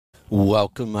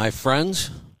Welcome, my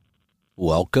friends.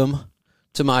 Welcome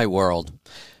to my world.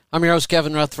 I'm your host,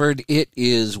 Kevin Rutherford. It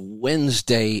is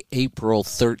Wednesday, April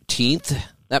 13th.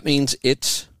 That means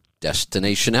it's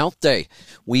Destination Health Day.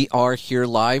 We are here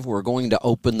live. We're going to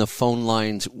open the phone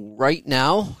lines right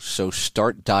now, so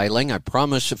start dialing. I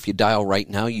promise if you dial right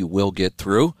now, you will get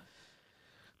through.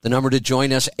 The number to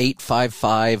join us,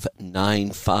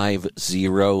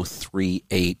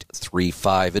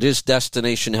 855-950-3835. It is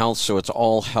Destination Health, so it's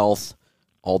all health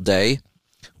all day.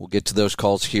 We'll get to those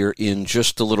calls here in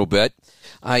just a little bit.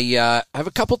 I have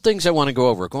a couple things I want to go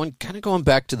over, going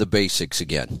back to the basics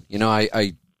again. You know,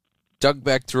 I dug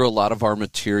back through a lot of our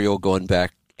material going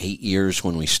back 8 years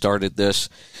when we started this,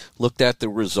 looked at the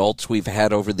results we've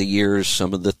had over the years,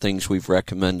 some of the things we've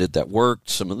recommended that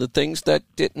worked, some of the things that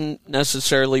didn't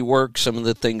necessarily work, some of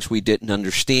the things we didn't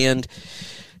understand,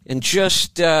 and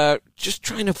just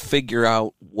trying to figure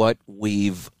out what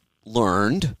we've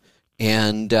learned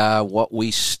and what we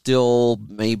still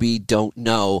maybe don't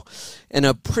know. And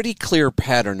a pretty clear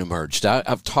pattern emerged.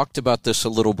 I've talked about this a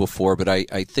little before, but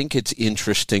I think it's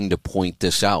interesting to point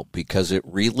this out because it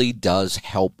really does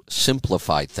help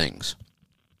simplify things.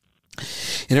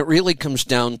 And it really comes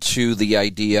down to the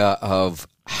idea of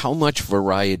how much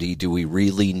variety do we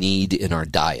really need in our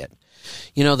diet?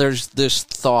 You know, there's this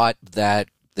thought that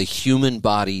the human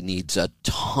body needs a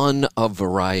ton of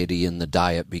variety in the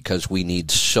diet because we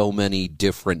need so many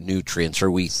different nutrients,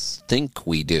 or we think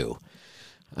we do.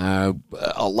 A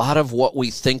lot of what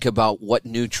we think about what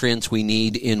nutrients we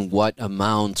need in what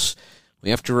amounts, we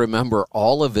have to remember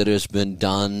all of it has been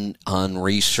done on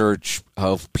research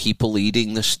of people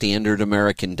eating the standard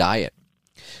American diet.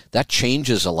 That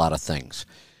changes a lot of things.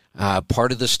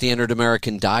 Part of the standard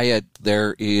American diet,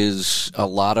 there is a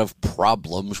lot of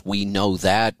problems. We know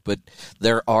that, but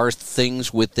there are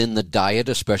things within the diet,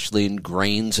 especially in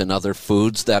grains and other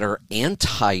foods, that are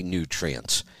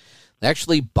anti-nutrients. They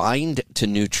actually bind to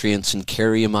nutrients and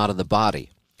carry them out of the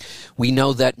body. We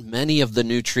know that many of the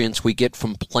nutrients we get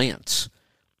from plants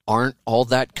aren't all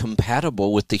that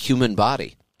compatible with the human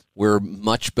body. We're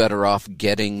much better off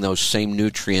getting those same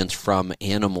nutrients from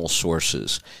animal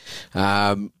sources.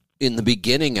 In the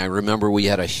beginning, I remember we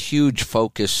had a huge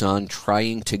focus on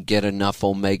trying to get enough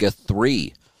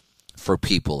omega-3 for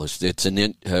people.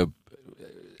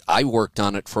 I worked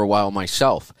on it for a while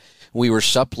myself. We were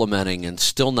supplementing and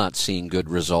still not seeing good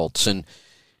results. And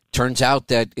turns out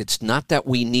that it's not that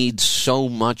we need so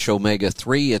much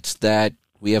omega-3, it's that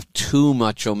we have too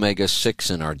much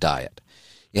omega-6 in our diet.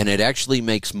 And it actually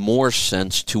makes more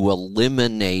sense to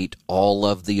eliminate all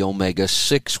of the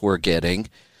omega-6 we're getting.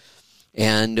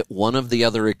 And one of the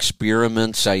other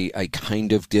experiments I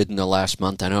kind of did in the last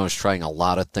month, I know I was trying a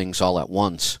lot of things all at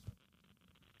once,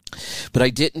 but I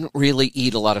didn't really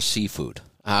eat a lot of seafood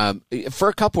for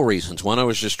a couple reasons. One, I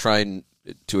was just trying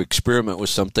to experiment with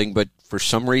something, but for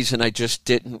some reason I just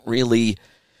didn't really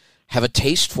have a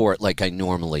taste for it like I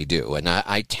normally do. And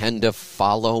I tend to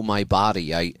follow my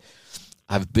body.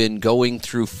 I've been going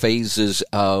through phases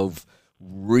of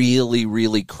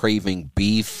really craving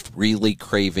beef, really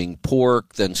craving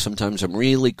pork. Then sometimes I'm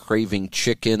really craving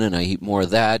chicken and I eat more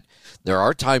of that. There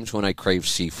are times when I crave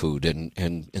seafood, and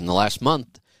in the last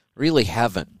month, really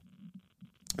haven't.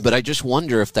 But I just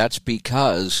wonder if that's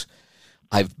because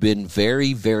I've been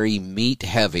very meat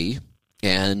heavy,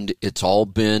 and it's all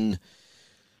been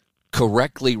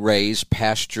correctly raised,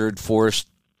 pastured,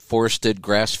 forested,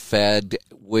 grass-fed,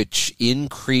 which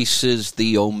increases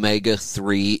the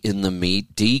omega-3 in the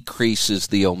meat, decreases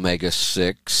the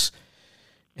omega-6,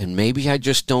 and maybe I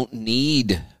just don't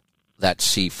need that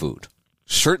seafood.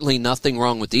 Certainly nothing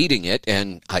wrong with eating it,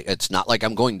 and it's not like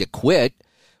I'm going to quit,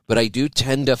 but I do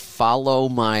tend to follow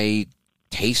my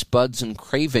taste buds and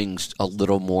cravings a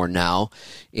little more now,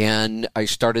 and I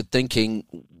started thinking,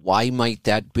 why might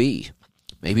that be?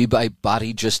 Maybe my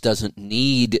body just doesn't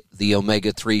need the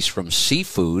omega-3s from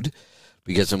seafood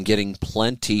because I'm getting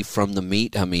plenty from the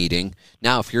meat I'm eating.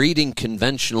 Now, if you're eating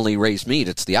conventionally raised meat,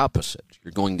 it's the opposite.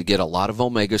 You're going to get a lot of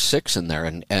omega-6 in there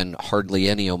and hardly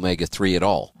any omega-3 at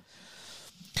all.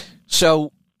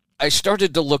 So I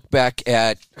started to look back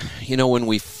at, when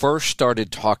we first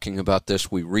started talking about this,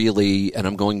 and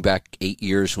I'm going back 8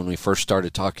 years when we first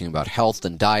started talking about health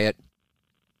and diet.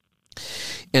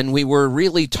 And we were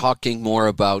really talking more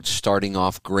about starting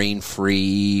off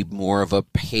grain-free, more of a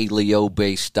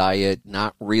paleo-based diet,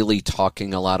 not really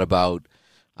talking a lot about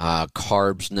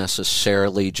carbs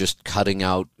necessarily, just cutting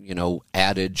out,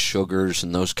 added sugars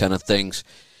and those kind of things.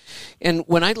 And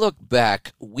when I look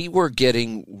back, we were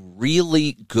getting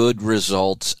really good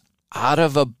results out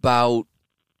of about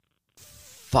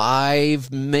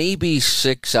 5, maybe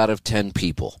 6 out of 10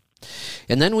 people.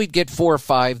 And then we'd get 4 or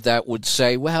 5 that would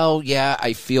say, well, yeah,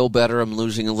 I feel better, I'm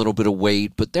losing a little bit of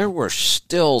weight, but there were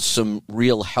still some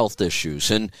real health issues.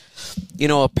 And,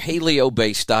 a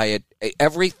paleo-based diet,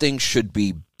 everything should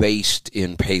be based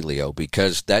in paleo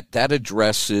because that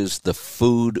addresses the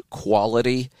food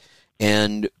quality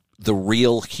and the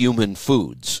real human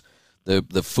foods,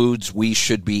 the foods we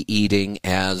should be eating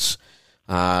as,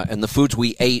 and the foods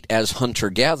we ate as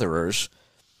hunter-gatherers.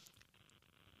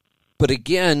 But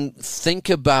again, think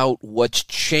about what's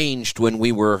changed when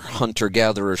we were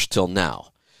hunter-gatherers till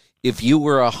now. If you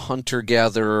were a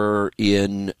hunter-gatherer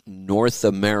in North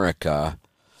America,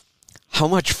 how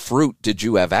much fruit did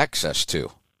you have access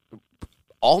to?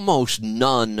 Almost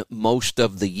none most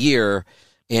of the year,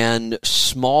 and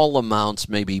small amounts,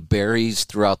 maybe berries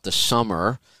throughout the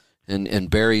summer, and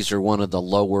berries are one of the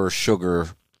lower sugar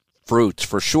fruits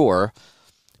for sure.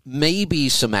 Maybe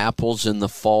some apples in the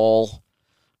fall.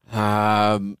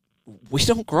 We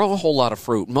don't grow a whole lot of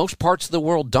fruit. Most parts of the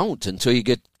world don't until you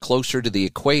get closer to the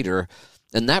equator.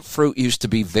 And that fruit used to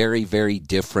be very, very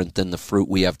different than the fruit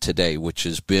we have today, which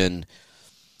has been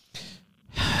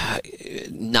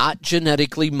not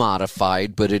genetically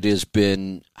modified, but it has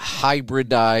been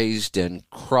hybridized and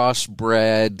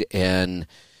crossbred and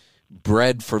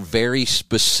bred for very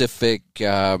specific,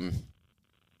 or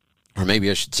maybe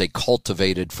I should say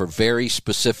cultivated for very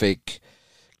specific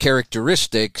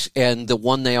characteristics, and the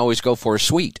one they always go for is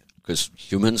sweet, because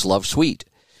humans love sweet.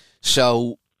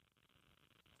 So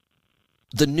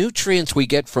the nutrients we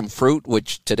get from fruit,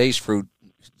 which today's fruit,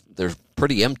 they're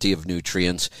pretty empty of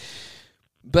nutrients,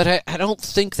 but I don't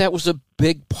think that was a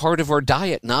big part of our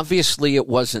diet. And obviously it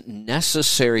wasn't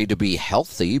necessary to be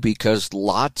healthy because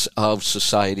lots of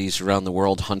societies around the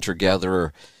world,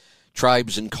 hunter-gatherer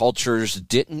tribes and cultures,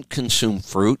 didn't consume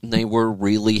fruit, and they were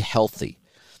really healthy.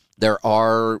 There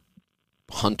are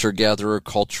hunter-gatherer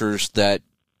cultures that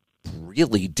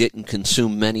really didn't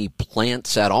consume many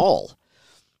plants at all.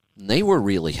 And they were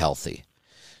really healthy.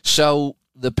 So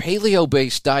the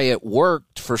paleo-based diet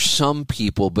worked for some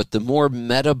people, but the more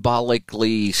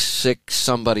metabolically sick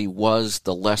somebody was,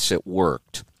 the less it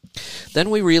worked. Then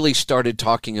we really started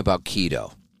talking about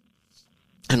keto.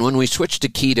 And when we switched to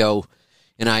keto,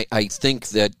 and I think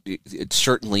that it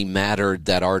certainly mattered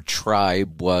that our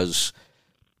tribe was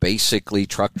basically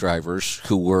truck drivers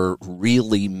who were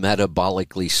really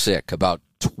metabolically sick, about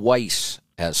twice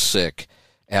as sick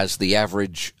as the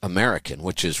average American,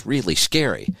 which is really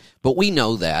scary. But we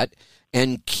know that,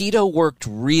 and keto worked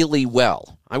really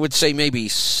well. I would say maybe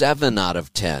 7 out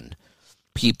of 10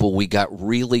 people, we got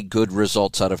really good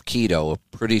results out of keto,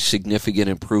 a pretty significant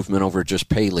improvement over just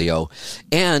paleo.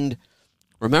 And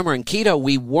remember, in keto,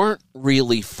 we weren't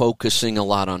really focusing a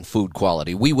lot on food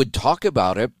quality. We would talk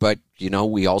about it, but,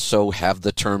 we also have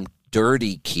the term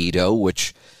dirty keto,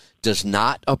 which does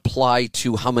not apply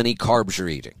to how many carbs you're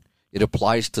eating. It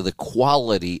applies to the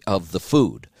quality of the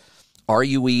food. Are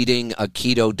you eating a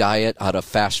keto diet out of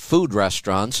fast food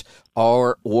restaurants,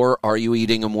 or are you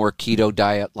eating a more keto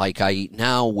diet like I eat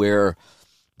now, where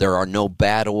there are no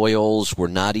bad oils, we're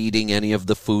not eating any of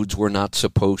the foods we're not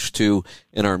supposed to,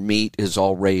 and our meat is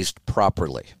all raised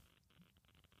properly?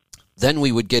 Then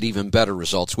we would get even better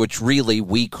results, which really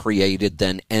we created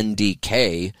then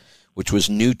NDK, which was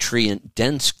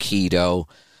nutrient-dense keto,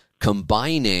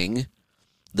 combining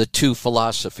the two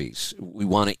philosophies. We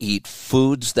want to eat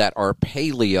foods that are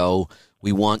paleo.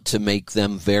 We want to make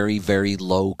them very, very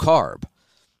low carb.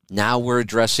 Now we're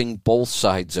addressing both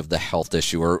sides of the health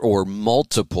issue, or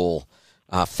multiple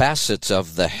facets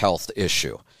of the health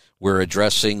issue. We're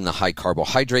addressing the high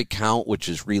carbohydrate count, which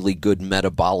is really good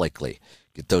metabolically.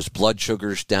 Get those blood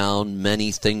sugars down.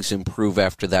 Many things improve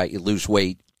after that. You lose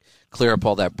weight, clear up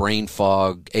all that brain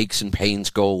fog, aches and pains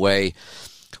go away.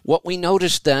 What we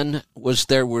noticed then was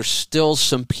there were still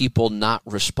some people not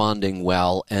responding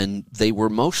well, and they were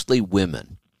mostly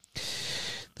women.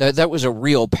 That was a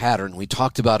real pattern. We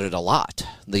talked about it a lot.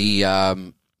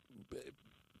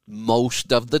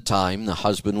 Most of the time, the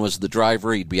husband was the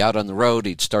driver. He'd be out on the road.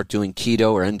 He'd start doing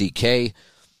keto or NDK.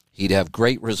 He'd have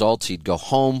great results. He'd go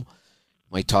home,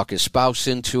 might talk his spouse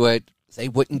into it. They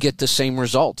wouldn't get the same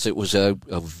results. It was a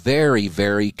very,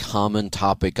 very common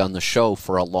topic on the show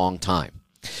for a long time.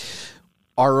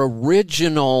 Our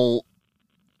original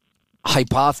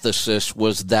hypothesis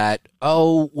was that,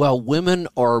 women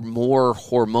are more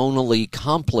hormonally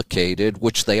complicated,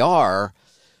 which they are.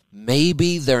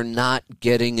 Maybe they're not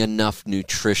getting enough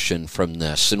nutrition from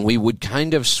this. And we would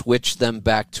kind of switch them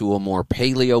back to a more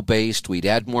paleo-based. We'd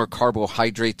add more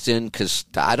carbohydrates in, because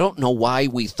I don't know why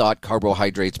we thought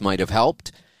carbohydrates might have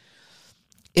helped.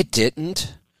 It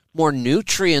didn't. More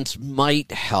nutrients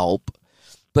might help,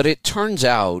 But it turns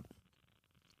out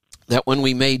that when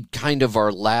we made kind of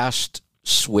our last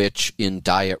switch in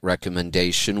diet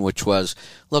recommendation, which was,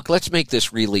 look, let's make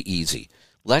this really easy.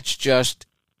 Let's just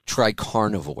try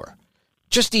carnivore.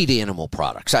 Just eat animal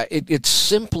products. It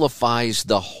simplifies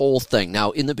the whole thing.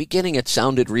 Now, in the beginning, it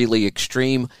sounded really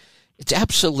extreme. It's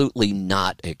absolutely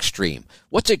not extreme.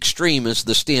 What's extreme is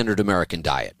the standard American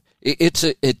diet. It's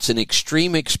an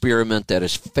extreme experiment that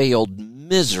has failed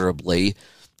miserably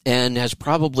and has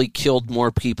probably killed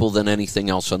more people than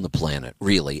anything else on the planet,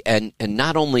 really. And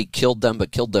not only killed them,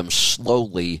 but killed them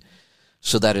slowly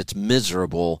so that it's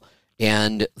miserable.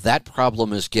 And that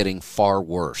problem is getting far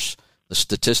worse. The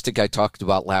statistic I talked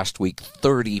about last week,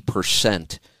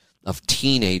 30% of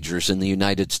teenagers in the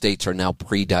United States are now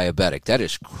pre-diabetic. That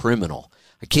is criminal.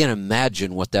 I can't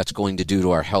imagine what that's going to do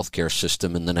to our healthcare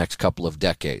system in the next couple of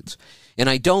decades. And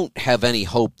I don't have any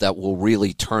hope that we'll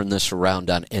really turn this around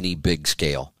on any big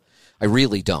scale. I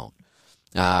really don't.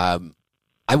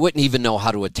 I wouldn't even know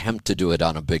how to attempt to do it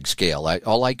on a big scale.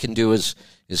 All I can do is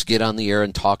get on the air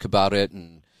and talk about it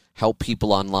and help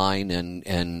people online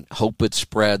and hope it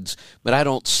spreads. But I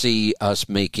don't see us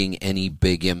making any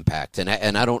big impact.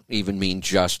 And I don't even mean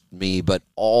just me, but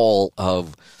all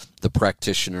of the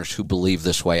practitioners who believe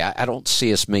this way. I don't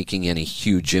see us making any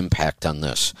huge impact on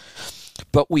this.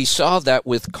 But we saw that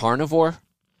with carnivore,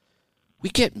 we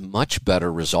get much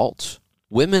better results.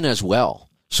 Women as well.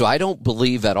 So I don't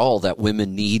believe at all that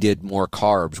women needed more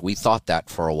carbs. We thought that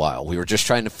for a while. We were just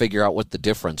trying to figure out what the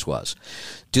difference was.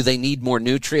 Do they need more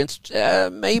nutrients?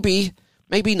 Maybe,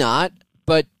 maybe not.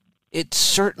 But it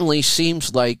certainly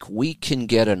seems like we can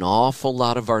get an awful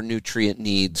lot of our nutrient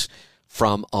needs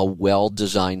from a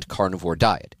well-designed carnivore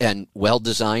diet. And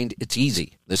well-designed, it's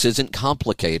easy. This isn't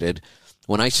complicated.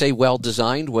 When I say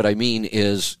well-designed, what I mean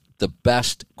is the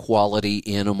best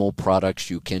quality animal products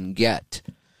you can get.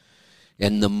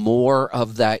 And the more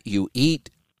of that you eat,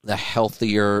 the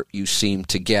healthier you seem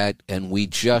to get. And we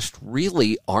just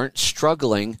really aren't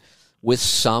struggling with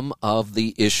some of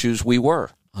the issues we were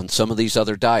on some of these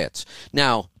other diets.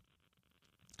 Now,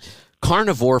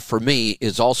 carnivore for me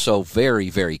is also very,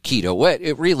 very keto.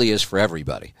 It really is for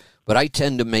everybody. But I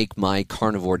tend to make my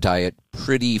carnivore diet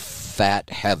pretty fat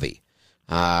heavy.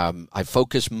 I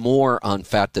focus more on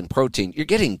fat than protein. You're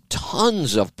getting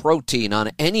tons of protein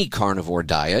on any carnivore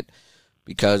diet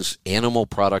because animal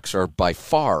products are by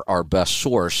far our best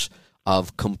source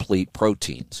of complete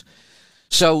proteins.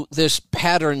 So this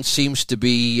pattern seems to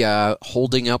be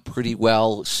holding up pretty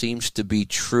well, seems to be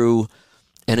true.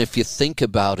 And if you think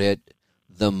about it,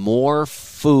 the more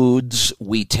foods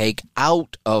we take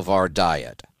out of our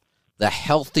diet, the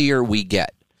healthier we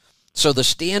get. So the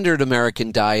standard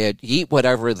American diet, eat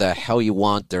whatever the hell you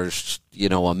want. There's,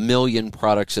 a million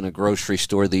products in a grocery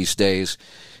store these days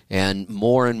and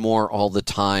more all the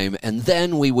time. And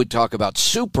then we would talk about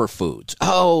superfoods.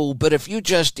 Oh, but if you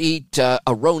just eat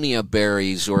aronia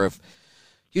berries or if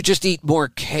you just eat more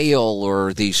kale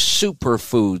or these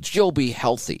superfoods, you'll be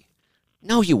healthy.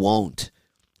 No, you won't.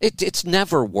 It's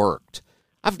never worked.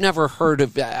 I've never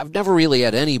really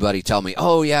had anybody tell me,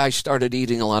 oh, yeah, I started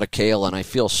eating a lot of kale and I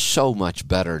feel so much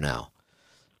better now.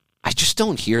 I just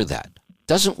don't hear that. It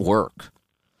doesn't work.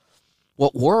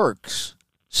 What works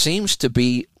seems to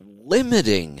be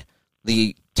limiting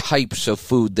the types of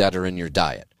food that are in your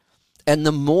diet. And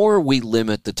the more we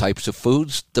limit the types of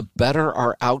foods, the better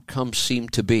our outcomes seem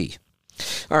to be.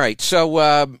 All right, so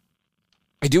I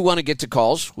do want to get to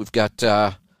calls. We've got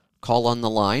call on the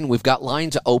line. We've got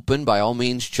lines open. By all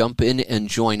means, jump in and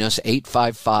join us.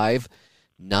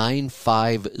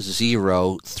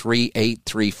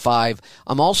 855-950-3835.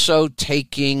 I'm also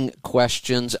taking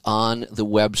questions on the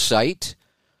website,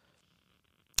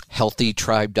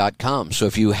 healthytribe.com. So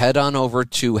if you head on over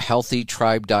to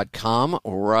healthytribe.com,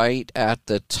 right at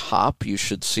the top, you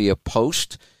should see a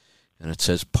post, and it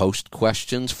says post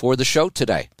questions for the show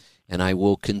today. And I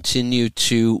will continue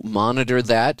to monitor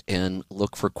that and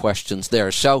look for questions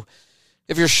there. So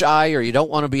if you're shy or you don't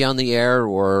want to be on the air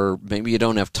or maybe you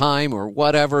don't have time or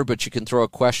whatever, but you can throw a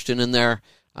question in there,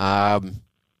 I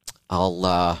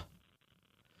will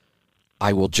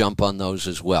jump on those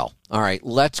as well. All right,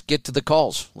 let's get to the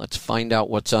calls. Let's find out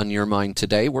what's on your mind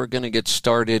today. We're going to get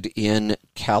started in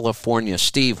California.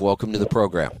 Steve, welcome to the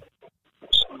program.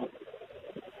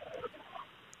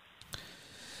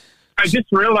 I just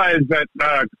realized that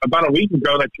about a week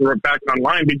ago that you were back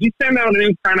online. Did you send out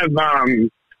any kind of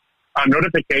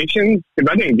notifications?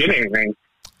 Because I didn't get anything.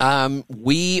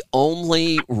 We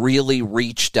only really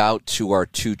reached out to our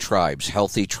two tribes,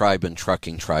 Healthy Tribe and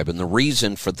Trucking Tribe. And the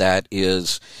reason for that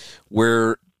is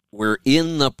we're we're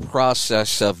in the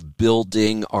process of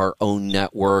building our own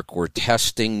network. We're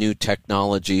testing new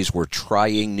technologies. We're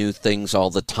trying new things all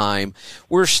the time.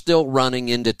 We're still running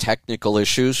into technical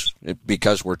issues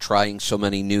because we're trying so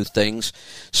many new things.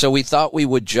 So we thought we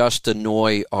would just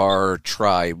annoy our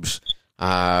tribes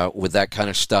with that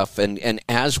kind of stuff. And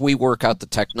as we work out the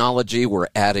technology, we're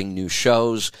adding new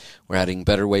shows. We're adding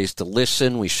better ways to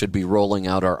listen. We should be rolling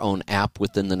out our own app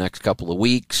within the next couple of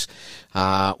weeks.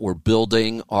 We're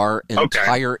building our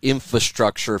entire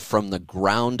infrastructure from the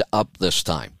ground up this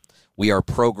time. We are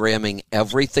programming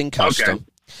everything custom. Okay.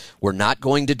 We're not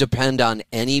going to depend on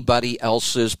anybody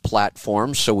else's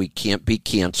platform, so we can't be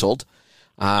canceled.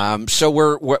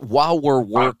 So while we're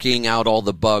working out all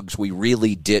the bugs, we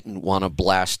really didn't want to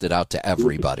blast it out to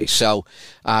everybody. So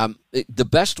the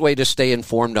best way to stay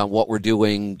informed on what we're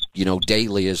doing,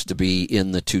 daily is to be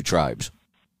in the two tribes.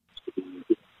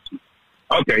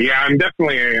 Okay, yeah, I'm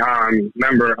definitely a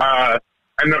member.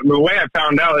 And the way I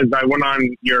found out is I went on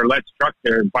your Let's Truck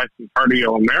there, buy some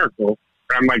Cardio Miracle,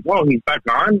 and I'm like, whoa, he's back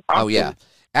on? Awesome. Oh, yeah.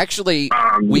 Actually,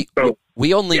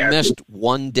 we only missed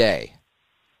one day.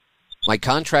 My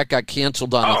contract got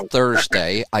canceled on a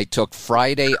Thursday. I took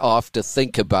Friday off to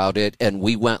think about it, and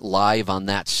we went live on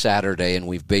that Saturday, and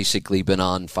we've basically been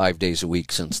on 5 days a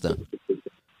week since then.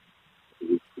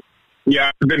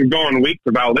 Yeah, I've been going weeks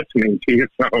without listening to you,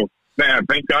 so man,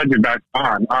 thank God you're back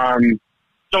on.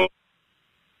 So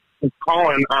I'm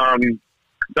calling,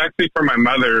 it's actually for my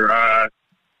mother.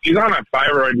 She's on a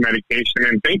thyroid medication,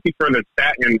 and thank you for the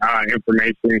statin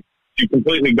information. She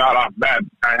completely got off that.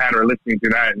 I had her listening to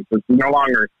that, and so she's no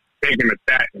longer taking the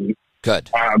statin. Good.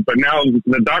 But now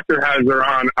the doctor has her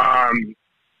on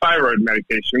thyroid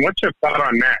medication. What's your thought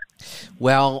on that?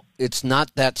 Well, it's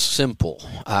not that simple.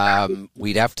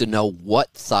 We'd have to know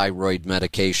what thyroid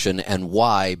medication and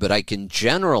why, but I can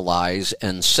generalize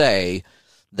and say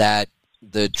that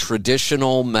the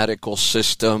traditional medical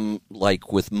system,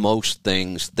 like with most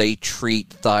things, they treat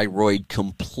thyroid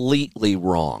completely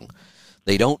wrong.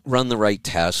 They don't run the right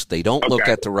tests. They don't look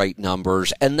at the right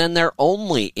numbers. And then their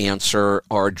only answer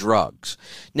are drugs.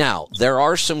 Now, there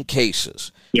are some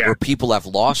cases where people have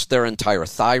lost their entire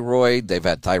thyroid. They've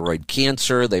had thyroid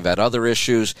cancer. They've had other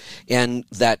issues. And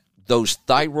that those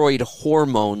thyroid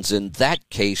hormones in that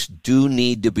case do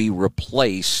need to be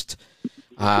replaced.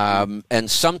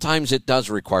 And sometimes it does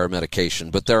require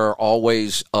medication. But there are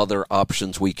always other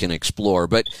options we can explore.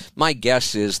 But my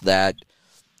guess is that...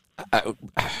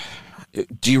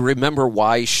 do you remember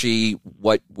why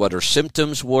what her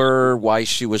symptoms were, why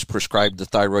she was prescribed the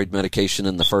thyroid medication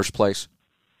in the first place?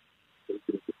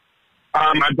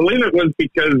 I believe it was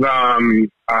because,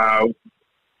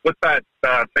 what's that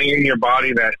thing in your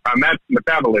body that's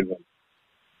metabolism?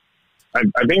 I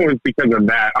think it was because of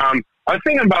that. I was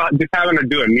thinking about just having to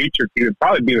do a NutriQ. It'd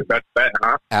probably be the best bet,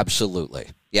 huh? Absolutely.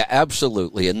 Yeah,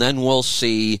 absolutely. And then we'll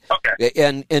see. Okay.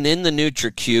 And in the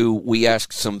NutriQ, we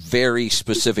ask some very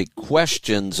specific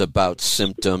questions about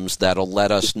symptoms that'll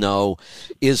let us know,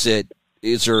 is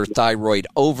her thyroid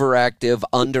overactive,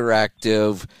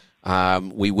 underactive?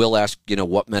 We will ask,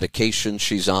 what medication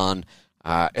she's on.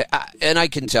 And I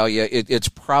can tell you, it's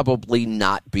probably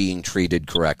not being treated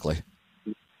correctly.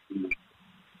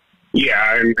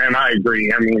 Yeah, and I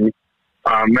agree. I mean,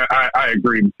 I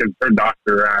agree because her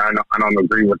doctor, I don't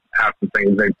agree with half the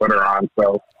things they put her on.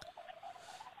 So,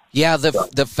 yeah, the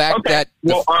fact that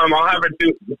I'll have it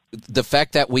do the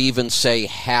fact that we even say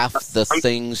half the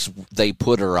things they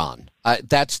put her on.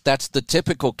 That's the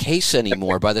typical case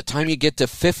anymore. By the time you get to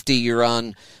 50, you're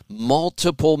on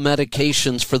multiple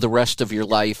medications for the rest of your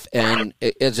life, and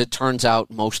as it turns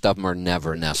out, most of them are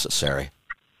never necessary.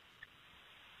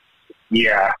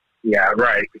 Yeah,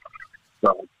 right.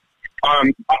 So.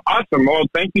 Awesome. Well,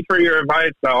 thank you for your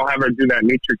advice. I'll have her do that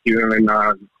NutriQ and then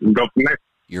go from there.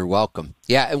 You're welcome.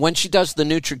 Yeah, and when she does the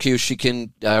NutriQ, she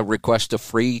can request a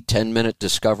free 10-minute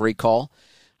discovery call.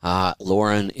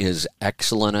 Lauren is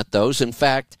excellent at those. In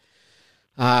fact,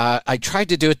 I tried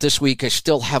to do it this week. I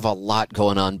still have a lot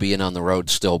going on being on the road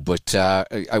still, but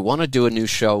I want to do a new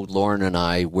show, Lauren and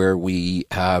I, where we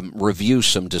review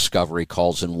some discovery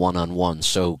calls in one-on-one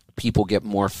so people get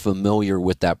more familiar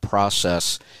with that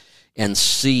process and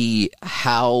see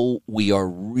how we are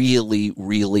really,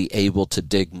 really able to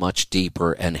dig much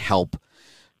deeper and help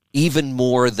even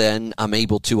more than I'm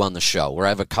able to on the show, where I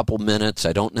have a couple minutes.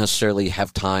 I don't necessarily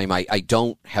have time. I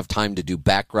don't have time to do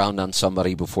background on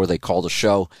somebody before they call the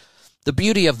show. The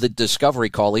beauty of the discovery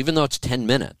call, even though it's 10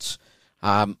 minutes,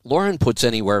 Lauren puts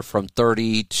anywhere from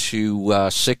 30 to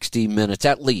 60 minutes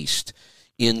at least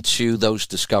into those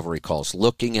discovery calls,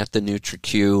 looking at the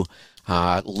NutriQ,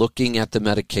 looking at the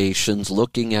medications,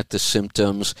 looking at the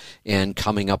symptoms, and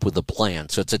coming up with a plan.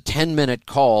 So it's a 10-minute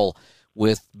call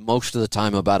with most of the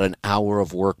time about an hour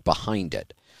of work behind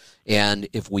it. And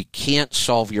if we can't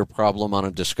solve your problem on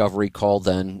a discovery call,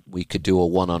 then we could do a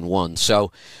one-on-one.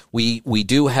 So we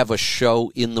do have a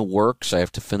show in the works. I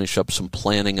have to finish up some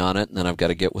planning on it, and then I've got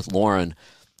to get with Lauren,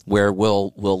 where we'll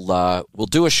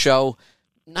do a show.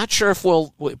 Not sure if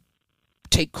we'll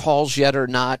take calls yet or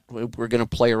not. We're going to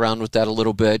play around with that a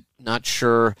little bit. Not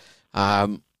sure.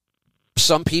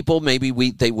 Some people,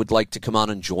 maybe they would like to come on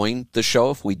and join the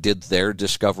show if we did their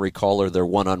discovery call or their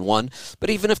one-on-one. But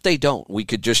even if they don't, we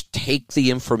could just take the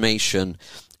information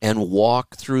and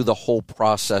walk through the whole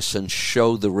process and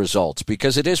show the results,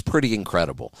 because it is pretty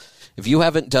incredible. If you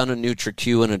haven't done a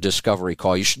NutriQ and a discovery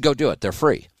call, you should go do it. They're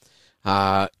free.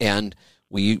 And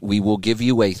we will give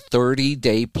you a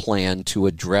 30-day plan to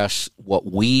address what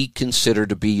we consider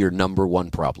to be your number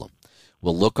one problem.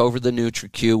 We'll look over the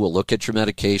NutriQ, we'll look at your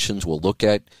medications, we'll look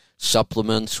at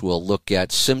supplements, we'll look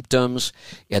at symptoms,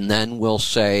 and then we'll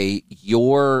say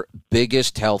your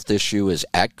biggest health issue is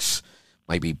X.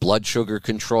 Might be blood sugar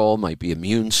control, might be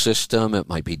immune system, it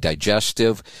might be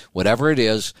digestive. Whatever it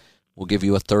is, we'll give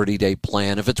you a 30-day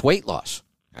plan if it's weight loss.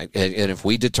 Right? And if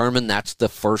we determine that's the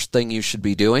first thing you should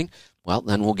be doing, well,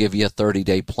 then we'll give you a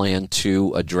 30-day plan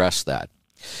to address that.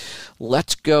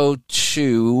 Let's go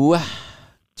to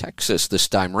Texas this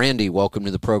time. Randy, welcome to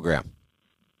the program.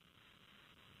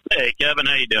 Hey, Kevin,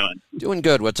 how you doing? Doing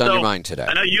good. What's on your mind today?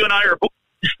 I know you and I are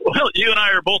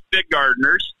both big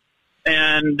gardeners,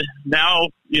 and now,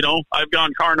 I've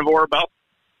gone carnivore about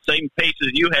the same pace as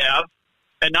you have,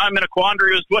 and now I'm in a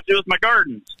quandary as to what to do with my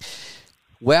gardens.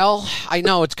 Well, I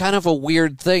know it's kind of a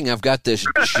weird thing. I've got this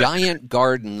giant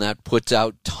garden that puts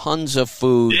out tons of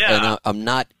food, and I'm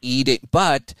not eating,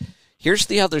 but here's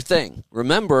the other thing.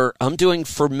 Remember, I'm doing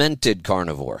fermented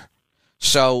carnivore.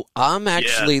 So I'm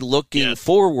actually looking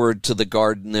forward to the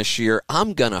garden this year.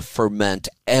 I'm going to ferment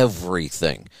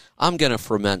everything. I'm going to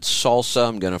ferment salsa.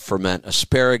 I'm going to ferment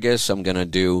asparagus. I'm going to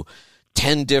do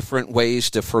 10 different ways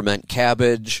to ferment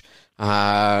cabbage.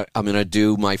 I'm going to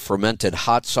do my fermented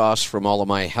hot sauce from all of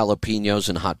my jalapenos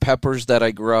and hot peppers that I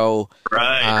grow.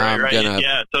 Right.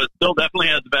 Yeah, so it still definitely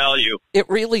has value. It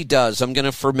really does. I'm going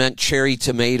to ferment cherry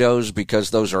tomatoes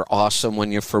because those are awesome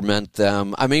when you ferment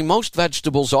them. I mean, most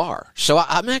vegetables are. So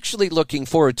I'm actually looking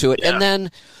forward to it. Yeah. And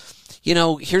then,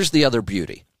 here's the other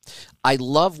beauty. I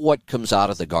love what comes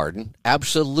out of the garden,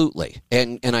 absolutely.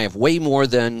 And I have way more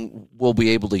than we'll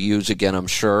be able to use again, I'm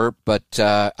sure. But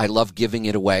I love giving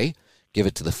it away. Give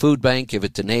it to the food bank, give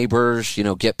it to neighbors,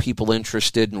 get people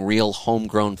interested in real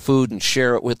homegrown food and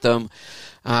share it with them.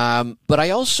 But I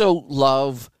also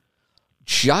love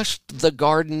just the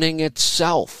gardening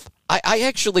itself. I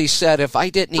actually said if I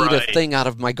didn't eat a thing out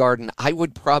of my garden, I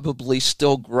would probably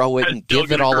still grow it and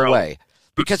give it all away.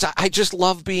 Because I just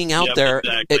love being out there.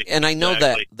 Exactly, and I know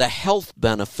that the health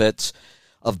benefits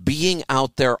of being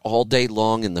out there all day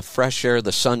long in the fresh air,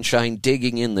 the sunshine,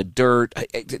 digging in the dirt.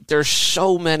 There's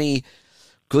so many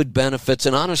good benefits.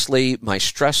 And honestly, my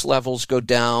stress levels go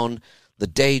down. The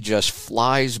day just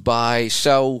flies by.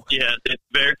 So yeah,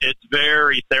 it's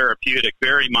very therapeutic,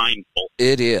 very mindful.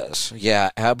 It is.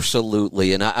 Yeah,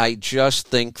 absolutely. And I just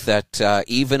think that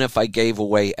even if I gave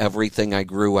away everything I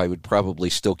grew, I would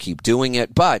probably still keep doing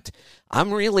it. But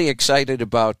I'm really excited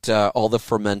about all the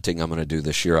fermenting I'm going to do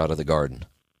this year out of the garden.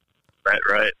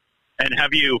 Right. And I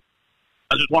was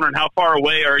just wondering, how far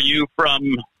away are you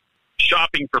from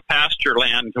shopping for pasture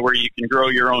land to where you can grow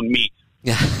your own meat?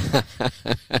 Yeah,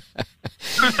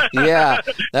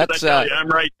 that's. I am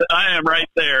right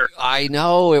there. I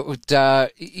know it would.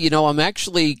 I'm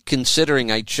actually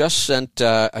considering. I just sent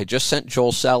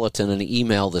Joel Salatin an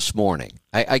email this morning.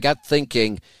 I got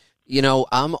thinking.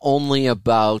 I'm only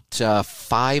about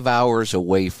 5 hours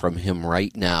away from him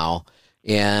right now.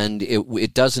 And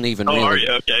it doesn't even really. Are you?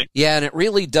 Okay. Yeah, and it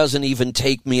really doesn't even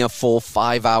take me a full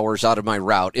 5 hours out of my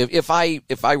route. If I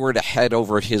were to head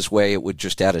over his way, it would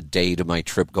just add a day to my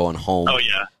trip going home. Oh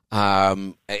yeah.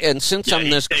 And since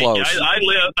I'm this close, I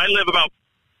live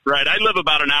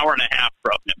about an hour and a half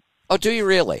from him. Oh, do you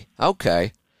really?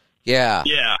 Okay. Yeah.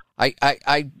 Yeah.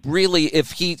 I really,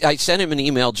 I sent him an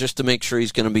email just to make sure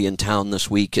he's going to be in town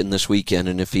this weekend,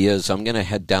 and if he is, I'm going to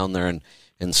head down there and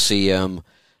see him.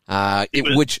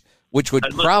 Which would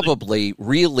probably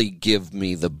really give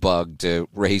me the bug to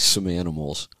raise some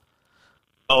animals.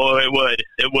 Oh, it would.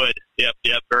 Yep,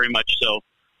 very much so.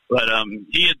 But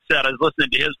he had said, I was listening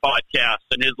to his podcast,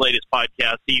 and his latest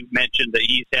podcast, he mentioned that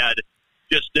he's had,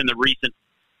 just in the recent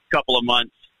couple of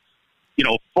months,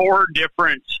 4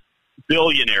 different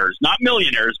billionaires, not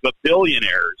millionaires, but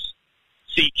billionaires,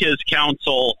 seek his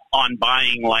counsel on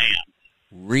buying land.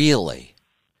 Really?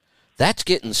 That's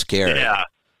getting scary. Yeah.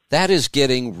 That is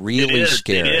getting really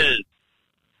scary. It is.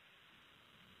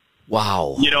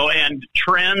 Wow. And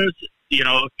trends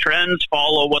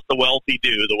follow what the wealthy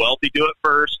do. The wealthy do it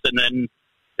first, and then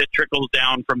it trickles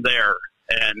down from there.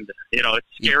 And, it's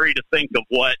scary to think of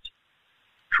what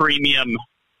premium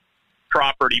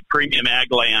property, premium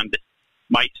ag land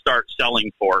might start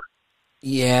selling for.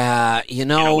 Yeah, when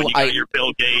you got your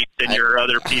Bill Gates and your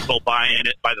other people buying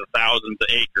it by the thousands of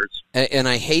acres. And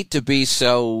I hate to be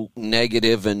so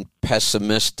negative and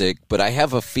pessimistic, but I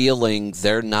have a feeling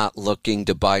they're not looking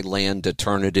to buy land to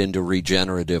turn it into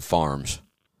regenerative farms.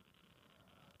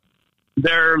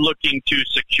 They're looking to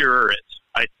secure it,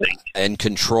 I think. And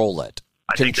control it.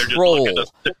 I think they're just looking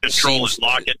to control it,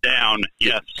 lock it down.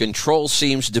 Yes. Control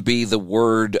seems to be the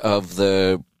word of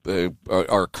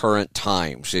our current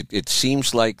times. It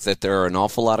seems like that there are an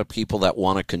awful lot of people that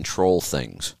want to control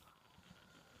things.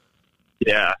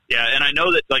 Yeah, and I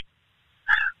know that,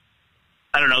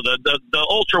 I don't know, the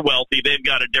ultra wealthy, they've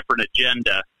got a different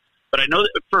agenda, but I know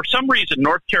that for some reason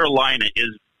North Carolina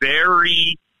is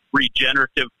very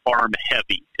regenerative farm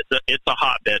heavy. It's a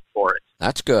hotbed for it.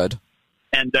 That's good.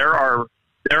 And there are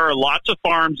lots of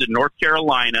farms in North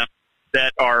Carolina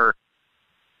that are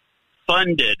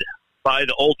funded by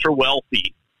the ultra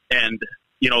wealthy, and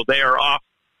they are off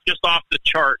the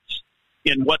charts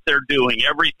in what they're doing.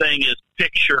 Everything is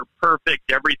picture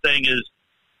perfect. Everything is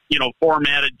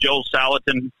formatted Joe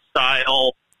Salatin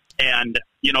style, and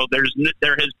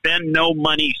there has been no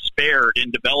money spared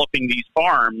in developing these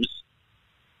farms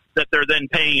that they're then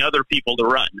paying other people to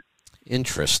run.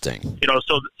 Interesting.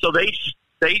 So they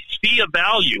see a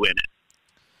value in it.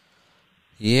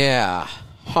 Yeah.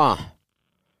 Huh.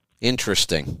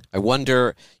 Interesting. I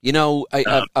wonder,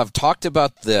 I've talked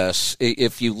about this.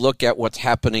 If you look at what's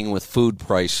happening with food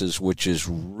prices, which is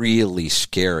really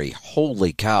scary.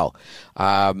 Holy cow.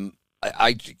 I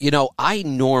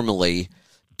normally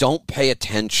don't pay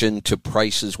attention to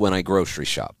prices when I grocery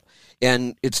shop.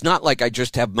 And it's not like I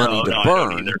just have money to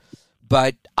burn,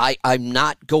 but I'm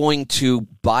not going to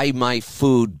buy my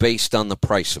food based on the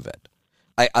price of it.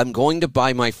 I'm going to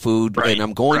buy my food, and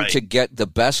I'm going to get the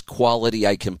best quality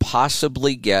I can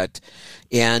possibly get.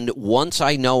 And once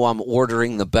I know I'm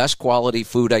ordering the best quality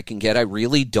food I can get, I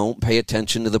really don't pay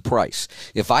attention to the price.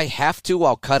 If I have to,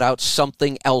 I'll cut out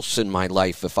something else in my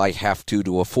life if I have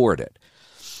to afford it.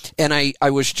 And I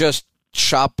was just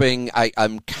shopping.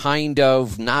 I'm kind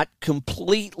of not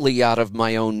completely out of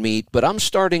my own meat, but I'm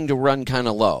starting to run kind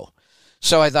of low.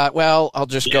 So I thought, well, I'll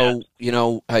just go,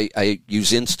 I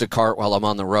use Instacart while I'm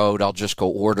on the road. I'll just go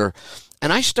order.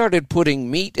 And I started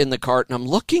putting meat in the cart, and I'm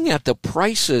looking at the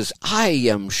prices. I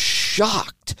am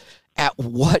shocked at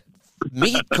what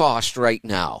meat costs right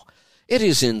now. It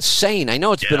is insane. I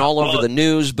know it's been all over the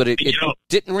news, but it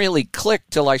didn't really click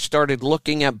till I started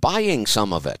looking at buying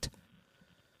some of it.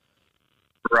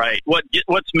 Right.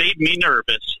 What's made me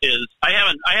nervous is I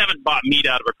haven't bought meat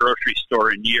out of a grocery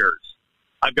store in years.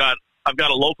 I've got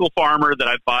a local farmer that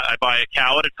I buy a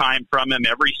cow at a time from him.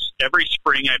 Every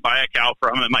spring I buy a cow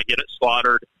from him. I get it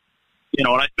slaughtered, and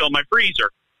I fill my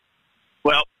freezer.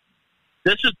 Well,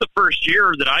 this is the first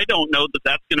year that I don't know that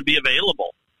that's going to be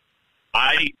available.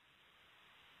 I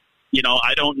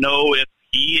don't know if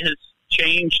he has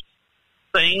changed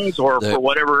things or for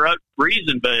whatever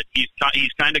reason, but he's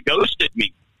kind of ghosted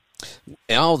me.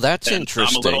 Oh, that's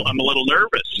interesting. I'm a little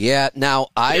nervous. Yeah. Now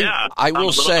I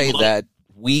will say that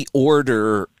we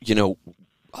order,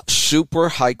 super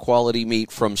high quality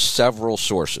meat from several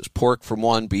sources. Pork from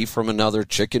one, beef from another,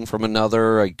 chicken from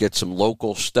another. I get some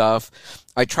local stuff.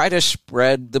 I try to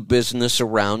spread the business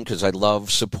around because I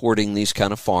love supporting these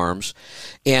kind of farms.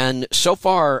 And so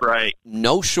far,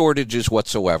 no shortages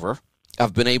whatsoever.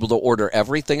 I've been able to order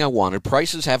everything I wanted.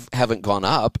 Prices haven't gone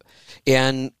up.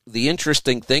 And the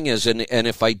interesting thing is, and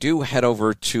if I do head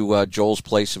over to Joel's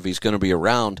place, if he's going to be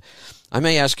around, I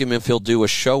may ask him if he'll do a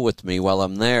show with me while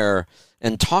I'm there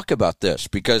and talk about this,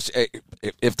 because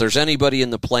if there's anybody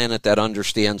in the planet that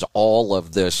understands all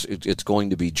of this, it's going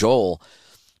to be Joel.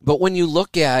 But when you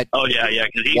look at because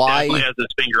he definitely has his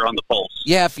finger on the pulse.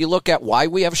 Yeah, if you look at why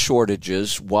we have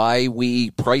shortages, why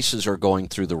prices are going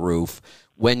through the roof,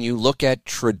 when you look at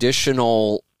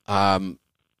traditional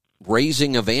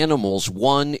raising of animals,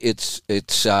 one, it's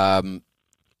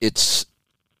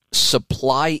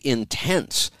supply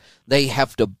intense. They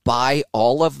have to buy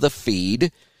all of the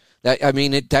feed.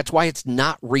 That's why it's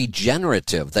not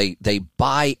regenerative. They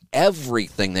buy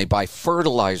everything. They buy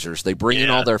fertilizers. They bring in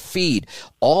all their feed.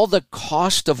 All the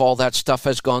cost of all that stuff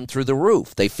has gone through the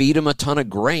roof. They feed them a ton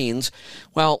of grains.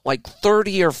 Well, like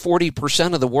 30 or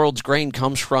 40% of the world's grain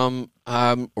comes from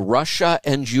Russia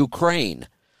and Ukraine.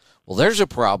 Well, there's a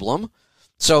problem.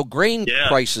 So grain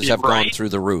prices have gone through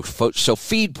the roof. So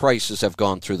feed prices have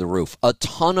gone through the roof. A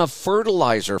ton of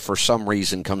fertilizer, for some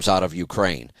reason, comes out of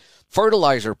Ukraine.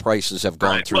 Fertilizer prices have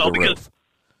gone through the roof.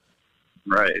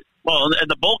 Right. Well, and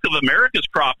the bulk of America's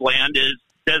cropland is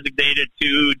designated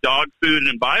to dog food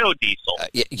and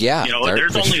biodiesel. Yeah. You know,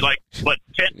 there's only 10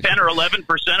 or 11%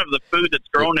 of the food that's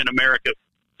grown in America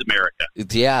is America.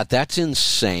 Yeah, that's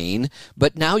insane.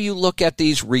 But now you look at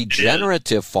these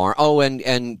regenerative farms. Oh,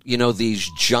 and you know, these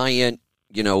giant,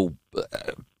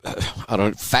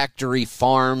 factory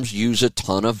farms use a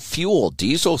ton of fuel.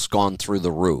 Diesel's gone through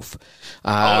the roof.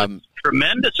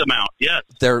 Tremendous amount, yes.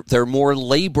 They're more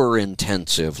labor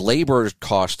intensive. Labor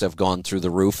costs have gone through the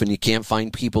roof, and you can't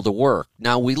find people to work.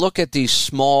 Now we look at these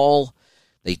small,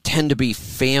 they tend to be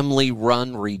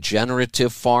family-run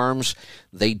regenerative farms.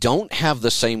 They don't have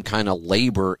the same kind of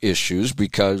labor issues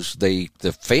because the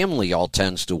family all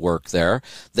tends to work there.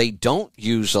 They don't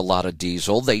use a lot of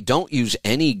diesel. They don't use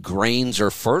any grains or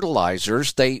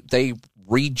fertilizers. They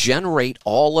regenerate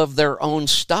all of their own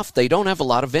stuff. They don't have a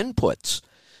lot of inputs.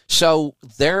 So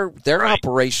their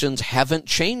operations haven't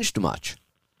changed much.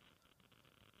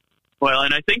 Well,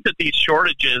 and I think that these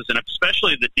shortages, and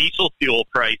especially the diesel fuel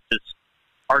prices,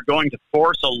 are going to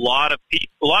force a lot of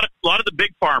the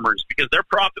big farmers, because their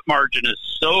profit margin is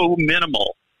so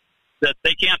minimal that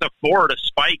they can't afford a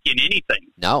spike in anything.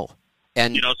 No,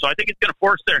 and so I think it's going to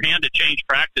force their hand to change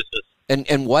practices.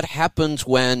 And what happens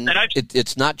when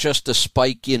it's not just a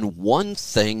spike in one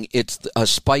thing, it's a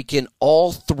spike in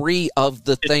all three of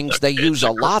the things they use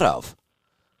a lot of?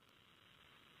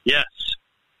 Yes.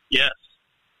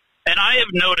 And I have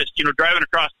noticed, driving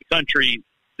across the country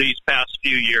these past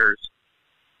few years,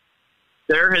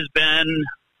 there has been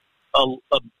a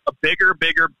bigger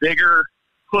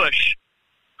push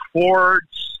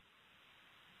towards,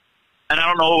 and I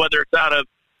don't know whether it's out of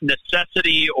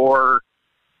necessity or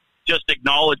just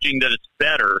acknowledging that it's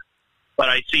better, but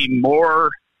I see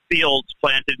more fields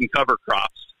planted in cover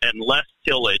crops and less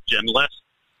tillage and less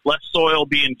soil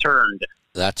being turned.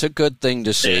 That's a good thing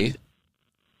to see. And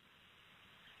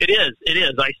it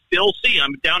is. I still see,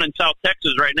 I'm down in South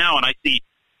Texas right now, and I see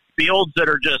fields that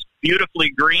are just beautifully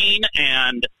green,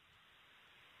 and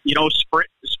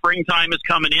springtime is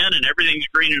coming in and everything's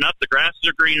greening up. The grasses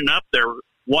are greening up. They're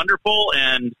wonderful,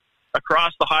 and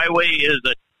across the highway is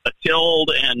a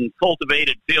tilled and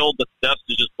cultivated field. The dust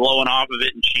is just blowing off of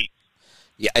it in sheets.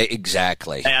 Yeah,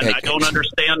 exactly. And I don't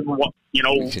understand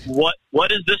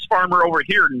what is this farmer over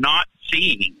here not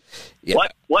seeing? Yeah.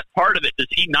 What part of it does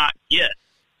he not get?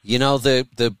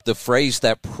 The phrase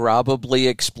that probably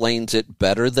explains it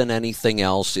better than anything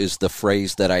else is the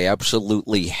phrase that I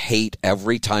absolutely hate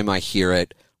every time I hear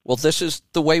it. Well, this is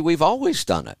the way we've always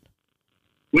done it.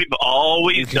 We've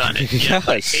always done it. Yes,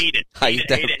 I hate it. Hate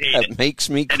it. That makes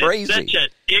me crazy. It's such an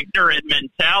ignorant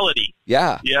mentality.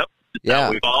 Yeah. Yep.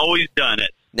 We've always done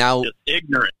it. Now, just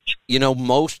ignorant.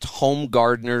 Most home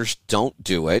gardeners don't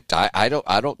do it. I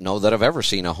don't know that I've ever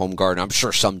seen a home garden. I'm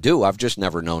sure some do. I've just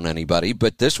never known anybody.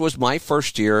 But this was my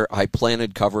first year. I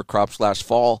planted cover crops last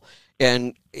fall,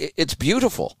 and it's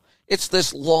beautiful. It's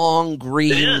this long,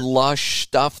 green, lush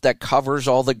stuff that covers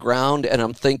all the ground, and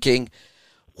I'm thinking,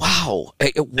 wow.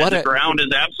 The ground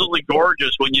is absolutely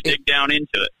gorgeous when you dig down into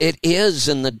it. It is,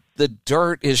 and the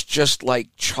dirt is just like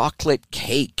chocolate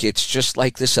cake. It's just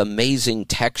like this amazing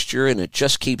texture, and it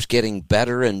just keeps getting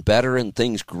better and better, and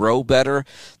things grow better.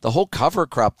 The whole cover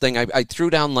crop thing, I threw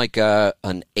down like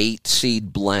an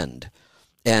 8-seed blend,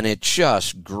 and it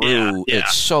just grew. Yeah.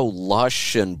 It's so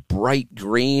lush and bright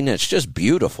green. It's just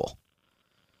beautiful.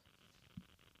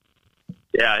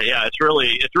 Yeah, it's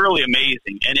really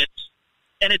amazing, and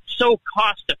it's so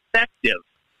cost effective.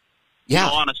 Yeah,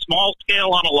 on a small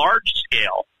scale, on a large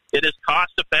scale, it is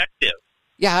cost effective.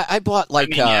 Yeah, I bought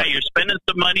you're spending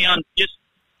some money on just.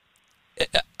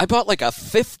 I bought like a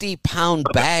 50-pound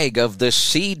bag of this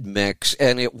seed mix,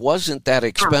 and it wasn't that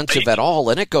expensive at all,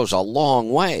 and it goes a long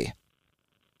way.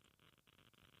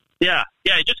 Yeah.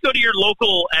 Just go to your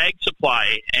local ag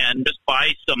supply and just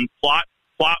buy some plot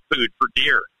food for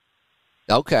deer.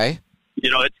 Okay.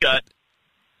 It's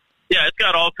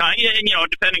got all kinds, and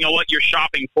depending on what you're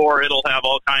shopping for, it'll have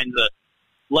all kinds of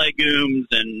legumes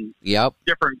and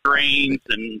different grains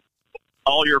and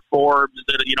all your forbs.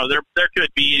 There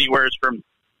could be anywhere from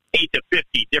 8 to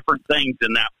 50 different things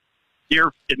in that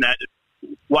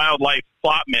wildlife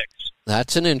plot mix.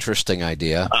 That's an interesting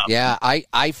idea. Yeah,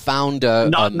 I found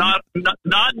not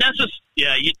necessarily.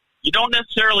 Yeah, you don't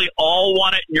necessarily all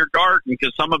want it in your garden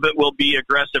because some of it will be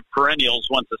aggressive perennials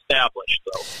once established.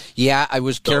 So. Yeah, I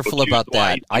was careful about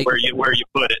that. Where you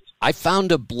put it. I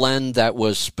found a blend that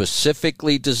was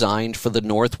specifically designed for the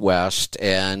Northwest,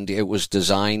 and it was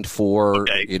designed for,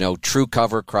 true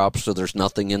cover crops, so there's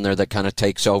nothing in there that kind of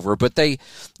takes over. But they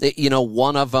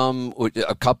one of them,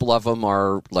 a couple of them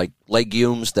are like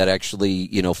legumes that actually,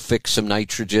 fix some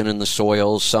nitrogen in the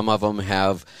soil. Some of them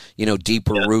have,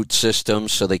 deeper root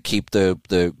systems, so they keep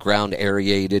the ground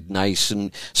aerated nice.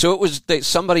 And so it was,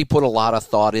 somebody put a lot of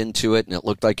thought into it, and it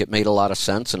looked like it made a lot of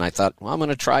sense. And I thought, well, I'm going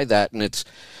to try that. And it's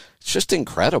just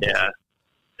incredible. Yeah.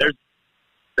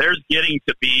 There's getting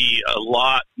to be a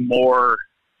lot more,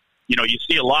 you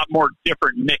see a lot more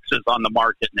different mixes on the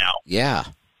market now. Yeah.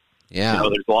 Yeah.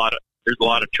 There's a lot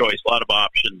of choice, a lot of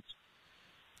options.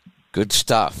 Good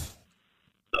stuff.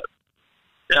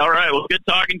 All right. Well, good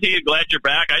talking to you. Glad you're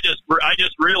back. I just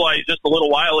realized just a little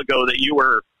while ago that you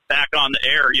were back on the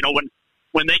air.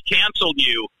 When they canceled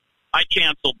you, I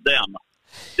canceled them.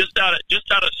 Just out of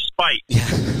spite.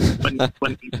 when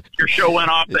your show went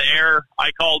off the air,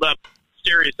 I called up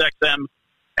Sirius XM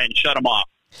and shut them off.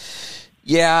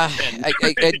 Yeah,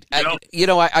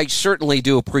 I certainly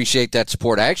do appreciate that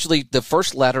support. The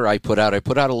first letter I put out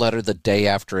a letter the day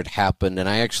after it happened, and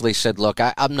I actually said, look,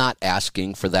 I'm not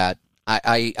asking for that.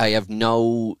 I have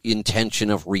no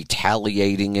intention of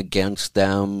retaliating against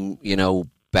them,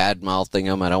 bad-mouthing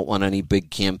them. I don't want any big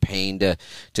campaign to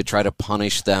try to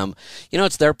punish them.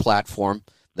 It's their platform.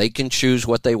 They can choose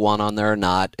what they want on there or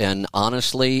not. And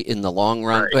honestly, in the long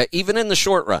run, right. Even in the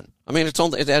short run, I mean, it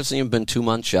hasn't even been 2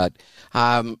 months yet.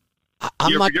 You're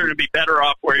going to be better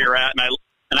off where you're at.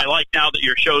 And I like now that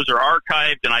your shows are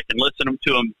archived and I can listen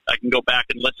to them. I can go back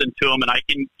and listen to them, and I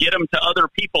can get them to other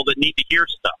people that need to hear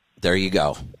stuff. There you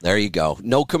go.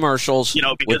 No commercials,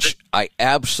 which I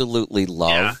absolutely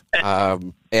love. Yeah.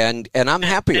 And I'm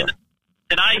happier.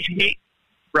 And I hate,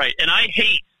 right. And I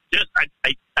hate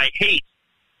I hate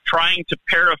trying to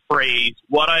paraphrase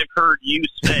what I've heard you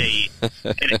say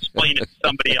and explain it to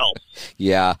somebody else.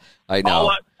 Yeah, I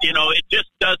know. It just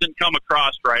doesn't come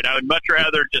across right. I would much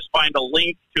rather just find a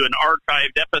link to an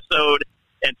archived episode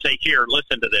and say, here,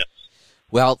 listen to this.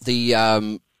 Well,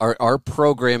 our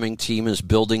programming team is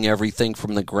building everything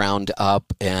from the ground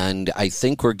up, and I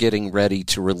think we're getting ready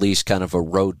to release kind of a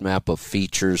roadmap of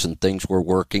features and things we're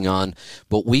working on.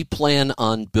 But we plan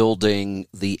on building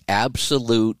the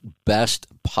absolute best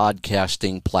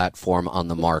podcasting platform on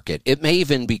the market. It may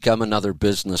even become another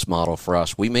business model for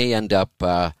us. We may end up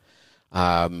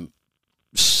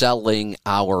selling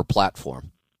our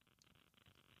platform.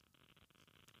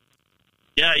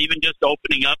 Yeah, even just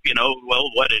opening up,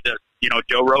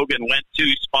 Joe Rogan went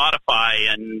to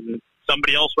Spotify and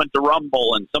somebody else went to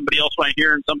Rumble and somebody else went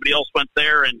here and somebody else went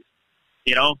there and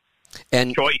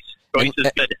choice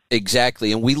is good.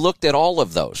 Exactly. And we looked at all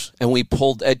of those and we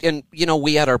pulled, and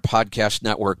we had our podcast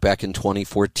network back in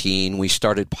 2014. We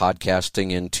started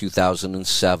podcasting in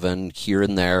 2007 here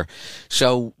and there.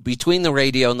 So between the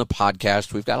radio and the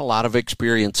podcast, we've got a lot of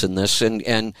experience in this,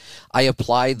 and I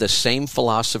apply the same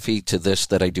philosophy to this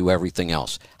that I do everything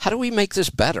else. How do we make this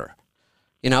better?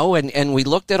 And we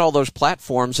looked at all those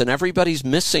platforms and everybody's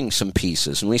missing some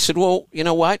pieces. And we said, well, you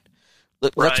know what?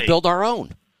 Let's build our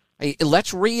own.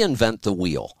 Let's reinvent the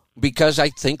wheel, because I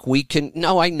think we can.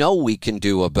 No, I know we can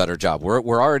do a better job.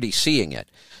 We're already seeing it.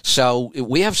 So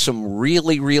we have some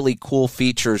really, really cool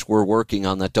features we're working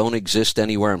on that don't exist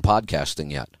anywhere in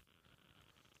podcasting yet.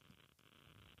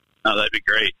 Oh, that'd be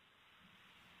great.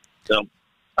 So,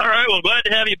 all right. Well, glad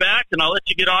to have you back, and I'll let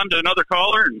you get on to another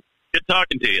caller, and good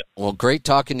talking to you. Well, great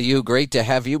talking to you. Great to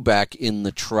have you back in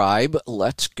the tribe.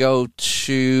 Let's go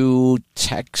to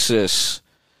Texas.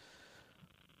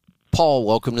 Paul,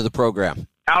 welcome to the program.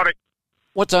 Howdy.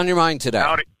 What's on your mind today?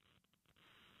 Howdy.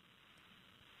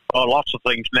 Lots of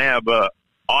things now, but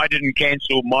I didn't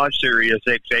cancel my Sirius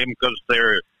XM because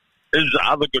there's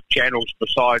other good channels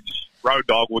besides Road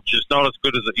Dog, which is not as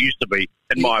good as it used to be,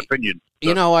 in my opinion.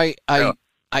 So,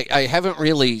 I haven't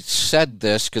really said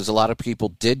this because a lot of people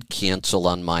did cancel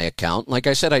on my account. Like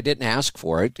I said, I didn't ask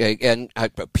for it, and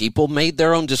people made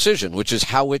their own decision, which is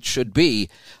how it should be.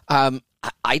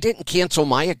 I didn't cancel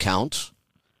my account.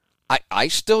 I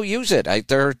still use it.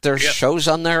 There's shows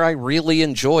on there I really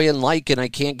enjoy and like, and I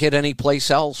can't get anyplace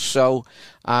else. So,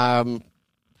 again,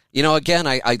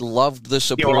 I loved the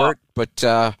support, but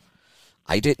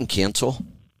I didn't cancel.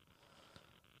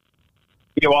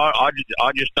 I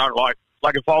just don't like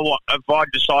if I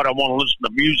decide I want to listen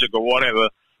to music or whatever,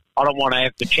 I don't want to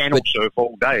have to channel surf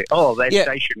all day. Oh, that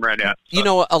station ran out. So, you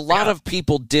know, a lot of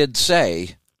people did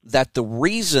say that the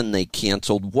reason they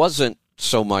canceled wasn't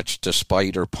so much to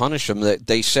spite or punish them. That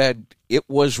they said it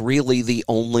was really the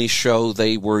only show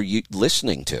they were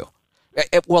listening to.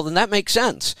 Well, then that makes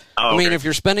sense. I mean, if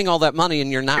you're spending all that money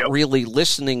and you're not really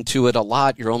listening to it a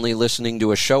lot, you're only listening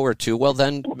to a show or two, well,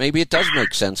 then maybe it does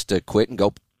make sense to quit and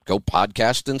go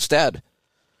podcast instead.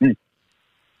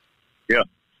 Yeah.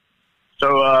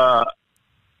 So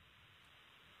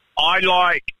I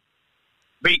like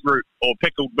beetroot or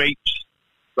pickled beets,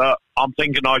 but I'm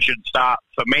thinking I should start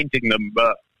fermenting them,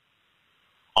 but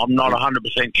I'm not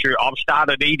 100% sure. I've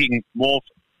started eating more.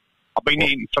 I've been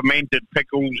eating fermented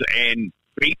pickles and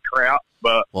beet kraut,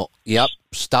 but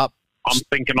stop. I'm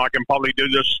thinking I can probably do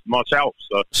this myself.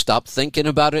 So stop thinking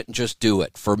about it and just do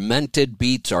it. Fermented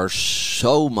beets are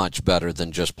so much better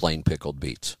than just plain pickled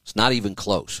beets. It's not even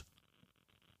close.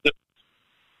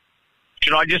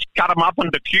 Should I just cut them up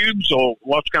into cubes, or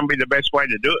what's going to be the best way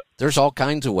to do it? There's all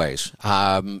kinds of ways.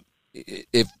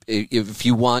 If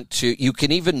you want to, you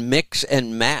can even mix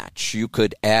and match. You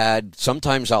could add,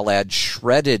 sometimes I'll add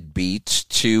shredded beets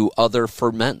to other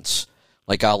ferments.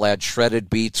 Like I'll add shredded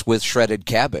beets with shredded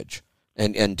cabbage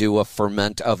and do a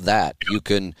ferment of that. You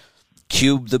can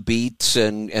cube the beets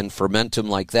and ferment them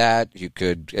like that. You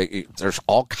could, there's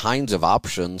all kinds of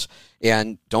options.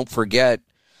 And don't forget,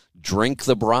 drink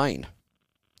the brine.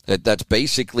 That's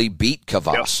basically beet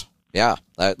kvass. Yeah,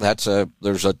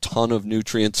 there's a ton of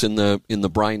nutrients in the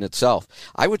brine itself.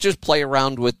 I would just play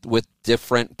around with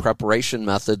different preparation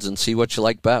methods and see what you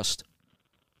like best.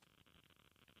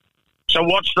 So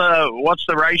what's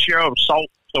the ratio of salt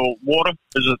to water?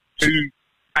 Is it 2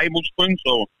 tablespoons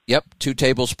or? Yep, 2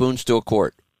 tablespoons to a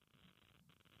quart.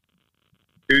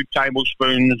 2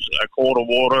 tablespoons, a quart of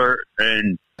water,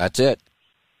 and that's it.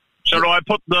 So do I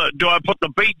put the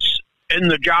beets in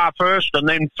the jar first and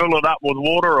then fill it up with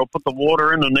water, or put the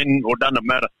water in and then, or doesn't it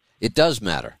matter? It does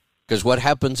matter, because what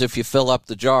happens if you fill up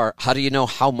the jar? How do you know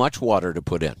how much water to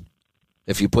put in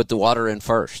if you put the water in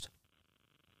first?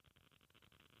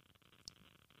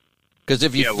 Because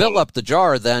if you fill up the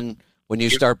jar, then when you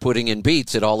start putting in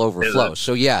beets, it all overflows.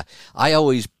 So, yeah, I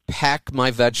always pack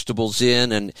my vegetables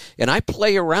in, and I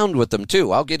play around with them,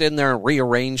 too. I'll get in there and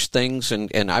rearrange things,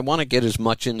 and I want to get as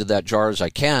much into that jar as I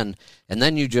can, and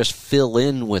then you just fill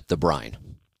in with the brine.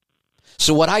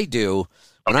 So what I do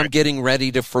when I'm getting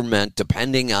ready to ferment,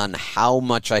 depending on how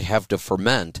much I have to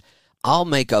ferment, I'll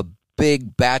make a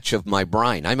big batch of my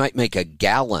brine. I might make a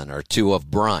gallon or 2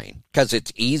 of brine, because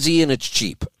it's easy and it's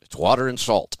cheap. It's water and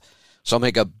salt. So I'll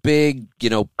make a big,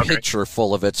 pitcher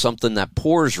full of it, something that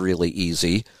pours really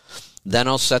easy. Then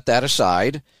I'll set that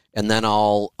aside, and then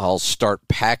I'll start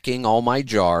packing all my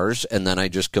jars, and then I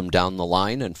just come down the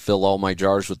line and fill all my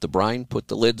jars with the brine, put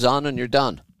the lids on, and you're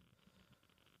done.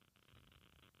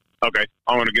 Okay,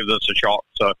 I'm going to give this a shot.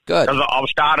 So, good. Because I've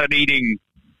started eating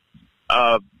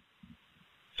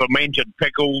fermented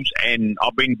pickles, and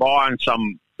I've been buying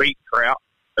some beet kraut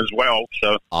as well.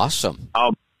 So awesome.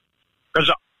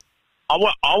 Because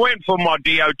I went for my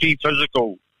DOT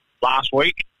physical last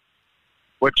week,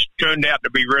 which turned out to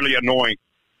be really annoying.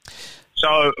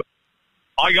 So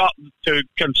I got to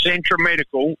Concentra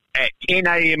Medical at 10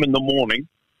 a.m. in the morning,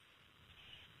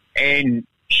 and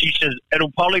she says,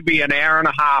 it'll probably be an hour and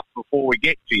a half before we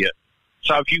get to you.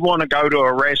 So if you want to go to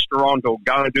a restaurant or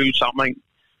go and do something,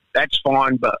 that's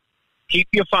fine, but keep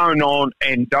your phone on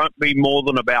and don't be more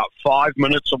than about 5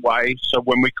 minutes away so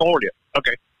when we call you.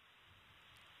 Okay.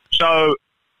 So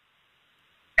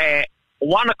at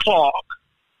 1 o'clock,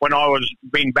 when I was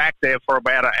been back there for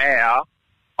about an hour,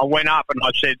 I went up and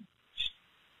I said,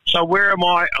 so where am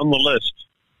I on the list?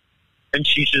 And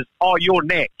she says, oh, you're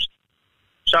next.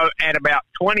 So at about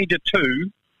 20 to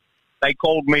 2, they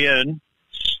called me in,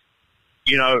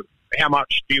 how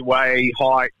much do you weigh,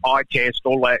 height, eye test,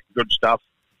 all that good stuff,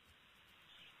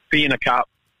 pee in a cup.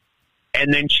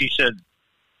 And then she said,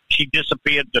 she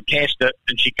disappeared to test it,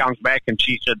 and she comes back and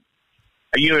she said,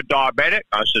 are you a diabetic?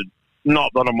 I said,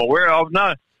 not that I'm aware of,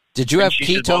 no. Did you have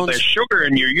ketones? Said, well, there's sugar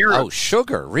in your urine. Oh,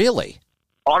 sugar, really?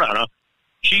 I don't know.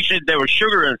 She said there was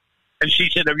sugar in it. And she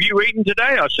said, have you eaten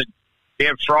today? I said,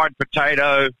 yeah, fried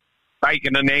potato,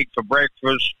 bacon and egg for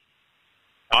breakfast.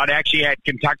 I'd actually had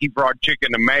Kentucky Fried Chicken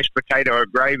and mashed potato or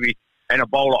gravy and a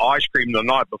bowl of ice cream the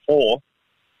night before.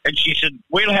 And she said,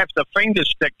 we'll have to finger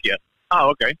stick you. Oh,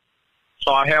 okay.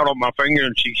 So I held on my finger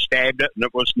and she stabbed it, and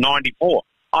it was 94.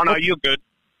 Oh, no, you're good.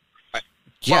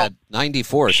 Yeah,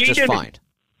 94 is just fine.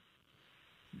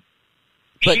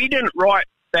 But she didn't write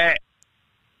that.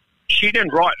 She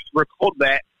didn't record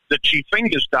that she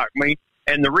finger stuck me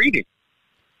and the reading.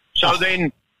 So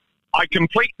then I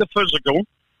complete the physical.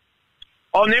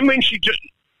 Oh, and then when she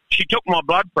took my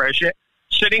blood pressure,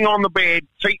 sitting on the bed,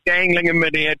 feet dangling in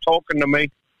midair, talking to me,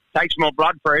 takes my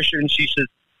blood pressure, and she says,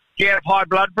 "Do you have high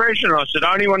blood pressure?" And I said,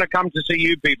 "Only when I come to see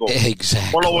you people."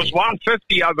 Exactly. Well, it was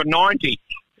 150 over 90.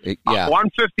 Yeah.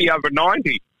 150 over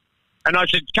 90. And I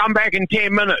said, "Come back in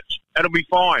 10 minutes. It'll be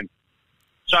fine."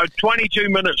 So 22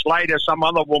 minutes later, some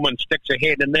other woman sticks her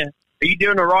head in there. "Are you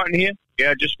doing all right in here?"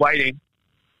 "Yeah, just waiting."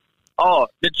 "Oh,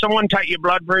 did someone take your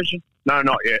blood pressure?" "No,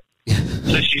 not yet."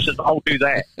 So she said, "I'll do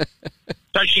that."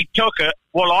 So she took it.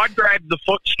 Well, I grabbed the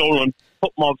footstool and I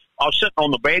was sitting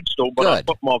on the bed stool, but I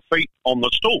put my feet on the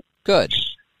stool. Good.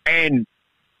 And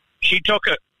she took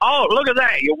it. "Oh, look at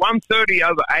that. You're 130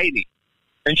 over 80.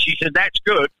 And she said, "That's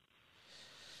good."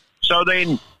 So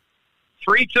then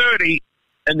 3:30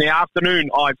 in the afternoon,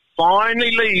 I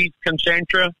finally leave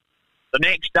Concentra. The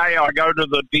next day I go to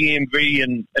the DMV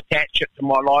and attach it to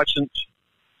my license.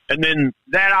 And then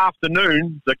that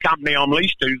afternoon, the company I'm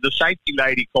leased to, the safety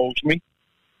lady calls me.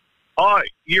 "Oh,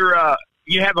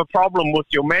 you have a problem with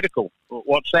your medical."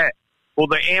 "What's that?" "Well,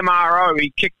 the MRO,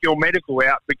 he kicked your medical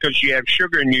out because you have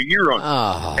sugar in your urine."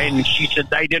 Oh. And she said,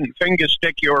 "They didn't finger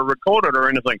stick you or record it or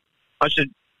anything." I said,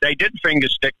 "They did finger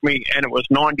stick me, and it was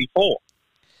 94.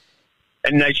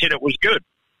 And they said it was good.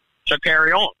 So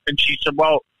carry on." And she said,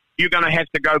 "Well, you're going to have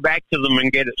to go back to them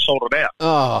and get it sorted out."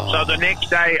 Oh. So the next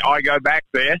day I go back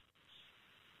there,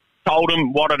 told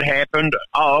them what had happened.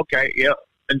 "Oh, okay, yeah."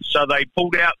 And so they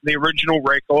pulled out the original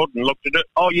record and looked at it.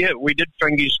 "Oh, yeah, we did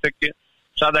finger stick you."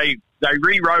 So they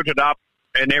rewrote it up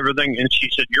and everything. And she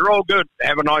said, "You're all good.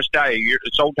 Have a nice day.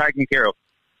 It's all taken care of."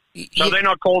 So then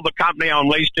I called the company I'm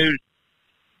leased to,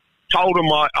 told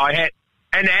them I had,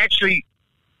 and actually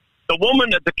the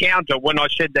woman at the counter, when I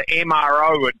said the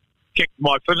MRO had kicked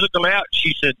my physical out,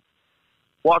 she said,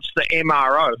 "What's the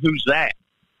MRO? Who's that?"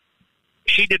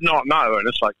 She did not know, and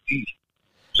it's like, geez.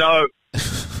 So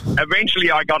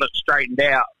eventually I got it straightened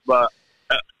out, but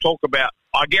talk about,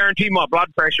 I guarantee my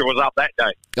blood pressure was up that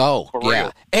day. Oh, for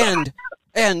yeah. real.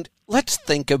 And let's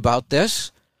think about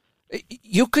this.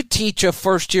 You could teach a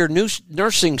first-year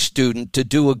nursing student to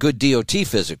do a good DOT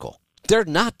physical. They're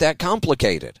not that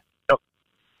complicated.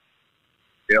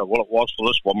 Yeah, well, it was for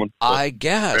this woman. I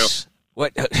guess. Yeah.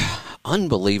 What?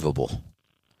 Unbelievable.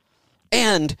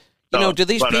 And, do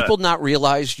these people not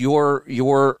realize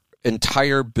your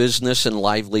entire business and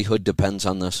livelihood depends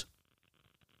on this?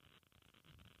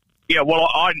 Yeah, well,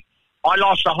 I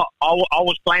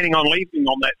was planning on leaving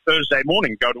on that Thursday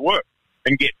morning, go to work,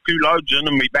 and get 2 loads in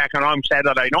and be back at home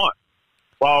Saturday night.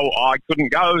 Well, I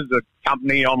couldn't go. The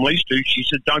company I'm leased to, she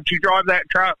said, "Don't you drive that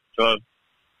truck?" So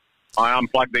I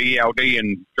unplugged the ELD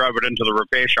and drove it into the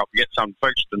repair shop to get something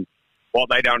fixed. And what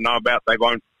they don't know about, they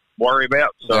won't worry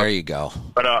about. So, there you go.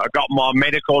 But I got my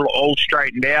medical all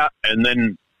straightened out, and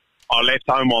then I left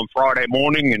home on Friday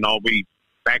morning, and I'll be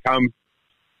back home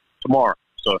tomorrow.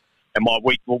 So, and my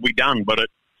week will be done. But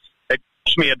it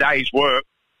cost me a day's work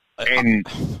and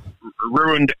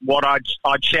ruined what I'd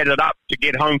set it up to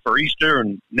get home for Easter,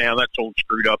 and now that's all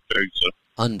screwed up too. So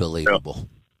unbelievable.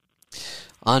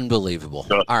 Unbelievable.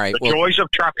 So, all right. The joys of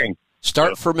trucking.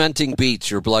 Start fermenting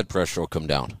beets. Your blood pressure will come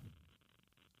down.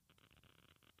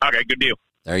 Okay, good deal.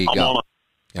 There you go. All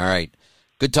right.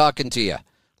 Good talking to you.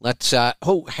 Let's,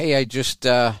 hey, I just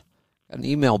got an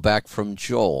email back from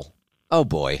Joel. Oh,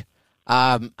 boy.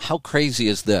 How crazy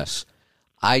is this?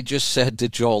 I just said to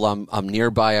Joel, I'm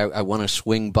nearby. I want to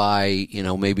swing by,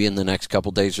 maybe in the next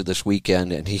couple days or this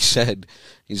weekend. And he said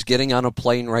he's getting on a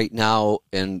plane right now,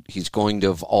 and he's going to,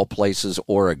 of all places,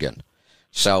 Oregon.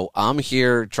 So I'm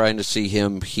here trying to see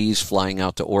him. He's flying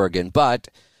out to Oregon. But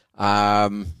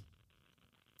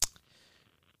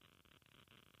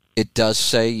it does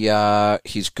say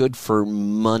he's good for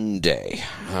Monday.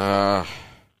 Not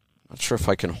sure if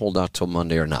I can hold out till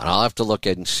Monday or not. I'll have to look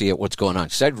at and see what's going on.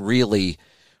 Because I'd really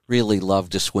love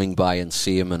to swing by and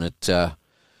see him, and it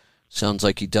sounds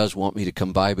like he does want me to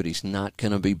come by, but he's not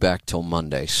going to be back till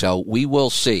Monday. So we will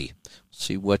see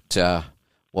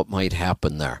what might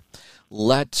happen there.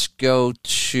 Let's go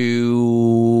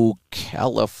to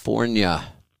California.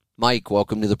 Mike,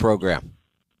 welcome to the program.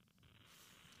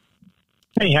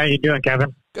 Hey, how you doing,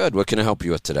 Kevin? Good. What can I help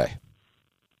you with today?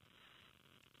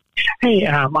 Hey,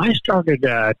 I started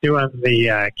doing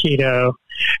the keto,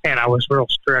 and I was real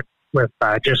strict with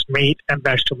just meat and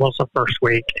vegetables the first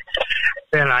week.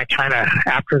 Then I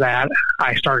after that,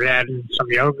 I started adding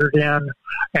some yogurt in,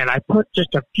 and I put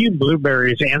just a few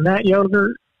blueberries in that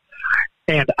yogurt,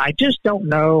 and I just don't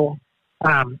know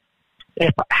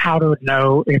how to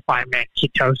know if I'm in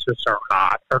ketosis or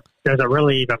not, or does it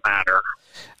really even matter?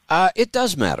 It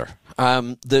does matter.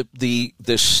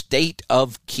 The state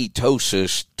of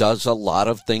ketosis does a lot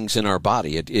of things in our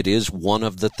body. It is one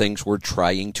of the things we're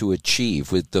trying to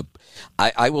achieve.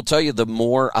 I will tell you, the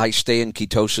more I stay in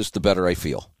ketosis, the better I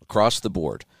feel across the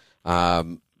board.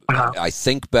 I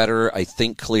think better. I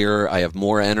think clearer. I have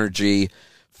more energy,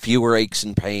 fewer aches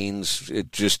and pains.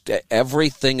 It just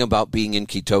everything about being in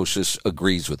ketosis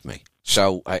agrees with me.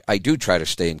 So I do try to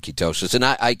stay in ketosis, and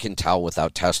I can tell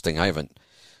without testing. I haven't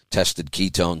tested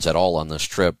ketones at all on this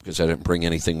trip because I didn't bring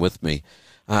anything with me.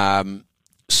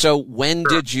 So when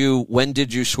did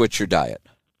you switch your diet?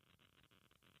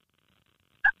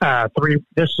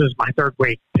 This is my third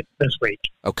week this week.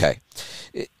 Okay.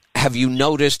 Have you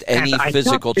noticed any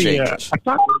physical changes?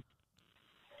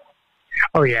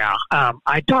 Oh yeah.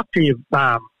 I talked to you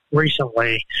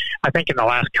recently, I think in the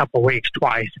last couple of weeks,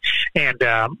 twice, and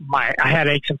I had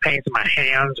aches and pains in my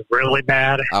hands really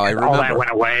bad. Oh, I remember. All that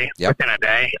went away within a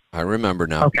day. I remember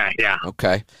now. Okay, yeah.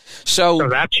 Okay, so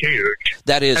that's huge.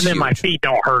 That is, and then huge. My feet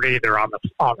don't hurt either on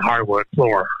the hardwood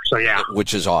floor. So yeah,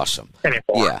 which is awesome. Anymore.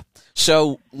 Yeah.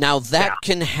 So now that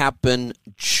can happen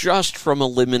just from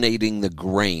eliminating the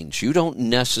grains. You don't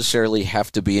necessarily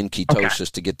have to be in ketosis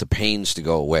to get the pains to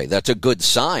go away. That's a good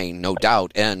sign, no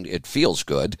doubt, and it feels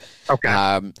good.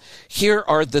 Okay. Here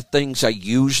are the things I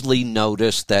usually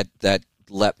notice that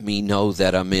let me know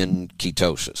that I'm in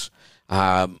ketosis.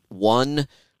 One,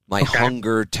 my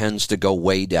hunger tends to go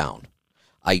way down.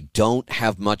 I don't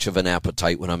have much of an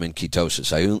appetite when I'm in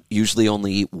ketosis. I usually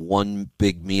only eat one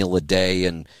big meal a day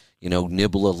and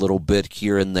nibble a little bit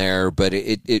here and there. But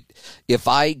if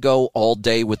I go all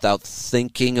day without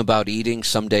thinking about eating,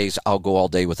 some days I'll go all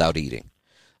day without eating.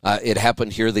 It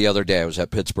happened here the other day. I was at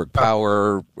Pittsburgh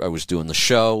Power. I was doing the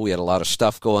show. We had a lot of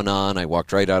stuff going on. I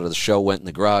walked right out of the show, went in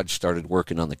the garage, started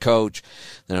working on the coach.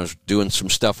 Then I was doing some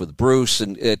stuff with Bruce.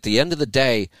 And at the end of the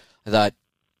day, I thought,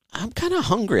 I'm kind of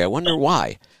hungry. I wonder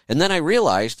why. And then I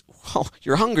realized, well,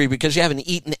 you're hungry because you haven't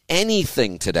eaten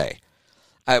anything today.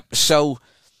 So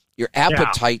your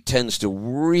appetite tends to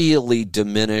really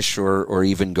diminish or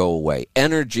even go away.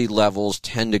 Energy levels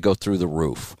tend to go through the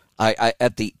roof. I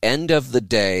at the end of the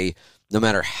day, no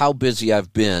matter how busy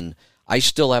I've been, I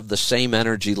still have the same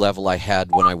energy level I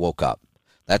had when I woke up.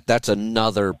 That's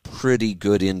another pretty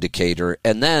good indicator.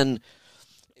 And then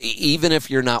even if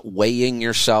you're not weighing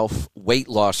yourself, weight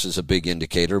loss is a big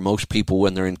indicator. Most people,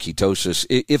 when they're in ketosis,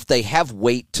 if they have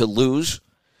weight to lose,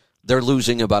 they're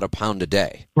losing about a pound a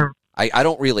day. I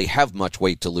don't really have much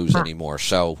weight to lose anymore,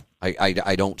 so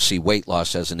I don't see weight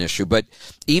loss as an issue. But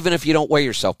even if you don't weigh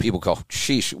yourself, people go,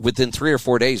 sheesh, within 3 or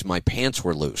 4 days, my pants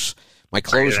were loose. My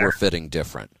clothes were fitting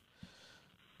different.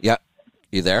 Yeah.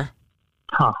 You there?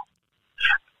 Huh.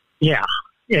 Yeah.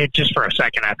 Just for a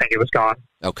second, I think it was gone.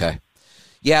 Okay.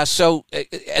 Yeah, so,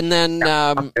 and then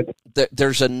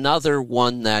there's another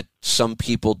one that some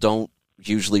people don't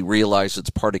usually realize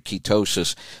it's part of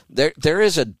ketosis. There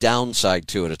is a downside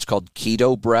to it. It's called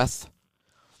keto breath,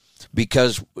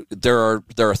 because there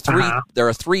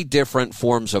are three different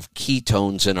forms of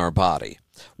ketones in our body.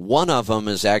 One of them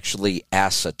is actually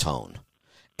acetone,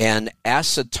 and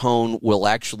acetone will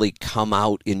actually come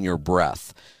out in your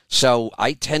breath. So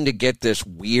I tend to get this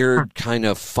weird kind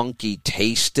of funky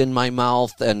taste in my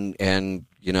mouth, and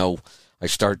I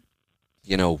start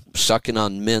sucking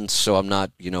on mints so I'm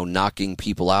not, knocking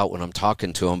people out when I'm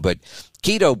talking to them. But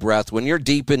keto breath, when you're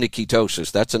deep into ketosis,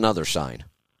 that's another sign.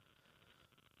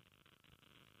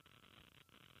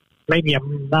 Maybe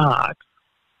I'm not.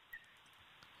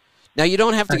 Now, you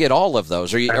don't have to get all of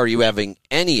those. Are you having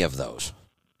any of those?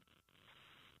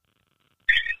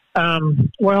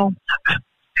 Well,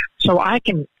 so I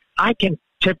can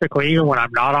typically, even when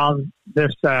I'm not on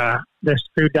this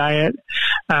food diet,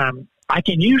 I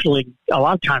can usually a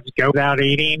lot of times go without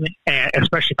eating, and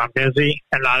especially if I'm busy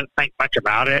and not think much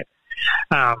about it.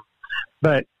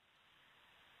 But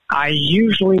I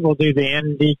usually will do the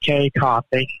NDK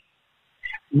coffee,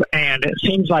 and it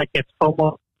seems like it's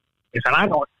almost. And I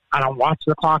don't watch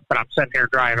the clock, but I'm sitting here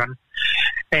driving,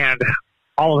 and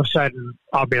all of a sudden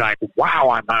I'll be like, "Wow,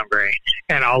 I'm hungry,"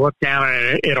 and I'll look down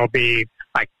and it'll be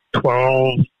like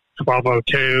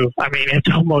 12:02. I mean,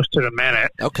 it's almost to the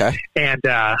minute. Okay. And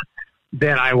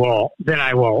then I will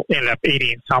end up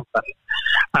eating something.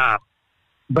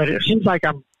 But it seems like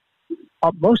I'm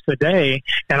most of the day,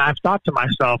 and I've thought to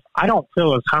myself, I don't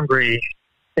feel as hungry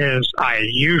as I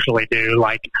usually do,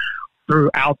 like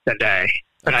throughout the day.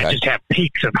 But I just have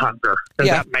peaks of hunger. Does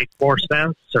that make more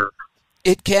sense? Or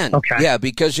it can, okay. Yeah,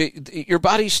 because your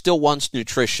body still wants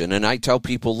nutrition. And I tell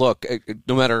people, look,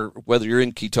 no matter whether you're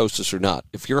in ketosis or not,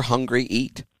 if you're hungry,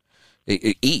 eat.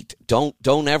 Eat.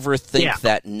 Don't ever think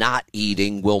that not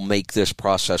eating will make this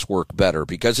process work better,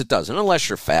 because it doesn't, unless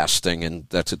you're fasting, and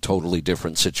that's a totally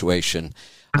different situation.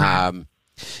 If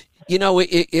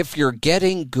you're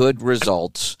getting good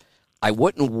results, I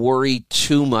wouldn't worry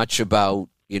too much about,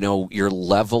 your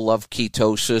level of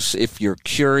ketosis. If you're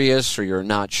curious or you're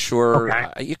not sure,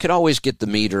 you could always get the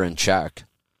meter in check.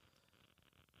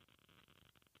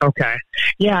 Okay.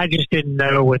 Yeah, I just didn't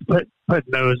know with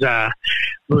putting those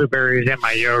blueberries in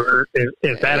my yogurt. Is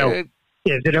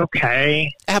it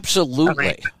okay?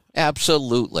 Absolutely.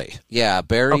 Absolutely. Yeah,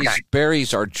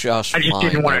 berries are just fine. I just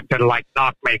didn't want it to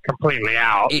knock me completely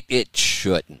out. It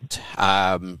shouldn't.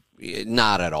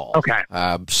 Not at all. Okay.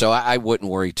 So I wouldn't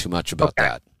worry too much about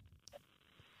that.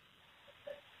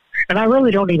 And I really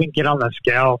don't even get on the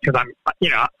scale because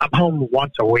I'm home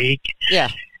once a week. Yeah.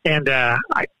 And I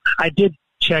did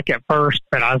check at first,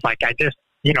 but I was like, I just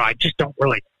don't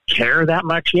really care that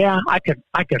much. Yeah, I could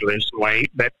lose some weight,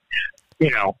 but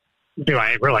do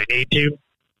I really need to?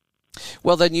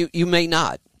 Well, then you may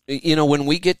not. When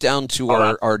we get down to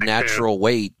our natural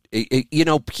weight,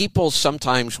 people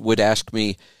sometimes would ask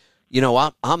me,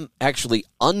 I'm actually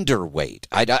underweight.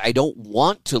 I don't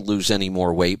want to lose any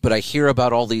more weight, but I hear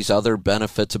about all these other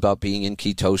benefits about being in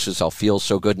ketosis. I'll feel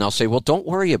so good. And I'll say, well, don't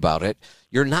worry about it.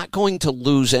 You're not going to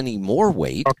lose any more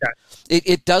weight. Okay.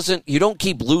 You don't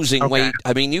keep losing weight.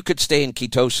 I mean, you could stay in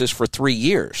ketosis for 3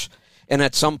 years. And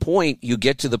at some point, you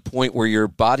get to the point where your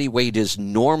body weight is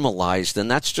normalized,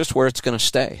 and that's just where it's going to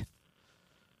stay.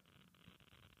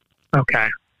 Okay.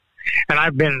 And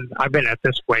I've been at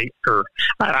this weight for,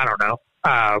 I don't know,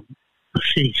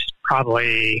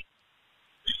 probably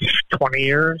 20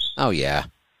 years. Oh, yeah.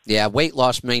 Yeah, weight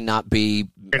loss may not be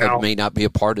a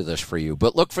part of this for you,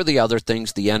 but look for the other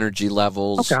things: the energy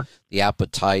levels, the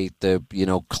appetite, the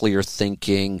clear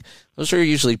thinking. Those are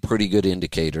usually pretty good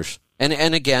indicators.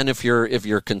 And again, if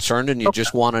you're concerned and you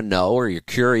just want to know, or you're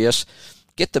curious,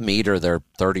 get the meter. They're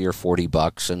 $30 or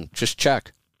 $40, and just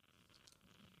check.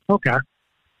 Okay.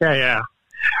 Yeah.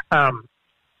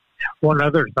 One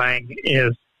other thing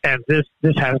is, and this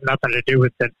has nothing to do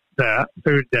with the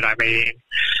food that I'm eating,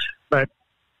 but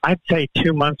I'd say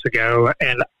 2 months ago,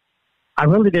 and I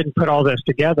really didn't put all this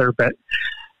together, but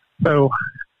so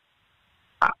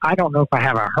I don't know if I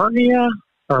have a hernia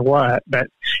or what, but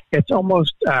it's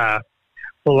almost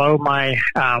below my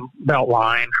belt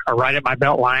line, or right at my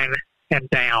belt line and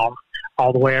down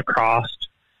all the way across.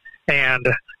 And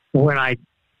when I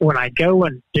go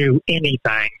and do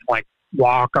anything, like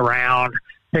walk around,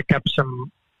 pick up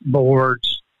some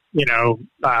boards,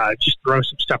 just throw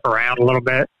some stuff around a little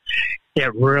bit,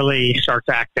 it really starts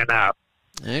acting up.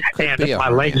 And my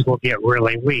legs will get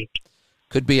really weak.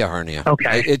 Could be a hernia.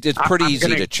 Okay. It's pretty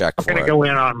easy to check for it. I'm going to go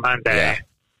in on Monday. Yeah.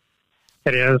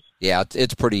 It is? Yeah,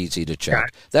 it's pretty easy to check. Okay.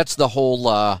 That's the whole,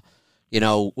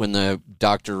 when the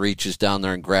doctor reaches down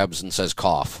there and grabs and says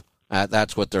cough.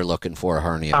 That's what they're looking for, a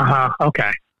hernia.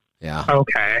 Okay. Yeah.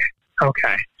 Okay.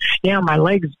 Yeah, my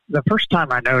legs, the first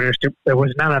time I noticed it, there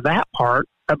was none of that part,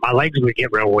 but my legs would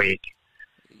get real weak.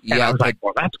 And I was like,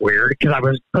 well, that's weird, because I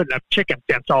was putting up chicken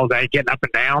fence all day, getting up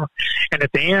and down. And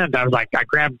at the end, I was like, I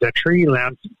grabbed the tree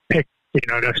limbs, picked,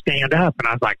 to stand up. And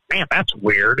I was like, man, that's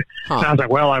weird. Huh. And I was like,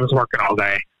 well, I was working all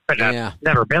day, but I've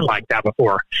never been like that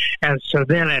before. And so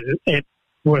then it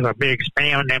was a big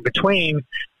span in between.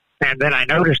 And then I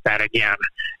noticed that again.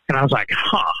 And I was like,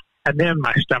 huh. And then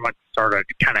my stomach started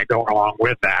kind of going along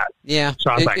with that. Yeah.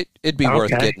 So I was it'd be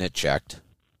worth getting it checked.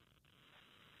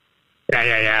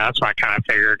 Yeah. That's what I kind of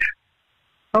figured.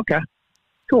 Okay.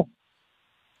 Cool.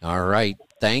 All right.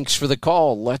 Thanks for the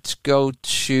call. Let's go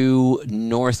to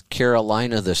North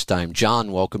Carolina this time.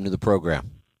 John, welcome to the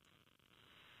program.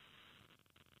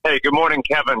 Hey, good morning,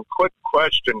 Kevin. Quick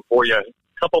question for you. A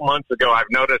couple months ago, I've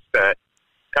noticed that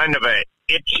kind of a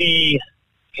itchy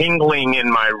tingling in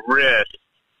my wrist,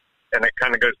 and it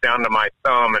kind of goes down to my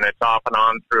thumb, and it's off and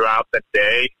on throughout the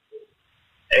day.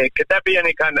 Hey, could that be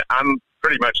any kind of, I'm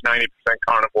pretty much 90%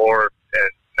 carnivore and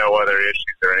no other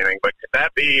issues or anything, but could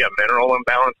that be a mineral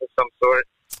imbalance of some sort?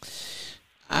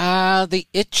 The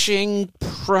itching,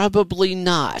 probably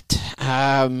not.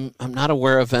 I'm not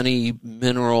aware of any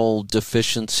mineral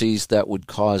deficiencies that would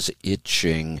cause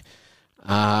itching.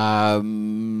 But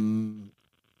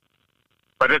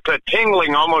it's a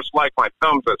tingling almost like my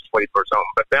thumb's asleep or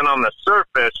something. But then on the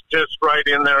surface, just right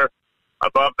in there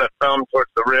above the thumb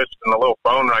towards the wrist and the little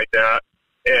bone right there,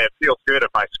 it feels good if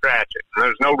I scratch it. And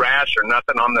there's no rash or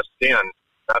nothing on the skin,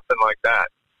 nothing like that.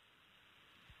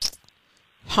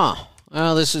 Huh.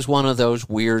 Well, this is one of those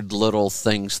weird little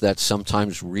things that's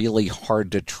sometimes really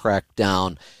hard to track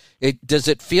down. Does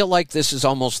it feel like this is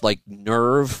almost like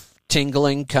nerve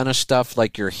tingling kind of stuff,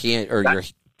 like your hand or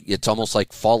it's almost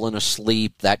like falling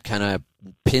asleep, that kind of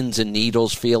pins and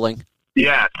needles feeling?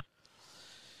 Yes.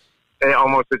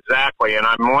 Almost exactly. And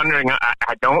I'm wondering,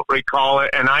 I don't recall it,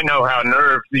 and I know how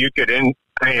nerves you could do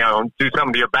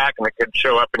something to your back and it could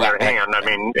show up in your hand. I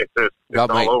mean, it's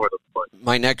all over the place.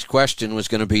 My next question was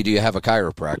going to be, do you have a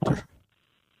chiropractor?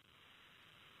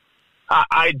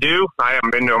 I do. I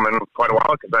haven't been to them in quite a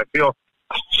while because I feel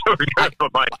so good.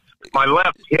 But my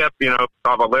left hip,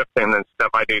 all the lifting and stuff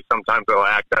I do, sometimes it'll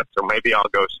act up, so maybe I'll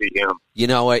go see him.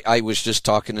 I was just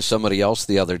talking to somebody else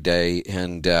the other day,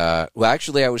 and,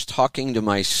 actually I was talking to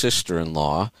my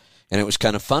sister-in-law, and it was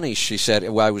kind of funny. She said,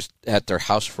 I was at their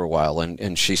house for a while,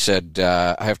 and she said,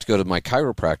 I have to go to my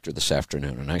chiropractor this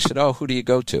afternoon. And I said, oh, who do you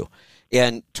go to?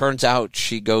 And turns out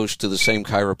she goes to the same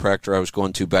chiropractor I was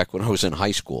going to back when I was in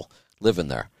high school, living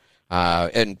there.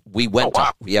 And we went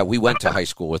we went to high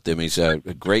school with him. He's a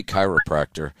great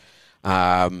chiropractor.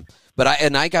 But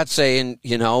I got saying,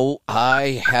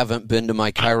 I haven't been to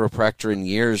my chiropractor in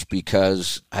years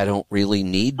because I don't really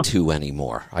need to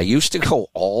anymore. I used to go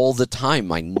all the time.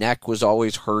 My neck was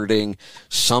always hurting.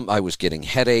 I was getting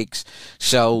headaches.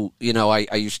 So,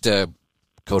 I used to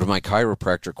go to my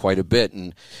chiropractor quite a bit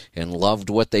and loved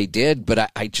what they did,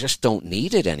 but I just don't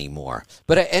need it anymore.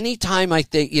 But at any time I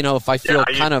think, if I feel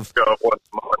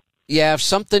if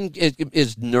something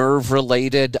is nerve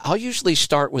related, I'll usually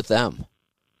start with them.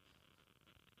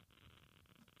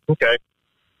 Okay.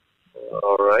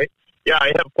 All right. Yeah, I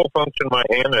have full function in my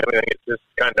hand and everything. It's just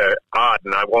kind of odd,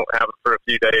 and I won't have it for a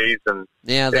few days. And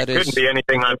it couldn't be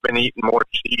anything. I've been eating more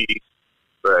cheese,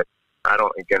 but I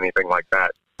don't think anything like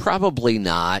that. Probably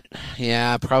not.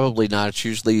 Yeah, probably not. It's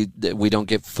usually we don't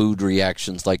get food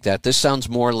reactions like that. This sounds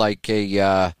more like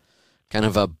a kind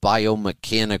of a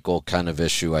biomechanical kind of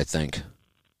issue, I think.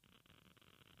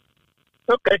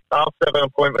 Okay, I'll set an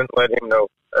appointment and let him know.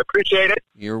 I appreciate it.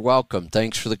 You're welcome.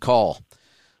 Thanks for the call.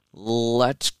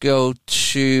 Let's go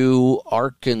to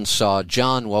Arkansas.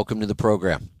 John, welcome to the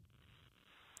program.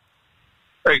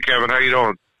 Hey, Kevin, how you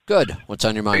doing? Good. What's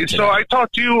on your mind today? So I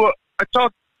talked to you. I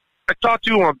talked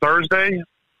to you on Thursday.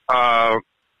 I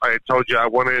told you I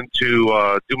went in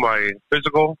to do my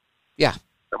physical. Yeah.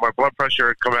 And my blood pressure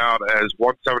had come out as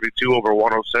 172 over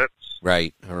 106.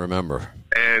 Right, I remember.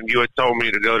 And you had told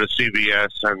me to go to CVS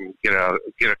and get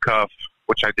a cuff,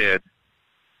 which I did.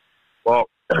 Well,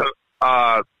 so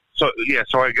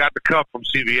I got the cuff from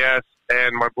CVS,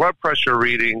 and my blood pressure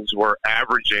readings were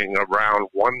averaging around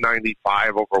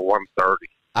 195 over 130.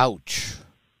 Ouch.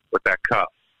 With that cuff.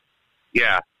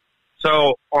 Yeah.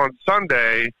 So on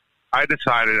Sunday, I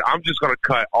decided I'm just going to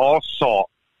cut all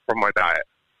salt from my diet.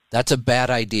 That's a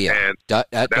bad idea. And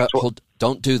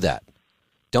don't do that.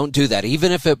 Don't do that.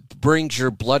 Even if it brings your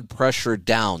blood pressure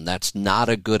down, that's not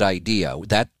a good idea.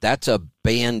 That's a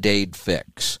Band-Aid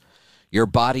fix. Your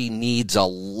body needs a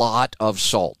lot of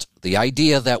salt. The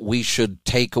idea that we should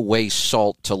take away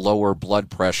salt to lower blood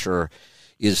pressure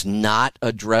is not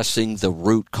addressing the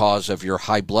root cause of your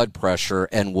high blood pressure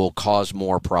and will cause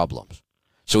more problems.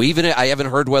 So even I haven't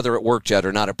heard whether it worked yet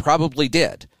or not. It probably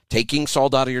did. Taking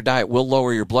salt out of your diet will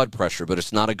lower your blood pressure, but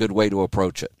it's not a good way to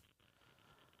approach it.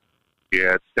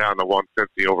 Yeah, it's down to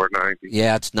 150 over 90.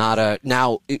 Yeah, it's not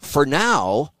for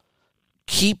now,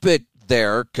 keep it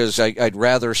there because I'd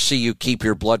rather see you keep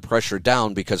your blood pressure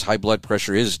down because high blood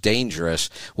pressure is dangerous.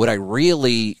 What I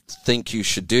really think you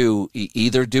should do,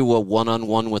 either do a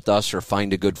one-on-one with us or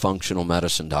find a good functional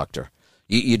medicine doctor.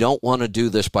 You don't want to do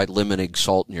this by limiting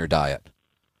salt in your diet.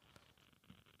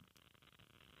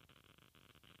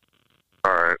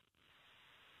 All right.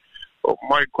 Well,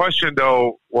 my question,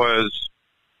 though, was,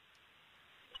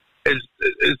 do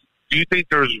you think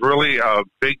there's really a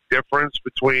big difference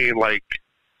between, like,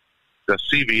 the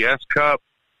CVS cup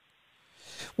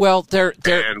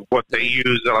and what they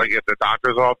use, like, at the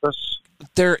doctor's office?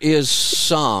 There is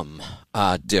some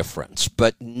difference,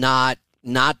 but not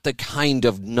the kind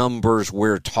of numbers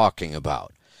we're talking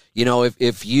about. You know,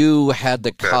 if you had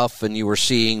the cuff and you were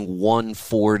seeing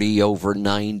 140 over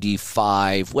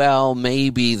 95, well,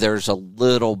 maybe there's a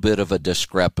little bit of a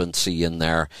discrepancy in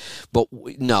there. But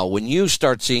no, when you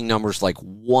start seeing numbers like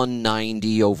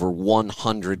 190 over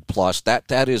 100 plus,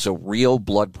 that is a real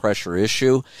blood pressure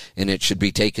issue, and it should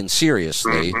be taken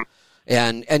seriously.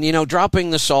 Mm-hmm. And you know, dropping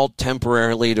the salt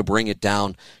temporarily to bring it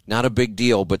down, not a big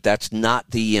deal, but that's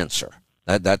not the answer.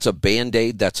 That's a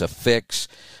Band-Aid. That's a fix.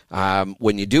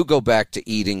 When you do go back to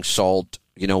eating salt,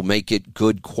 you know, make it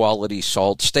good quality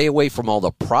salt. Stay away from all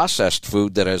the processed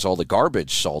food that has all the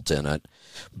garbage salt in it.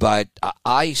 But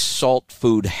I salt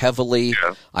food heavily.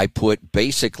 Yeah. I put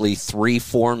basically 3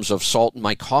 forms of salt in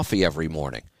my coffee every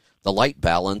morning. The light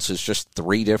balance is just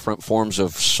 3 different forms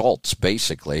of salts,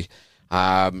 basically.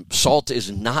 Salt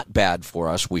is not bad for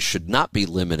us. We should not be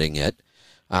limiting it.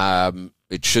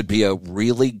 It should be a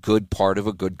really good part of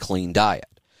a good, clean diet.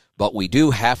 But we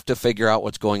do have to figure out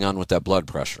what's going on with that blood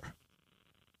pressure.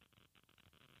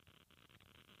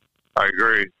 I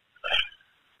agree.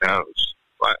 I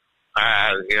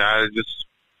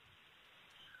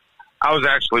was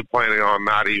actually planning on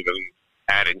not even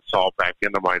adding salt back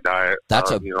into my diet.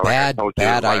 That's a bad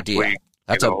idea.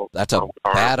 That's a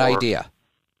bad idea.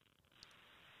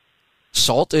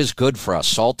 Salt is good for us.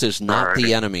 Salt is not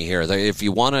the enemy here. If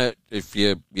you want to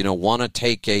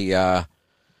take a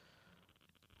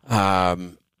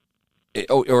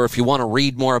or if you want to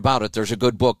read more about it, there's a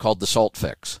good book called The Salt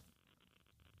Fix.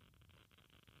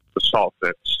 The Salt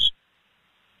Fix.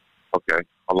 Okay,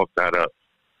 I'll look that up.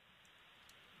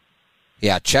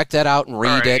 Yeah, check that out and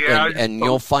read it, and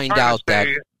you'll find out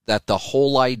that the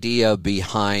whole idea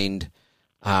behind,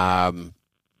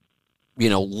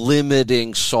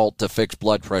 limiting salt to fix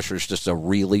blood pressure is just a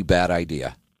really bad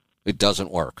idea. It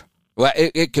doesn't work. Well,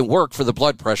 it can work for the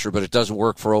blood pressure, but it doesn't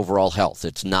work for overall health.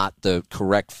 It's not the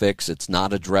correct fix. It's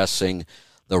not addressing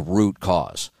the root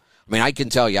cause. I mean, I can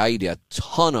tell you, I eat a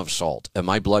ton of salt, and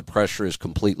my blood pressure is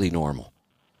completely normal.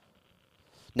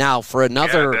 Now, for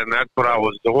another, and that's what I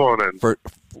was doing. And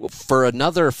for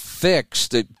another fix,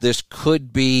 this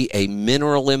could be a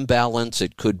mineral imbalance.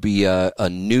 It could be a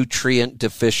nutrient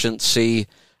deficiency.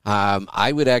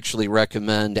 I would actually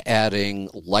recommend adding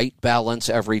Light Balance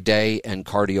every day and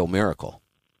Cardio Miracle.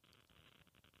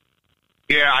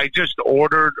 Yeah, I just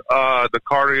ordered the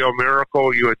Cardio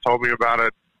Miracle. You had told me about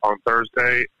it on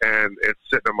Thursday, and it's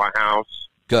sitting in my house.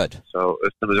 Good. So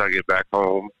as soon as I get back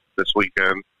home this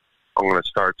weekend, I'm going to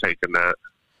start taking that.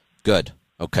 Good.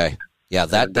 Okay. Yeah,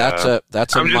 that's a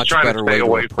much better way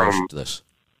to approach this.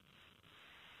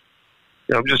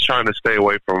 Yeah, I'm just trying to stay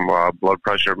away from blood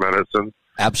pressure medicine.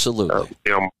 Absolutely.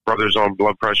 My brother's on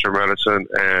blood pressure medicine,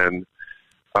 and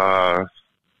a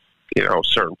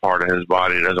certain part of his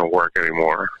body doesn't work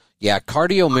anymore. Yeah,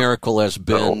 Cardio Miracle has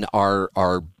been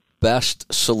our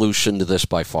best solution to this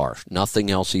by far. Nothing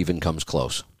else even comes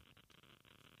close.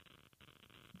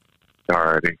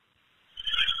 Alrighty.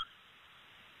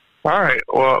 All right.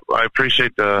 Well, I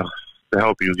appreciate the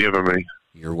help you've given me.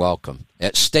 You're welcome.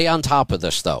 Stay on top of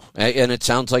this, though, and it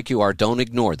sounds like you are. Don't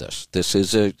ignore this. This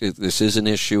is an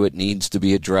issue. It needs to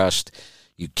be addressed.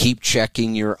 You keep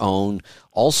checking your own.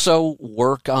 Also,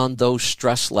 work on those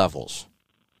stress levels.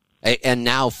 And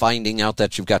now finding out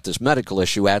that you've got this medical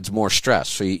issue adds more stress.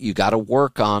 So you got to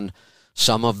work on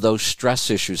some of those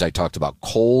stress issues I talked about.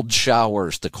 Cold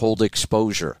showers, the cold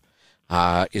exposure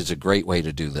is a great way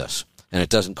to do this. And it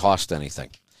doesn't cost anything.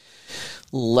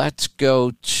 Let's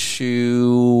go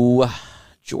to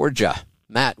Georgia.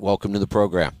 Matt, welcome to the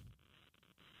program.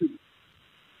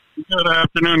 Good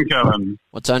afternoon, Kevin.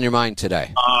 What's on your mind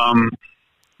today?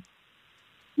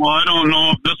 Well, I don't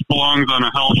know if this belongs on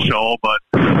a health show, but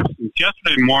since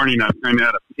yesterday morning I've kind of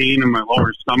had a pain in my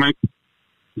lower stomach,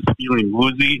 just feeling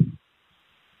woozy,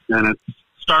 and it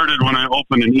started when I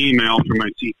opened an email from my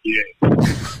CPA.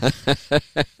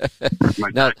 My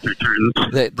tax returns.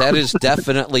 That is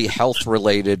definitely health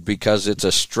related because it's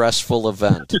a stressful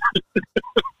event.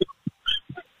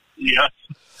 Yes,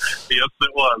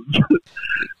 it was.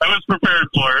 I was prepared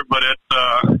for it, but it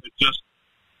just,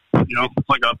 it's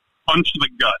like a punch to the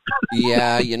gut.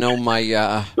 Yeah,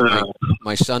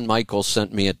 my son Michael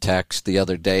sent me a text the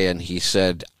other day, and he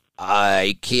said,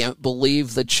 I can't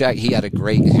believe the check. He had a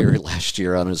great year last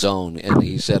year on his own, and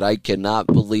he said, I cannot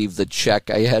believe the check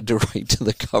I had to write to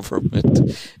the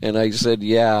government. And I said,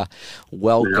 yeah,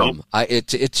 welcome. Yep.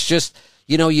 It's just,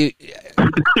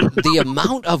 the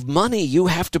amount of money you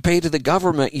have to pay to the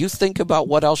government, you think about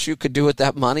what else you could do with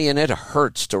that money, and it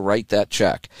hurts to write that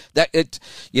check.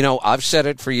 I've said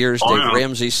it for years. Dave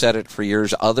Ramsey said it for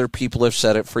years. Other people have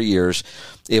said it for years.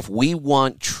 If we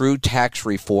want true tax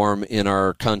reform in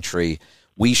our country,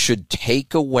 we should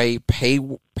take away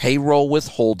payroll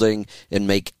withholding and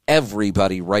make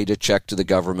everybody write a check to the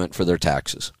government for their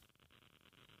taxes.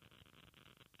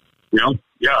 Yeah.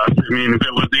 I mean, if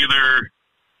it was either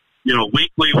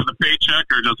weekly with a paycheck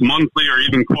or just monthly or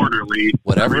even quarterly.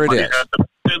 Whatever it is. Everybody had to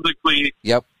physically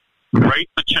write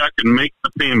the check and make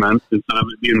the payment instead of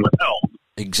it being withheld.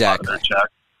 Exactly. Check.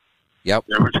 Yep.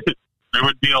 There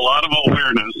would be a lot of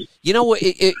awareness. You know,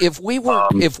 if we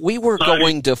were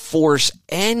going to force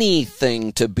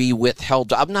anything to be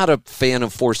withheld, I'm not a fan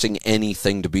of forcing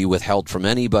anything to be withheld from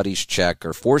anybody's check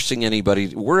or forcing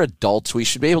anybody. We're adults. We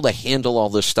should be able to handle all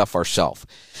this stuff ourselves.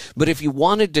 But if you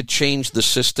wanted to change the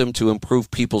system to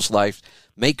improve people's lives,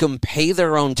 make them pay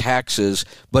their own taxes,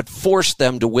 but force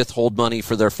them to withhold money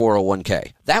for their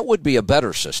 401k. That would be a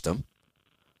better system.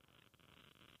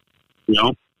 You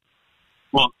know?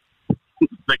 Well,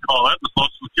 they call that the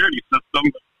Social Security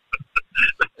system.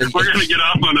 We're going to get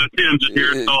off on a tangent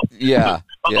here, so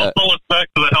I'll pull us back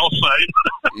to the health side.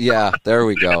 Yeah, there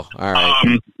we go. All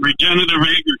right. Regenerative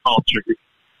agriculture.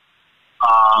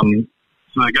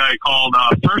 So the guy called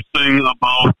first thing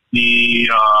about the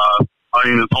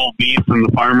buying his whole beef and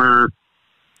the farmer.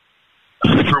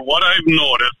 For what I've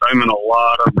noticed, I'm in a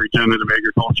lot of regenerative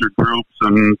agriculture groups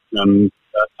and that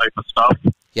type of stuff.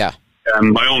 Yeah.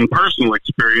 And my own personal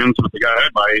experience with the guy I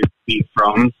buy beef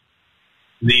from,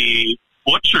 the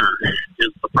butcher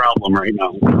is the problem right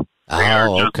now. They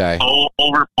are just so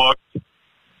overbooked.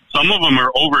 Some of them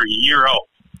are over a year out.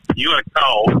 You got a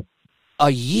cow.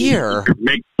 A year?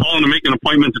 Calling to make an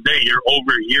appointment today, you're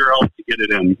over a year out to get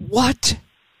it in. What?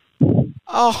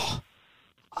 Oh,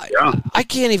 I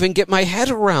can't even get my head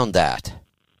around that.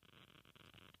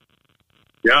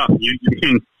 Yeah, you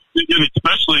can,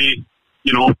 especially,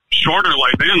 shorter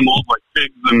life animals like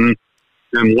pigs and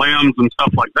lambs and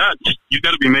stuff like that. You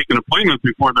got to be making appointments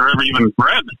before they're ever even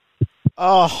bred.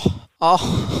 Oh,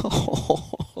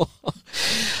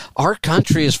 our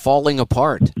country is falling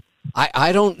apart.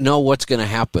 I don't know what's going to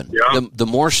happen. Yeah. The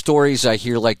more stories I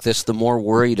hear like this, the more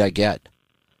worried I get.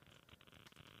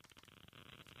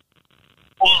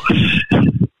 Well,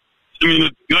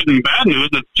 it's good and bad news.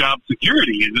 It's job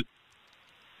security.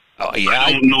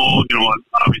 I don't know,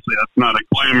 obviously that's not a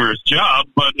glamorous job,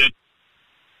 but it's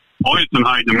always in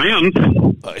high demand.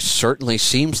 It certainly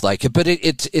seems like it, but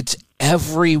it's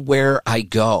everywhere I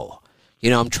go.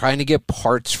 I'm trying to get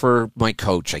parts for my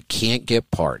coach. I can't get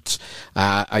parts.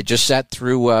 I just sat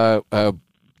through,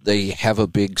 they have a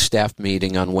big staff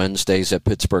meeting on Wednesdays at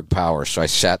Pittsburgh Power, so I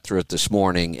sat through it this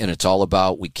morning, and it's all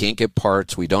about we can't get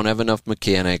parts, we don't have enough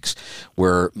mechanics,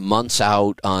 we're months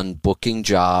out on booking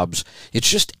jobs. It's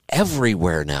just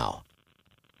everywhere now.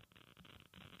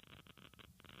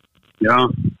 Yeah.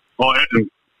 Well,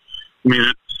 we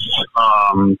have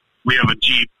a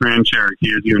Jeep Grand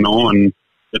Cherokee, as you know, and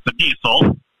it's a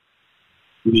diesel,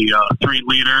 the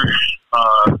 3-liter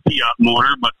Fiat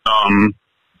motor, but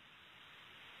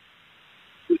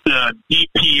the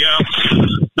DPF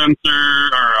sensor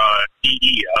or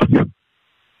DEF,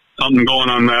 something going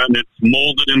on that, and it's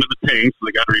molded into the tank, so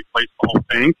they got to replace the whole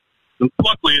tank. And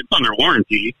luckily, it's under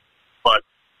warranty, but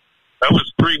that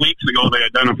was 3 weeks ago. They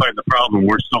identified the problem.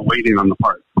 We're still waiting on the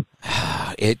part.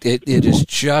 It is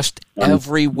just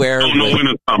everywhere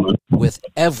with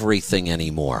everything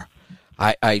anymore.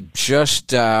 I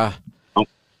just, and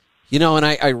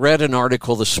I read an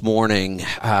article this morning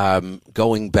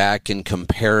going back and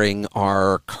comparing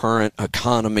our current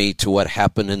economy to what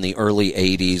happened in the early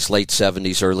 80s, late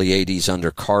 70s, early 80s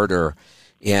under Carter.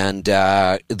 And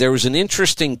there was an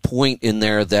interesting point in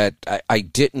there that I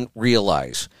didn't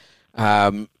realize,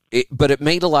 but it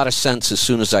made a lot of sense as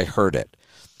soon as I heard it.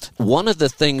 One of the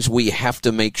things we have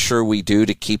to make sure we do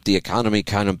to keep the economy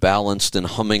kind of balanced and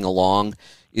humming along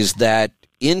is that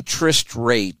interest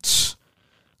rates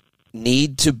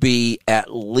need to be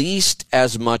at least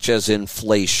as much as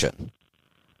inflation.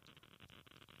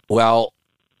 Well,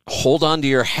 hold on to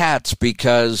your hats,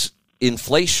 because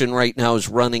inflation right now is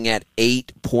running at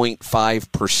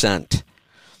 8.5%.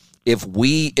 If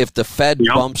the Fed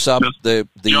bumps up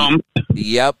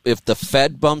if the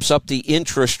Fed bumps up the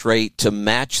interest rate to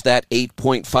match that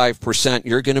 8.5%,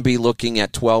 you're going to be looking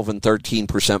at 12 and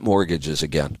 13% mortgages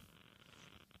again.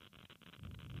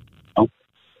 Oh,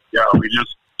 yeah, we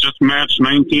just matched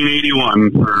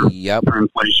 1981 for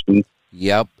inflation.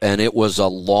 Yep, and it was a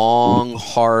long,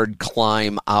 hard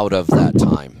climb out of that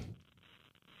time.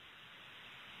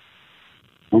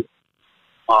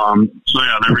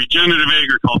 The regenerative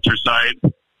agriculture side,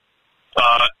 and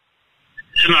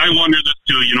I wonder this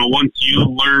too, once you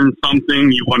learn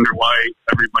something, you wonder why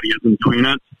everybody isn't doing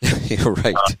it. You're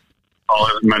right. All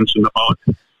I mentioned about,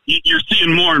 you're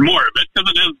seeing more and more of it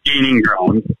because it is gaining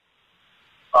ground.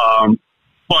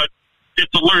 But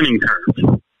it's a learning curve.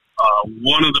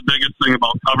 One of the biggest thing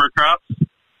about cover crops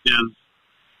is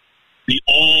the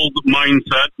old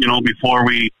mindset, before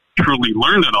we truly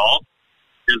learned it all,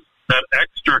 that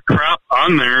extra crop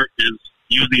on there is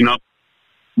using up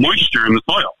moisture in the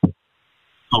soil. So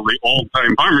the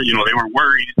old-time farmer, they were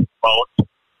worried about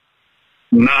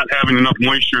not having enough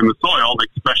moisture in the soil,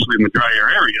 especially in the drier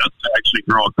areas, to actually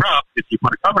grow a crop if you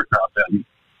put a cover crop in.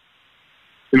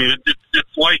 I mean,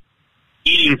 it's like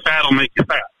eating fat will make you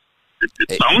fat.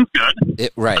 It sounds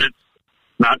good, right? But it's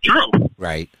not true.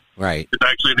 Right. It's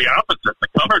actually the opposite. The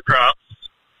cover crops,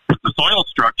 with the soil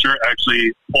structure,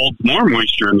 actually holds more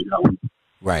moisture in the ground.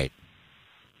 Right.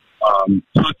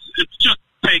 So it just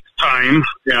takes time,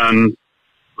 and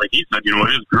like he said, it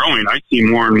is growing. I see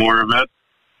more and more of it.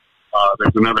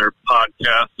 There's another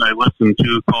podcast I listen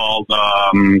to called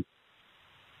the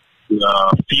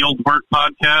Fieldwork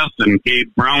Podcast, and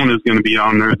Gabe Brown is going to be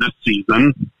on there this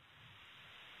season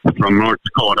from North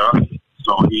Dakota.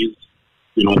 So he's,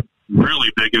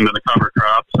 really big into the cover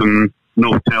crops and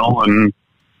no-till, and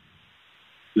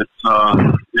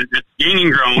it's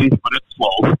gaining ground, but it's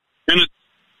slow. And it's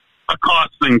a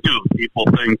cost thing, too. People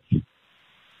think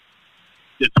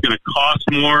it's going to cost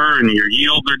more and your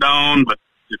yields are down, but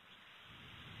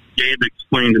Gabe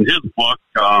explained in his book,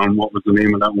 what was the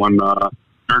name of that one,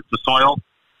 Dirt to Soil,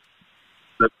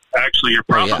 that actually your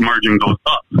profit margin goes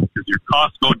up because your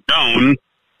costs go down,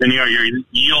 and your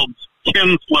yields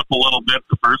can slip a little bit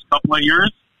the first couple of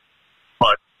years,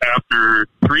 but after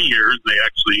 3 years, they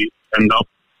actually end up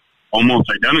almost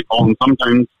identical and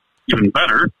sometimes even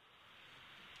better.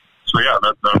 So,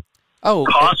 the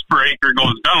cost per acre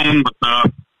goes down, but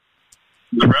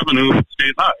the revenue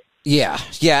stays high. Yeah,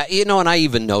 and I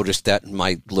even noticed that in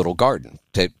my little garden.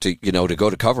 To go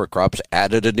to cover crops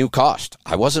added a new cost.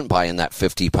 I wasn't buying that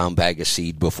 50-pound bag of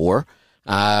seed before.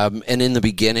 And in the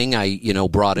beginning, I,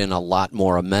 brought in a lot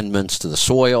more amendments to the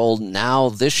soil. Now,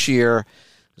 this year,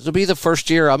 this will be the first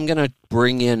year I'm going to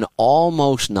bring in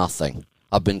almost nothing.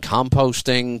 I've been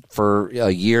composting for a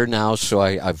year now, so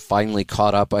I've finally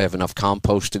caught up. I have enough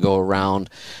compost to go around.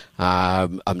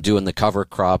 I'm doing the cover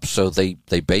crops, so they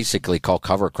basically call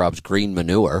cover crops green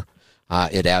manure.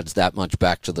 It adds that much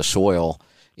back to the soil,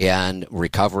 and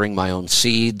recovering my own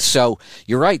seeds. So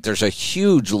you're right, there's a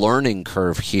huge learning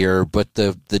curve here, but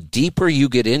the deeper you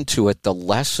get into it, the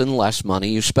less and less money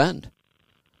you spend.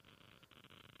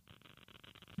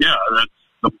 Yeah, that's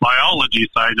the biology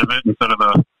side of it instead of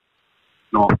the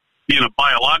being a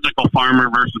biological farmer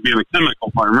versus being a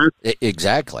chemical farmer.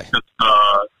 Exactly.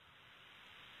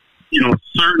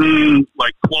 Certain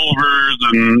like clovers,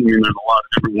 and there's a lot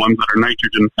of different ones that are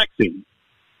nitrogen fixing.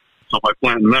 So by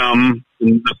planting them,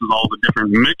 and this is all the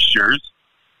different mixtures,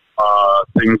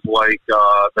 things like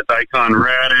the daikon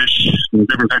radish and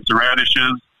different types of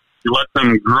radishes, you let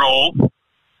them grow.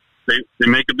 They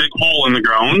make a big hole in the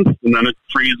ground, and then it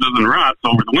freezes and rots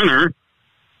over the winter.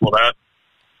 Well, that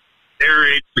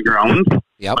aerates the ground,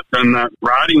 but then that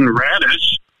rotting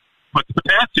radish puts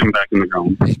potassium back in the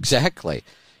ground. Exactly.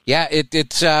 Yeah,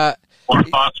 it's or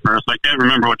phosphorus. I can't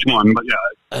remember which one, but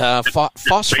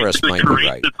phosphorus might be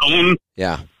right. Its own,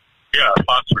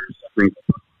 phosphorus. I think.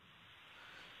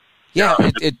 Yeah,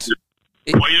 it's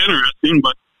quite interesting,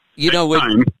 but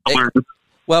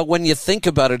well, when you think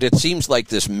about it, it seems like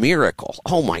this miracle.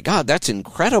 Oh my God, that's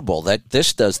incredible! That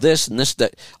this does this and this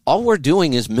that. All we're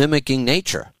doing is mimicking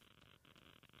nature.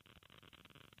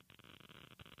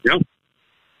 Yep.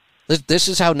 This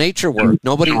is how nature worked.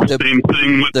 Nobody. Same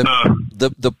thing with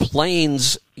the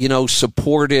plains,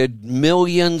 supported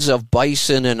millions of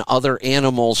bison and other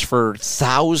animals for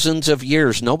thousands of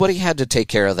years. Nobody had to take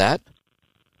care of that.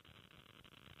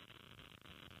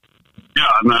 Yeah,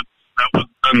 and that's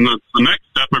the next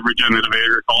step of regenerative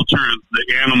agriculture is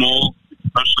the animals,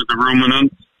 especially the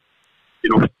ruminants,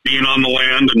 being on the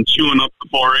land and chewing up the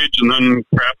forage and then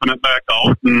crapping it back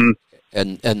out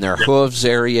and their hooves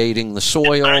aerating the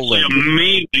soil. It's actually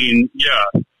amazing,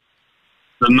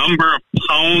 the number of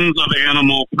pounds of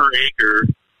animal per acre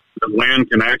that land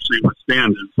can actually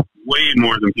withstand is way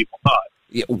more than people thought.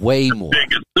 Yeah, way more. The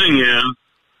biggest thing is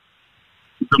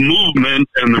the movement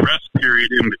and the rest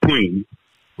period in between.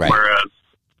 Right. Whereas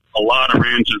a lot of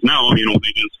ranches now,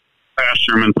 they just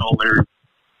pasture them until they're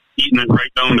eating it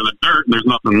right down to the dirt and there's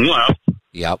nothing left.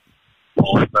 Yep.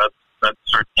 Well, that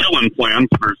starts killing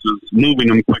plants versus moving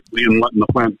them quickly and letting the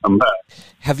plant come back.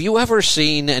 Have you ever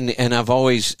seen, and I've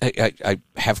always, I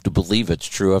have to believe it's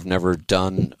true, I've never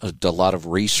done a lot of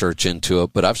research into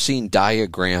it, but I've seen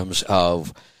diagrams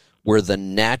of where the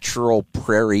natural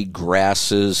prairie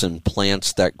grasses and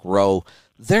plants that grow,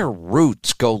 their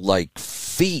roots go like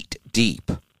feet deep.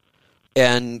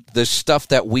 And the stuff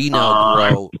that we now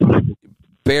grow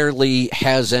barely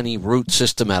has any root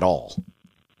system at all.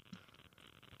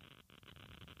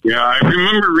 Yeah, I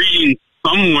remember reading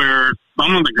somewhere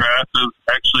some of the grasses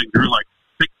actually grew like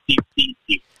 60 feet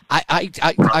deep.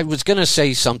 I was going to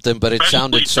say something, but it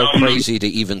sounded so crazy to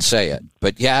even say it.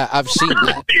 But yeah, I've seen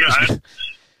that.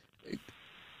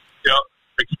 Yeah,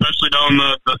 especially down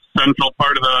the central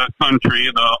part of the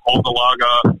country, the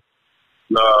Ogallala,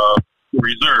 the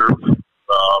reserve,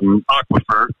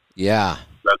 aquifer. Yeah.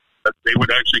 That they would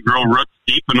actually grow roots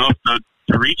deep enough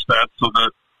to reach that, so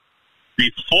that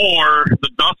before the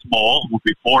Dust Bowl,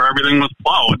 before everything was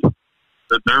plowed,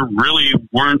 that there really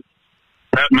weren't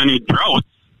that many droughts.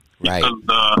 Right.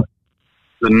 Because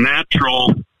the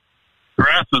natural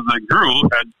grasses that grew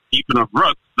had deep enough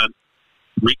roots that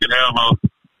we could have a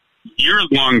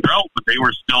years-long drought, but they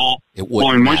were still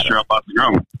pulling moisture up off the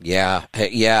ground. Yeah,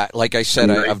 like I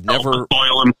said, I've never... the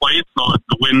soil in place so that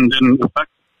the wind didn't affect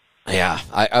it. Yeah,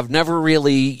 I've never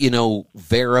really,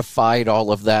 verified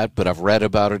all of that, but I've read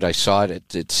about it. I saw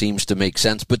it. It seems to make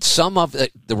sense. But some of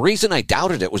it, the reason I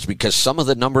doubted it was because some of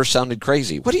the numbers sounded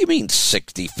crazy. What do you mean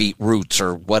 60 feet roots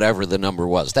or whatever the number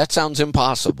was? That sounds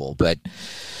impossible, but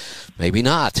maybe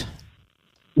not.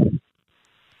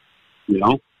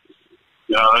 Yeah,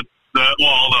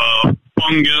 the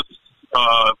fungus,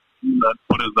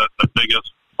 what is that? The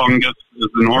biggest fungus is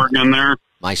in Oregon there.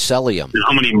 Mycelium.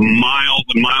 How many miles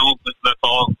and miles? That's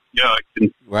all. Yeah,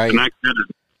 connected.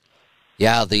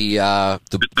 Yeah,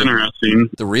 it's interesting.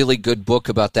 The really good book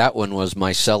about that one was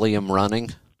Mycelium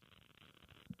Running.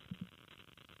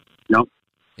 Yep.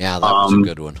 Yeah, that was a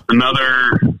good one.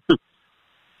 Another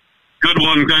good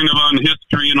one, kind of on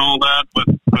history and all that, but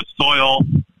with soil.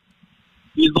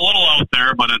 He's a little out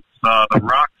there, but it's The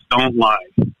Rocks Don't Lie.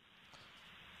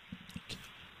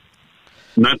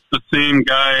 And that's the same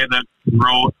guy that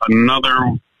wrote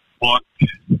another book.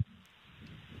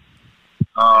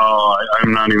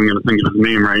 I'm not even going to think of his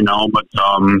name right now, but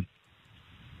The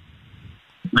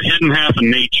Hidden Half of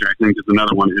Nature, I think, is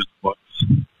another one of his books.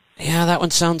 Yeah, that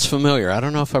one sounds familiar. I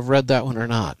don't know if I've read that one or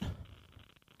not. It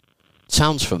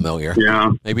sounds familiar.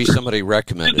 Yeah. Maybe somebody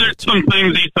recommended There's it. There's some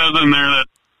things he says in there that,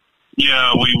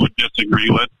 we would disagree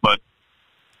with, but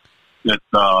it's,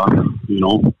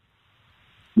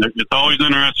 it's always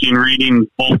interesting reading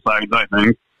both sides, I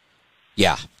think.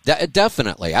 Yeah,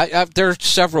 definitely. There are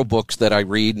several books that I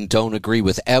read and don't agree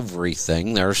with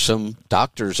everything. There are some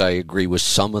doctors I agree with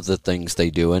some of the things they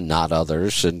do and not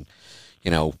others. And,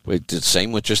 it's the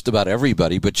same with just about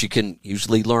everybody, but you can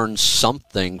usually learn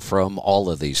something from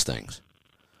all of these things.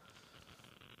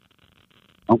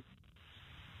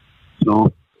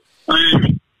 So,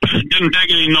 I didn't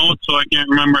take any notes, so I can't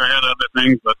remember. I had other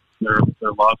things, but they're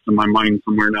lost in my mind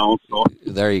somewhere now. So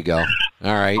there you go.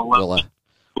 All right. Go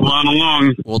on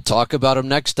along. We'll talk about them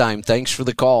next time. Thanks for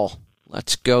the call.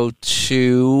 Let's go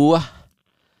to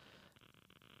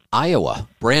Iowa.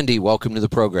 Brandy, welcome to the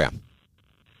program.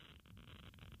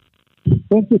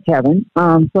 Thank you, Kevin.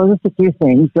 So just a few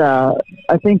things. I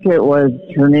think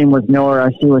her name was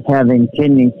Nora. She was having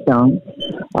kidney stones.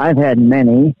 I've had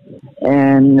many.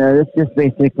 And this is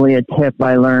basically a tip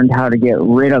I learned how to get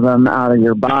rid of them out of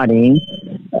your body.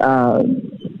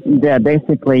 That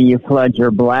basically you flood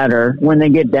your bladder when they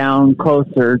get down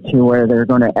closer to where they're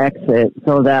going to exit,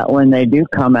 so that when they do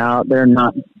come out, they're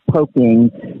not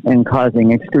poking and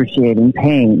causing excruciating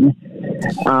pain.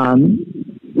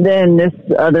 Then this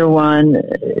other one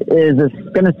is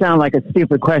going to sound like a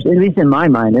stupid question. At least in my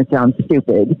mind, it sounds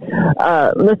stupid.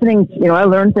 Listening, I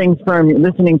learn things from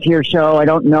listening to your show. I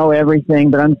don't know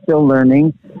everything, but I'm still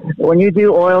learning. When you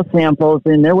do oil samples,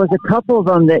 and there was a couple of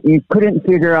them that you couldn't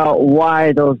figure out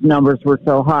why those numbers were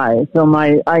so high. So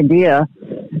my idea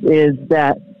is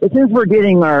that since we're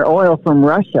getting our oil from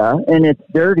Russia and it's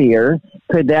dirtier,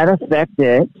 could that affect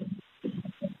it?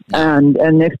 And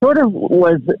it sort of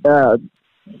was...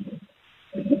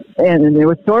 And there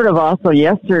was sort of also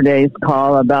yesterday's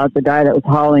call about the guy that was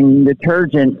hauling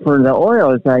detergent for the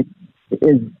oil.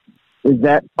 Is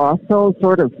that also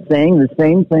sort of saying the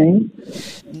same thing?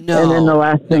 No. And then the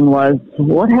last thing was,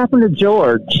 what happened to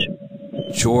George?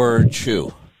 George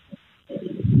who?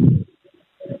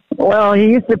 Well,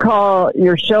 he used to call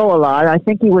your show a lot. I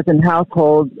think he was in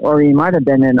Household, or he might have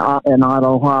been in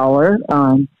Auto Hauler.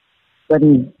 But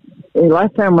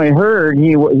last time I heard,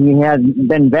 he had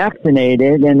been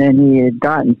vaccinated, and then he had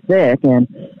gotten sick. And,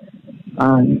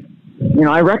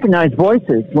 I recognize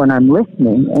voices when I'm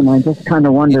listening, and I just kind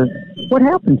of wonder what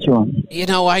happened to him.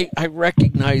 I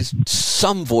recognize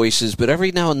some voices, but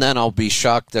every now and then I'll be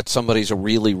shocked that somebody's a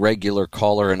really regular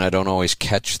caller, and I don't always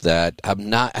catch that. I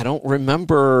don't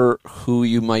remember who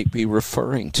you might be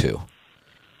referring to.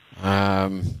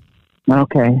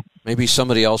 Okay. Maybe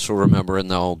somebody else will remember, and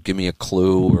they'll give me a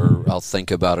clue, or I'll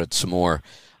think about it some more.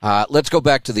 Let's go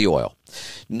back to the oil.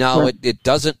 No, it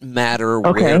doesn't matter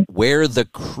where the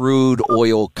crude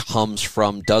oil comes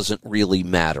from. Doesn't really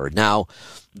matter. Now,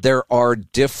 there are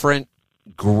different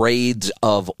grades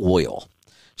of oil.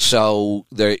 So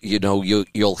there,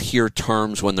 you'll hear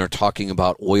terms when they're talking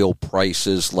about oil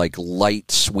prices like light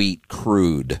sweet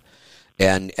crude,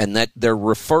 and that they're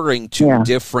referring to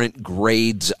different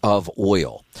grades of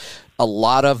oil. A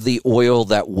lot of the oil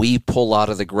that we pull out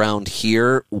of the ground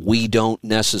here, we don't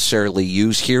necessarily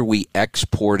use here. We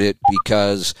export it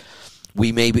because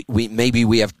we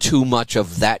have too much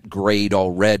of that grade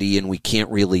already, and we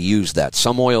can't really use that.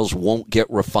 Some oils won't get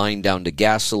refined down to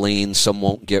gasoline. Some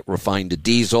won't get refined to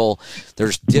diesel.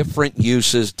 There's different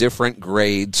uses, different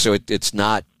grades, so it's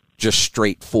not just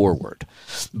straightforward.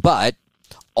 But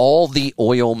all the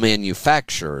oil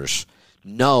manufacturers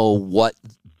know what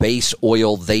base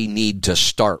oil they need to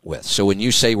start with. So when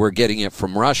you say we're getting it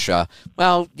from Russia,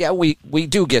 well, yeah, we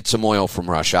do get some oil from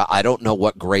Russia. I don't know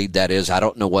what grade that is. I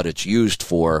don't know what it's used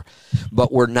for,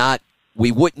 but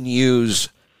we wouldn't use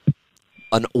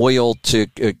an oil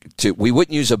we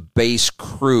wouldn't use a base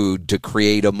crude to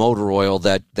create a motor oil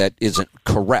that isn't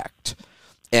correct.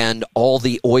 And all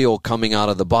the oil coming out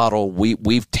of the bottle,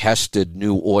 we've tested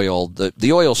new oil.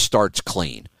 The oil starts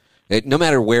clean. No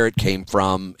matter where it came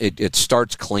from, it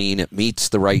starts clean. It meets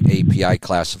the right API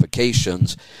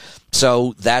classifications.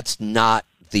 So that's not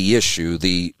the issue.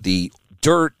 The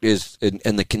dirt is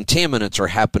and the contaminants are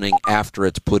happening after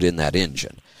it's put in that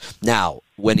engine. Now,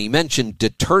 when he mentioned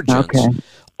detergents,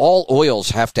 all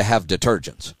oils have to have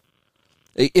detergents.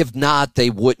 If not, they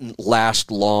wouldn't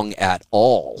last long at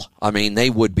all. I mean, they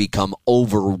would become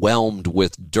overwhelmed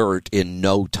with dirt in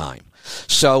no time.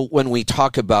 So when we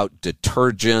talk about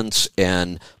detergents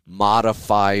and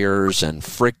modifiers and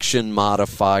friction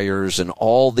modifiers and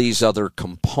all these other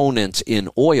components in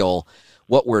oil,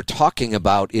 what we're talking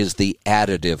about is the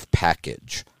additive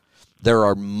package. There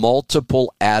are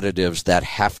multiple additives that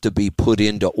have to be put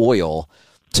into oil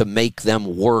to make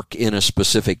them work in a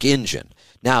specific engine.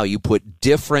 Now, you put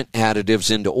different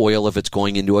additives into oil if it's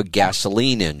going into a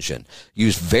gasoline engine.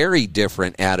 Use very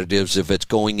different additives if it's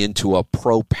going into a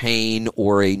propane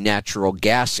or a natural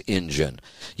gas engine.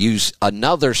 Use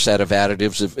another set of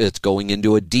additives if it's going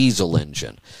into a diesel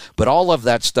engine. But all of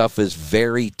that stuff is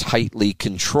very tightly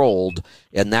controlled,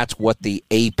 and that's what the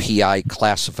API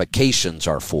classifications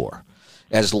are for.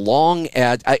 As long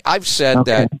as I've said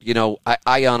that,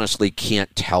 I honestly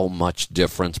can't tell much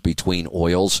difference between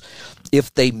oils.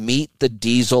 If they meet the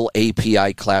diesel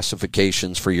API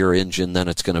classifications for your engine, then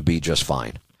it's going to be just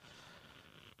fine.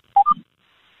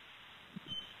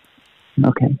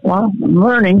 Okay. Well, I'm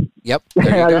learning. Yep.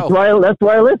 There you go. That's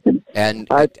why I listen. And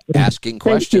asking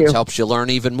questions helps you learn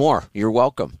even more. You're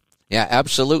welcome. Yeah,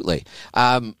 absolutely.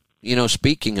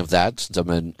 Speaking of that, since I've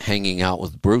been hanging out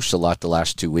with Bruce a lot the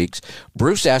last 2 weeks,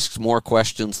 Bruce asks more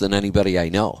questions than anybody I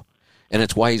know. And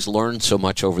it's why he's learned so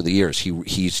much over the years.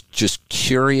 He's just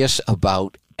curious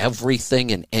about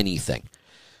everything and anything.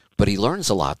 But he learns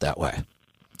a lot that way.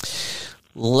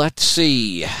 Let's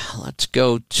see. Let's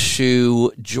go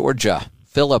to Georgia.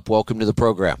 Philip, welcome to the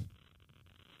program.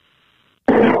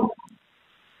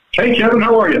 Hey, Kevin,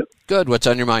 how are you? Good. What's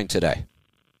on your mind today?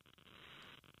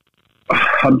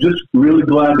 I'm just really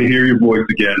glad to hear your voice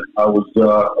again. I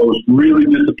was really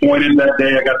disappointed that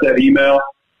day I got that email.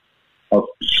 I was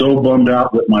so bummed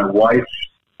out that my wife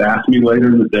asked me later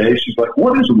in the day. She's like,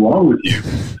 "What is wrong with you?"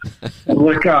 I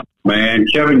was like, "Oh, man,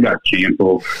 Kevin got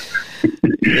canceled."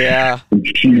 Yeah.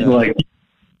 She's like,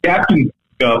 "Captain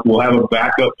will have a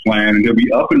backup plan, and he'll be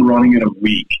up and running in a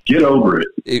week. Get over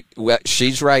it."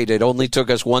 She's right. It only took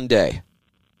us one day.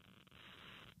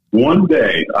 One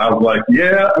day. I was like,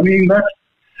 "Yeah, I mean,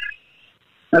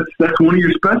 that's one of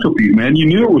your specialties, man. You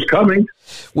knew it was coming."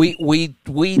 We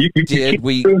did.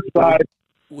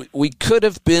 We could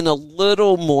have been a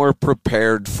little more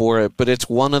prepared for it, but it's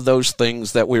one of those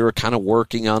things that we were kind of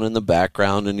working on in the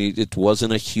background, and it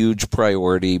wasn't a huge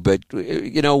priority. But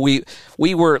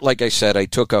we were, like I said, I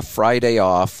took a Friday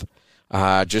off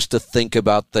just to think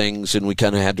about things, and we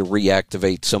kind of had to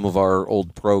reactivate some of our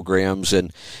old programs,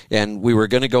 and we were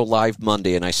going to go live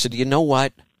Monday, and I said, you know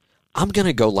what? I'm going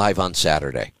to go live on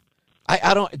Saturday.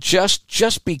 I don't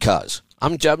just because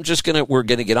we're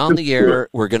going to get on the air.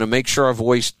 We're going to make sure our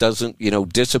voice doesn't,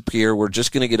 disappear. We're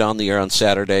just going to get on the air on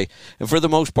Saturday. And for the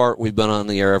most part, we've been on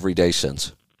the air every day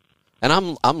since. And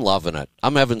I'm loving it.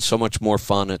 I'm having so much more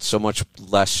fun. It's so much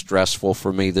less stressful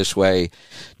for me this way.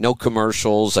 No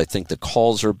commercials. I think the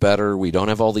calls are better. We don't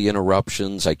have all the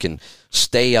interruptions. I can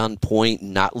stay on point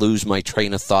and not lose my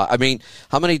train of thought. I mean,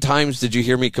 how many times did you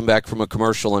hear me come back from a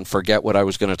commercial and forget what I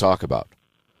was going to talk about?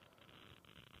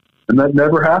 And that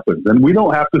never happens. And we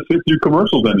don't have to sit through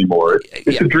commercials anymore.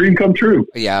 It's a dream come true.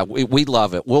 Yeah, we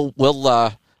love it.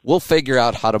 We'll figure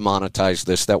out how to monetize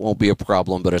this. That won't be a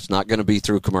problem, but it's not going to be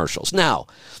through commercials. Now,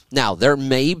 there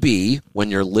may be,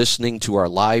 when you're listening to our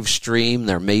live stream,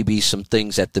 there may be some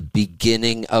things at the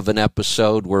beginning of an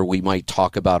episode where we might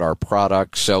talk about our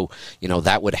product. So,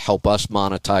 that would help us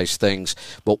monetize things.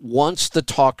 But once the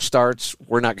talk starts,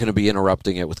 we're not going to be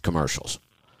interrupting it with commercials.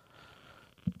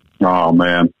 Oh,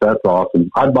 man, that's awesome.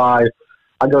 I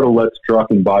go to Let's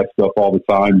Truck and buy stuff all the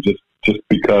time just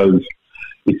because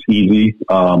it's easy.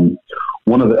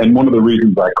 One of the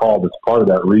reasons I called, it's part of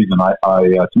that reason.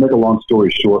 To make a long story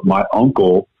short, my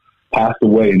uncle passed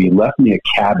away and he left me a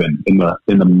cabin in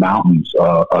the mountains,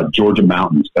 Georgia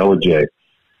mountains, LJ.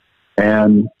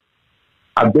 And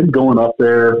I've been going up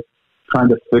there trying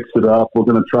to fix it up. We're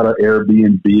going to try to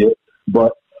Airbnb it.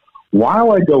 But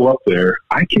while I go up there,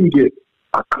 I can get,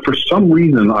 for some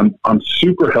reason, I'm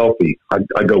super healthy.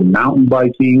 I go mountain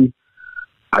biking.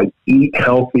 I eat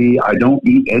healthy. I don't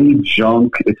eat any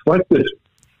junk. It's like this.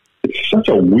 It's such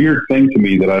a weird thing to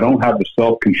me that I don't have the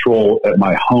self-control at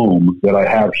my home that I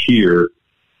have here.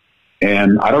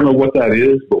 And I don't know what that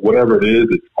is, but whatever it is,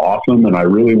 it's awesome. And I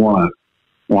really want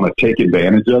to take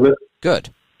advantage of it. Good.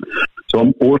 So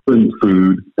I'm ordering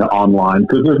food online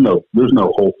because there's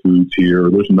no Whole Foods here.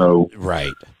 There's no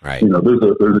right. There's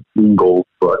a Ingles,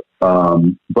 but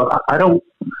I don't.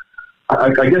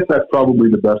 I guess that's probably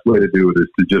the best way to do it is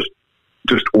to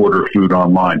just order food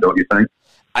online, don't you think?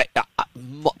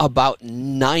 About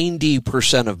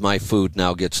 90% of my food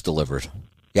now gets delivered.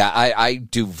 Yeah, I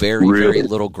do very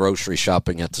little grocery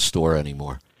shopping at the store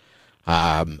anymore.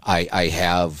 I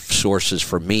have sources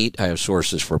for meat. I have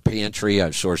sources for pantry. I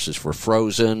have sources for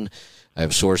frozen. I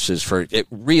have sources for it,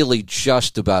 really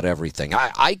just about everything.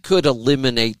 I could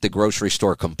eliminate the grocery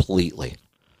store completely.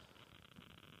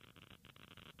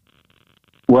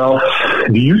 Well,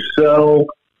 do you sell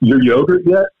your yogurt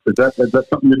yet? Is that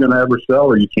something you're going to ever sell,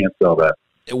 or you can't sell that?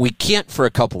 We can't for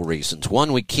a couple reasons.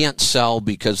 One, we can't sell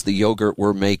because the yogurt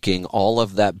we're making, all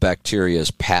of that bacteria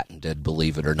is patented,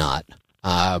 believe it or not,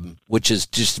 which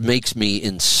just makes me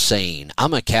insane.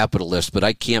 I'm a capitalist, but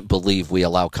I can't believe we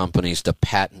allow companies to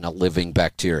patent a living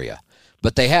bacteria.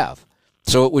 But they have.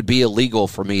 So it would be illegal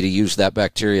for me to use that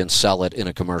bacteria and sell it in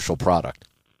a commercial product.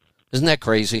 Isn't that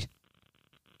crazy?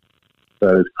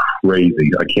 That is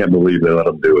crazy. I can't believe they let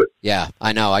them do it. Yeah,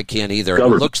 I know. I can't either. It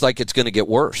looks like it's going to get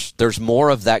worse. There's more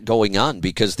of that going on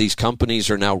because these companies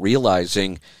are now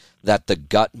realizing that the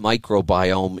gut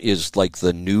microbiome is like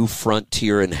the new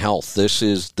frontier in health. This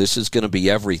is going to be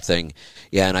everything.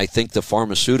 Yeah, and I think the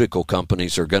pharmaceutical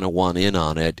companies are going to want in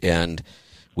on it, and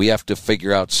we have to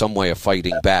figure out some way of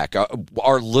fighting back.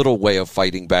 Our little way of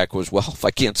fighting back was, well, if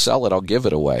I can't sell it, I'll give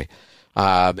it away.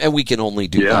 And we can only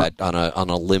do that on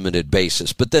a limited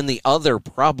basis. But then the other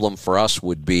problem for us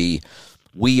would be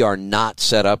we are not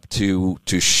set up to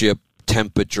ship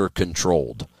temperature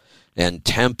controlled. And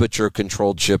temperature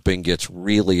controlled shipping gets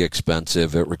really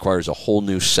expensive. It requires a whole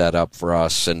new setup for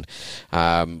us, and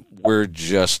we're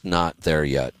just not there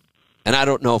yet. And I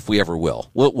don't know if we ever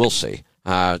will. We'll see.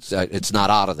 It's not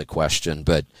out of the question,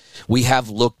 but we have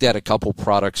looked at a couple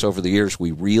products over the years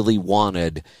we really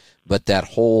wanted. But that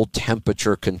whole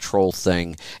temperature control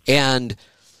thing and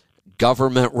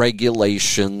government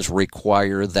regulations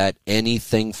require that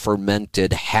anything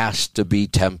fermented has to be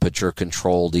temperature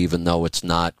controlled, even though it's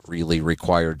not really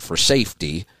required for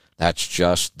safety. That's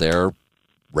just their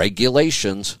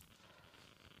regulations.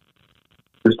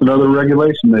 Just another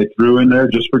regulation they threw in there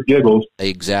just for giggles.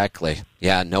 Exactly.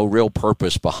 Yeah, no real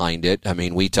purpose behind it. I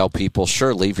mean, we tell people,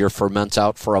 sure, leave your ferments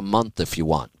out for a month if you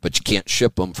want, but you can't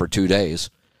ship them for 2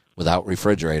 days without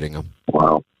refrigerating them.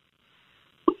 Wow.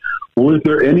 Well, is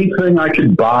there anything I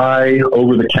could buy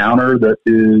over the counter that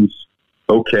is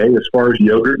okay as far as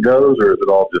yogurt goes, or is it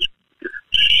all just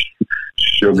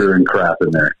sugar and crap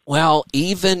in there? Well,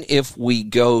 even if we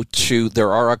go to,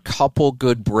 there are a couple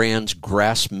good brands.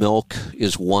 Grass Milk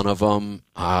is one of them.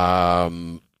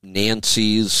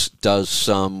 Nancy's does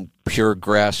some pure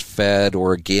grass-fed,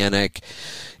 organic.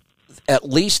 At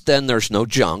least then there's no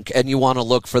junk, and you want to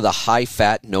look for the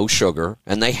high-fat, no sugar,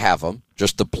 and they have them,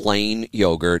 just the plain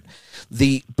yogurt.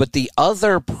 But the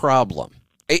other problem,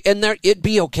 and it'd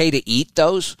be okay to eat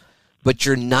those, but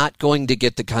you're not going to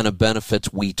get the kind of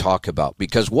benefits we talk about,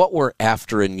 because what we're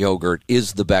after in yogurt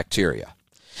is the bacteria.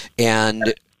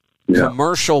 And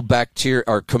commercial bacteria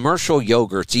or commercial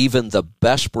yogurts, even the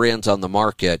best brands on the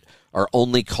market, are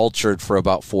only cultured for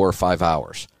about 4 or 5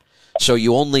 hours. So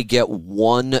you only get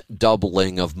one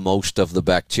doubling of most of the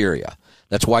bacteria.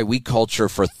 That's why we culture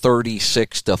for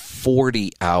 36 to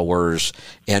 40 hours,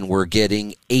 and we're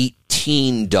getting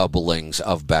 18 doublings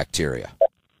of bacteria.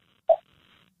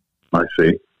 I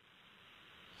see.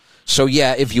 So,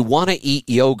 yeah, if you want to eat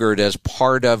yogurt as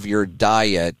part of your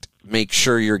diet, make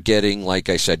sure you're getting, like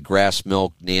I said, grass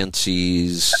milk,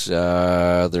 Nancy's.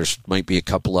 There's might be a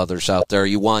couple others out there.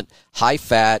 You want high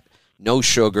fat, no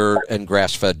sugar, and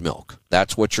grass-fed milk.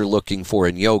 That's what you're looking for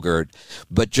in yogurt.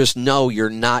 But just know you're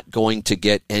not going to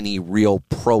get any real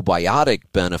probiotic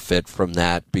benefit from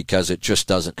that because it just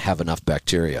doesn't have enough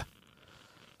bacteria.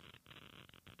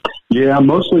 Yeah,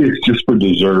 mostly it's just for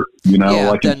dessert,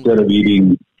 instead of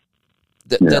eating...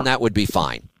 Then that would be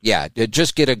fine. Yeah,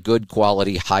 just get a good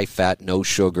quality, high-fat, no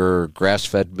sugar,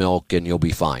 grass-fed milk, and you'll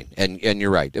be fine. And you're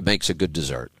right, it makes a good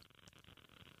dessert.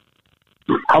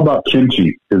 How about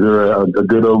kimchi? Is there a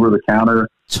good over-the-counter?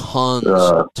 Tons.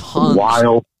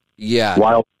 Wild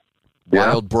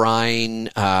brine.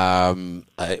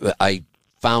 I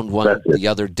found one the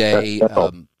other day.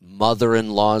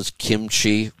 Mother-in-law's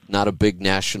kimchi. Not a big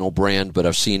national brand, but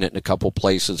I've seen it in a couple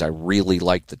places. I really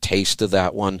like the taste of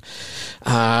that one.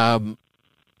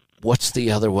 What's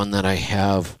the other one that I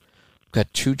have? I've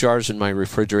got 2 jars in my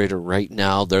refrigerator right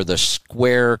now. They're the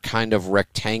square, kind of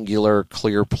rectangular,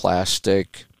 clear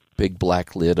plastic, big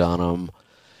black lid on them.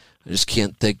 I just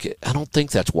can't think. I don't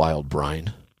think that's Wild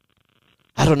Brine.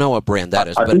 I don't know what brand that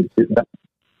is.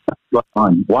 But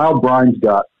Wild Brine's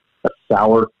got a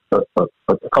sour, a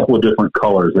couple of different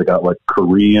colors. They got like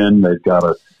Korean. They've got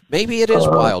a maybe it is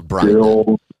Wild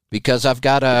Brine because I've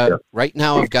got right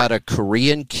now I've got a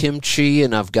Korean kimchi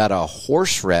and I've got a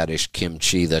horseradish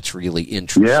kimchi that's really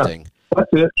interesting. Yeah, that's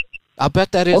it. I'll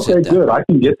bet that is okay, it. Good. I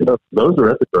can get those. Those are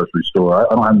at the grocery store.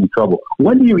 I don't have any trouble.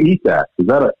 When do you eat that? Is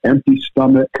that an empty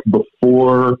stomach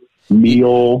before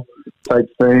meal type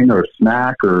thing or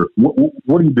snack? Or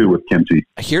what do you do with kimchi?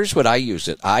 Here's what I use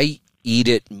it. I eat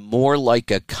it more like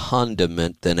a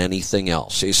condiment than anything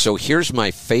else. So here's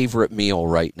my favorite meal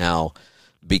right now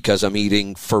because I'm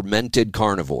eating fermented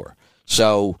carnivore.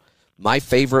 So my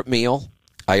favorite meal,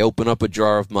 I open up a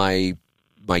jar of my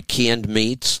canned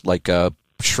meats, like a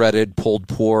shredded pulled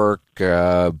pork,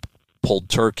 pulled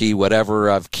turkey, whatever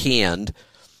I've canned.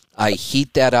 I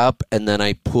heat that up, and then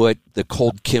I put the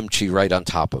cold kimchi right on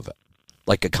top of it,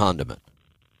 like a condiment.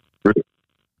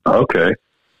 Okay.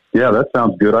 Yeah, that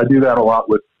sounds good. I do that a lot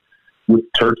with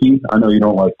turkey. I know you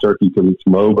don't like turkey because it's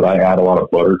low, but I add a lot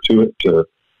of butter to it to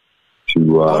a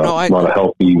lot of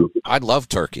healthy. I'd love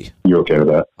turkey. You okay with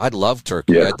that? I'd love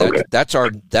turkey. Yeah, that's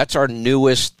our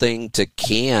newest thing to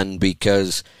can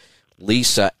because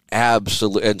Lisa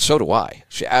absolutely, and so do I.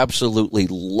 She absolutely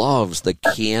loves the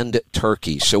canned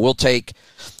turkey. So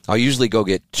I'll usually go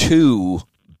get 2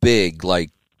 big,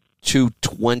 like 2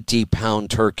 20-pound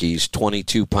turkeys,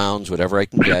 22 pounds, whatever I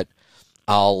can get.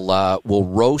 We'll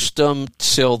roast them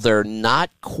till they're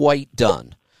not quite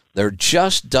done. They're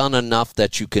just done enough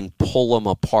that you can pull them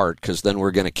apart because then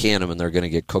we're going to can them and they're going to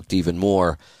get cooked even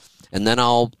more. And then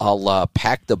I'll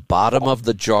pack the bottom of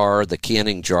the jar, the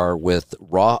canning jar, with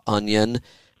raw onion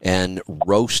and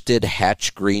roasted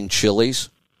hatch green chilies.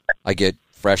 I get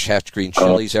fresh hatch green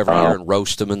chilies every year and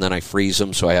roast them, and then I freeze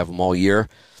them so I have them all year.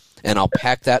 And I'll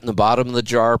pack that in the bottom of the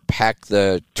jar, pack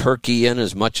the turkey in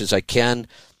as much as I can,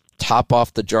 top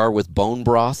off the jar with bone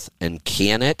broth, and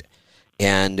can it.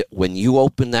 And when you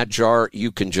open that jar,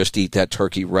 you can just eat that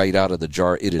turkey right out of the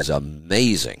jar. It is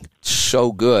amazing.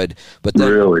 So good. But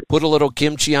then put a little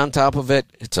kimchi on top of it.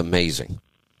 It's amazing.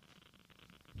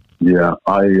 Yeah,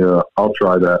 I'll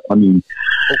try that. I mean,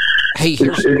 hey,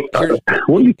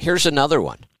 here's another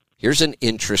one. Here's an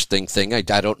interesting thing. I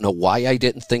don't know why I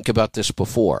didn't think about this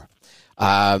before.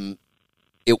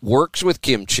 It works with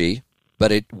kimchi,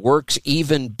 but it works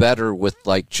even better with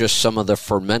like just some of the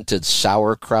fermented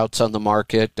sauerkrauts on the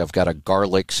market. I've got a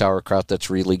garlic sauerkraut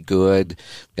that's really good.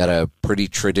 Got a pretty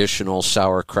traditional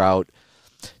sauerkraut.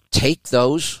 Take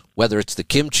those, whether it's the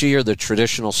kimchi or the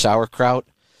traditional sauerkraut,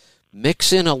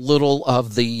 mix in a little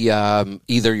of the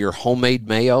either your homemade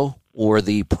mayo or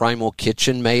the Primal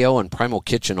Kitchen mayo, and Primal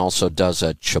Kitchen also does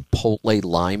a chipotle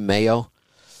lime mayo.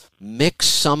 Mix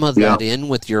some of that in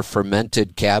with your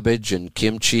fermented cabbage and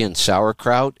kimchi and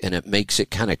sauerkraut, and it makes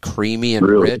it kind of creamy and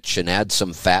rich and add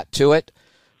some fat to it.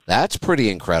 That's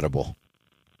pretty incredible.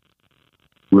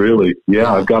 Really?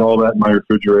 Yeah, I've got all that in my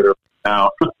refrigerator now.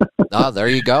 There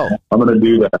you go. I'm going to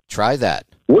do that. Try that.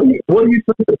 What do you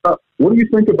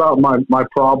think about my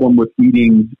problem with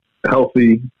eating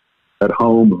healthy at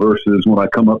home versus when I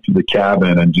come up to the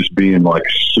cabin and just being like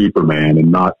Superman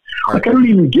and not like I don't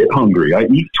even get hungry. I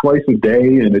eat twice a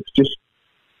day, and it's just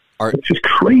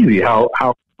crazy how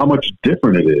how much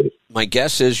different it is. My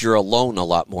guess is you're alone a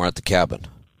lot more at the cabin.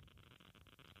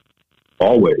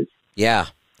 Always. Yeah.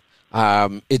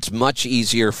 It's much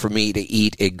easier for me to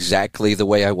eat exactly the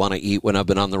way I want to eat when I've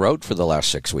been on the road for the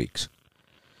last 6 weeks.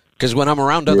 Because when I'm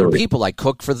around other people, I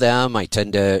cook for them.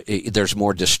 There's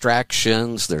more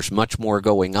distractions. There's much more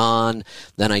going on.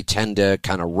 Then I tend to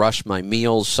kind of rush my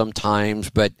meals sometimes.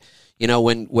 But, you know,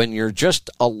 when you're just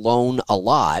alone a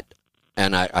lot,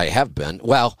 and I have been,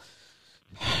 well,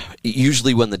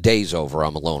 usually when the day's over,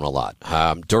 I'm alone a lot.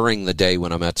 During the day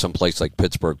when I'm at some place like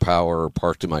Pittsburgh Power or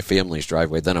parked in my family's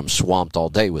driveway, then I'm swamped all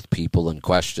day with people and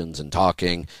questions and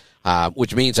talking,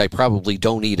 which means I probably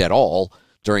don't eat at all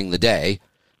during the day.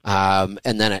 And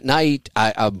then at night,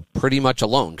 I'm pretty much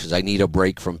alone because I need a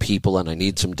break from people and I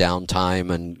need some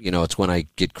downtime. And, you know, it's when I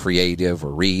get creative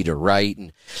or read or write.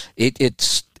 And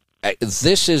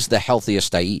this is the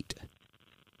healthiest I eat.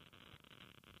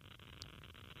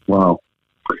 Wow.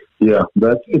 Yeah,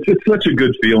 it's such a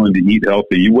good feeling to eat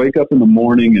healthy. You wake up in the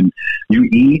morning and you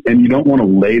eat and you don't want to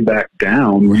lay back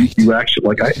down. Right. You actually,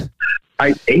 like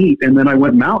I ate and then I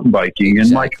went mountain biking and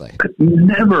like it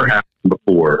never happened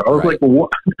before. I was like, well,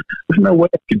 what? There's no way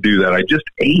I could do that. I just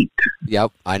ate.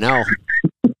 Yep, I know.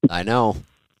 I know.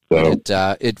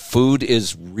 So. Food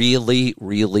is really,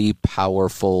 really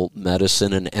powerful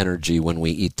medicine and energy when we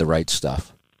eat the right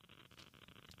stuff.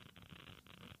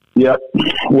 Yep.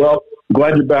 Well,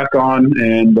 glad you're back on,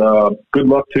 and good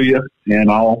luck to you. And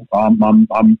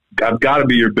I've got to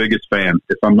be your biggest fan.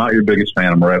 If I'm not your biggest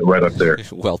fan, I'm right up there.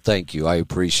 Well, thank you. I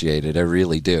appreciate it. I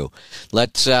really do.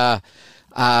 Let's.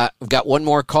 I've got one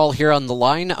more call here on the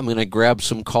line. I'm going to grab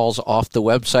some calls off the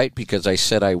website because I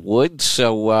said I would.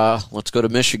 So let's go to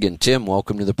Michigan. Tim,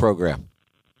 welcome to the program.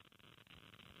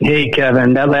 Hey,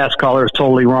 Kevin, that last caller is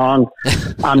totally wrong.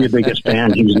 I'm your biggest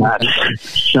fan. He's not.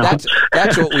 So,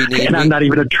 that's what we need. And I'm not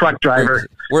even a truck driver.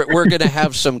 We're going to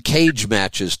have some cage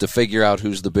matches to figure out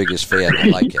who's the biggest fan. I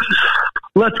like it.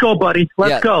 Let's go, buddy.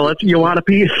 Let's go. You want a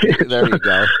piece? There you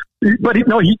go. But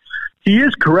he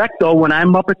is correct, though. When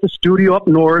I'm up at the studio up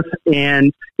north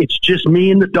and it's just me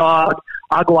and the dog,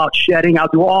 I'll go out shedding. I'll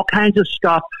do all kinds of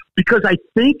stuff because I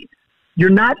think you're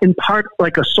not in part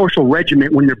like a social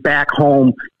regiment when you're back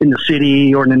home in the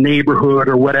city or in the neighborhood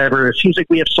or whatever. It seems like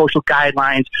we have social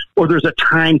guidelines or there's a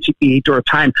time to eat or a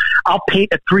time. I'll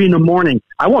paint at 3 a.m.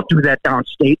 I won't do that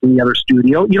downstate in the other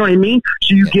studio. You know what I mean?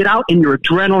 So you get out and your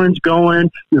adrenaline's going.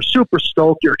 You're super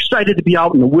stoked. You're excited to be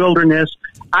out in the wilderness.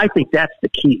 I think that's the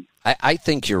key. I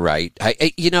think you're right.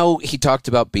 He talked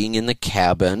about being in the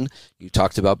cabin. You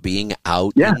talked about being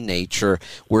out in nature.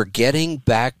 We're getting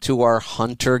back to our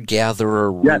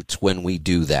hunter-gatherer roots when we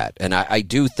do that. And I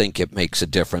do think it makes a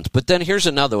difference. But then here's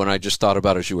another one I just thought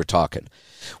about as you were talking.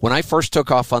 When I first took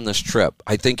off on this trip,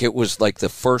 I think it was like the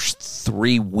first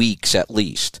 3 weeks at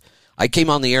least, I came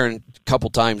on the air a couple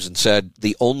times and said,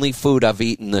 the only food I've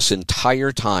eaten this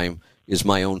entire time is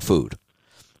my own food.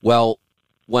 Well,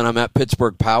 when I'm at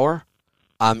Pittsburgh Power,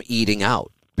 I'm eating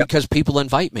out because people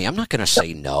invite me. I'm not going to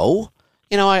say no.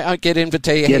 You know, I get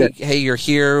invitation. Hey, you're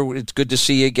here. It's good to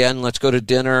see you again. Let's go to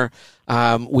dinner.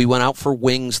 We went out for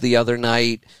wings the other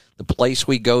night. The place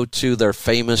we go to, they're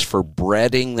famous for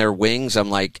breading their wings. I'm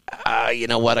like, you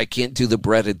know what? I can't do the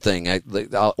breaded thing.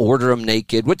 I'll order them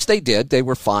naked, which they did. They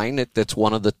were fine. That's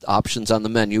one of the options on the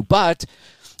menu. But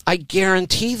I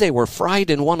guarantee they were fried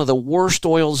in one of the worst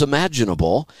oils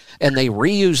imaginable, and they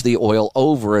reuse the oil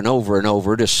over and over and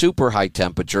over to super high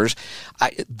temperatures.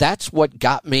 That's what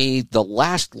got me the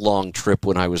last long trip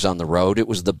when I was on the road. It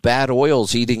was the bad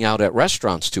oils eating out at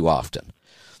restaurants too often.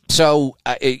 So,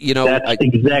 that's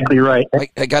exactly right.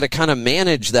 I got to kind of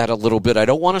manage that a little bit. I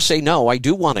don't want to say no. I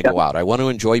do want to go out. I want to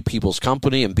enjoy people's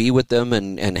company and be with them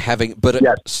and having. But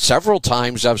several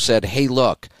times I've said, hey,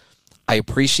 look, I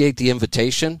appreciate the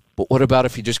invitation, but what about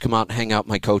if you just come out and hang out with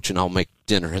my coach and I'll make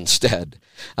dinner instead?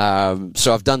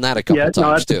 So I've done that a couple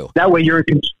times too. That way you're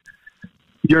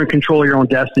in control of your own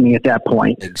destiny at that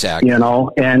point. Exactly. You know,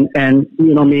 and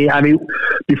you know me, I mean,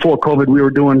 before COVID, we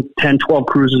were doing 10, 12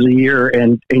 cruises a year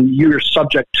and you're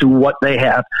subject to what they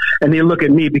have. And they look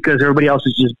at me because everybody else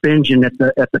is just binging at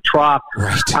the trough.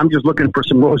 Right. I'm just looking for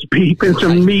some roast beef and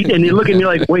some meat. And they look at me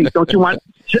like, wait, don't you want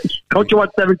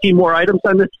 17 more items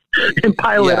on this and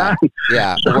pile it on?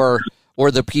 Yeah. Or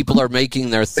the people are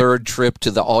making their third trip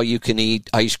to the all-you-can-eat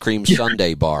ice cream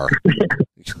sundae bar.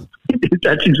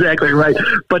 That's exactly right.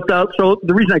 But so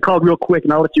the reason I called real quick,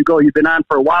 and I'll let you go, you've been on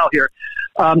for a while here.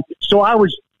 So I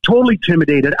was totally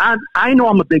intimidated. I know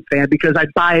I'm a big fan because I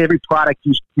buy every product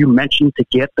you mentioned to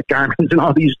get, the Garmins and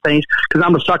all these things, because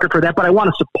I'm a sucker for that. But I want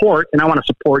to support, and I want to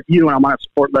support you, and I want to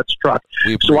support Let's Truck.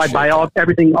 So I buy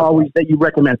everything always that you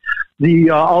recommend.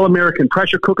 The All-American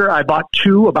pressure cooker, I bought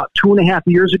two about 2.5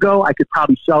 years ago. I could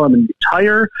probably sell them and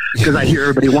retire because I hear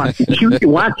everybody wants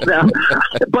them.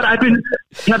 But I've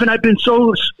been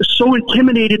so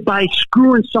intimidated by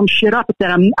screwing some shit up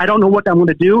that I don't know what I'm going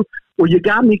to do. Well, you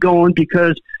got me going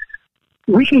because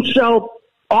we can sell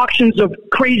auctions of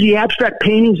crazy abstract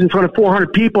paintings in front of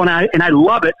 400 people, and I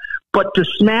love it. But to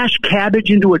smash cabbage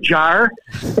into a jar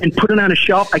and put it on a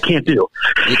shelf, I can't do.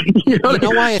 You know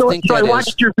why I think that I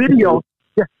watched your video.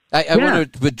 Yeah. I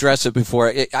want to address it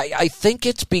before. I think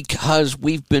it's because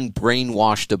we've been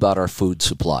brainwashed about our food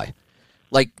supply.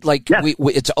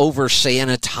 It's over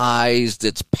sanitized,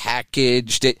 it's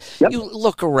packaged. You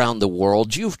look around the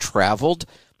world, you've traveled.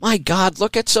 My God,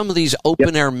 look at some of these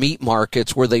open-air meat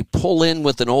markets where they pull in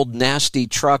with an old nasty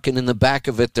truck, and in the back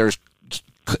of it there's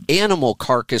animal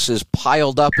carcasses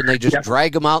piled up, and they just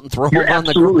drag them out and throw them on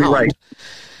the ground. You're absolutely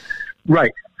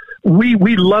right.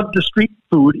 We love the street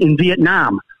food in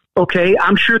Vietnam. Okay,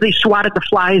 I'm sure they swatted the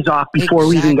flies off before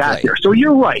we even got there. So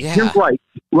you're right. Yeah. You're right.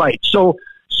 Right. So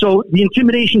the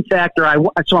intimidation factor.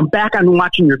 So I'm back on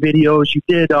watching your videos. You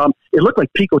did. It looked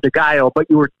like pico de gallo, but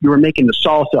you were making the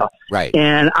salsa. Right.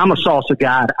 And I'm a salsa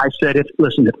god. I said, if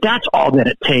that's all that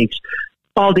it takes,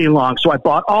 all day long. So I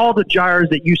bought all the jars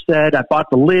that you said. I bought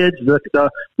the lids, the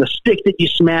stick that you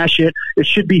smash it. It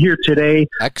should be here today.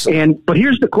 Excellent. But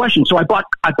here's the question. So I bought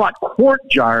quart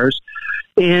jars,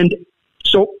 and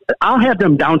so I'll have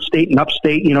them downstate and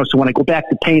upstate. So when I go back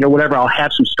to paint or whatever, I'll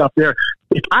have some stuff there.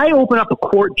 If I open up a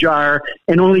quart jar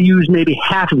and only use maybe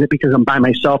half of it because I'm by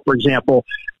myself, for example,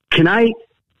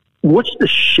 what's the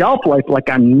shelf life like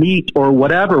on meat or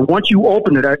whatever? Once you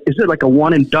open it, is it like a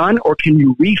one and done, or can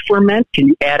you re-ferment? Can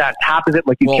you add on top of it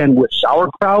like you can with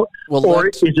sauerkraut? Or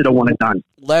is it a one and done?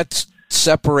 Let's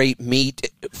separate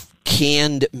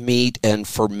canned meat and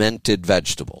fermented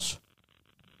vegetables,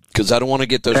 because I don't want to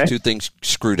get those two things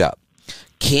screwed up.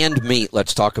 Canned meat,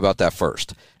 let's talk about that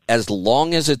first. As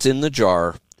long as it's in the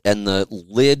jar and the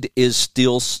lid is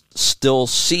still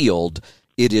sealed,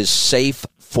 it is safe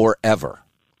forever.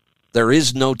 There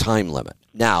is no time limit.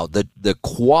 Now, the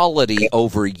quality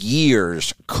over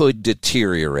years could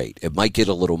deteriorate. It might get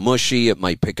a little mushy. It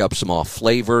might pick up some off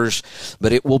flavors,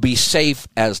 but it will be safe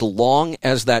as long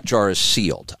as that jar is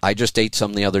sealed. I just ate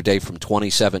some the other day from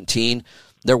 2017.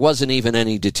 There wasn't even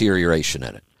any deterioration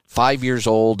in it. 5 years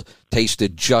old,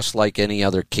 tasted just like any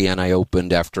other can I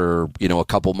opened after, a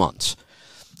couple months.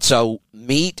 So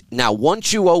meat, now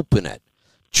once you open it,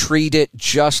 treat it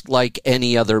just like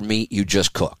any other meat you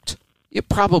just cooked.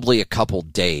 Probably a couple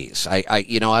days. I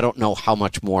don't know how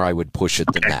much more I would push it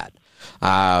than that.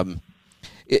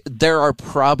 There are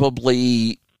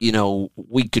probably,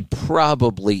 we could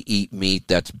probably eat meat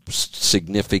that's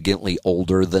significantly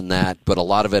older than that, but a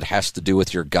lot of it has to do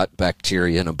with your gut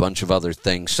bacteria and a bunch of other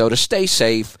things. So to stay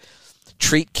safe,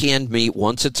 treat canned meat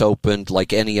once it's opened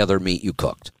like any other meat you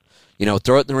cooked.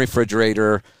 Throw it in the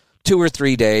refrigerator 2 or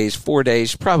 3 days, 4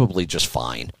 days, probably just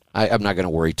fine. I'm not going to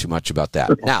worry too much about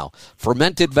that. Now,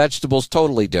 fermented vegetables,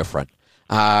 totally different.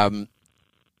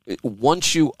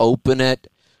 Once you open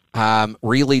it,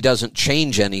 really doesn't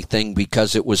change anything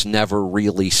because it was never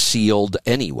really sealed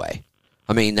anyway.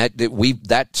 I mean,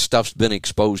 that stuff's been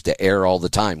exposed to air all the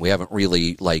time. We haven't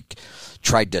really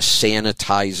tried to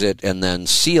sanitize it and then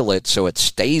seal it so it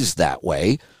stays that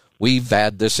way. We've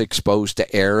had this exposed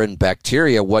to air and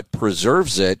bacteria. What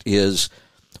preserves it is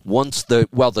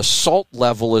the salt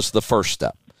level is the first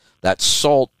step. That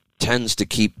salt tends to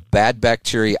keep bad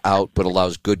bacteria out but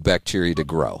allows good bacteria to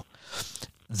grow.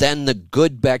 Then the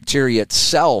good bacteria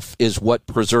itself is what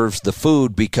preserves the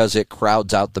food because it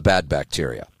crowds out the bad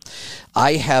bacteria.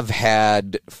 I have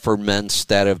had ferments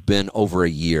that have been over a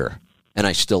year, and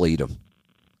I still eat them.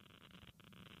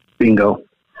 Bingo.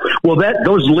 Well,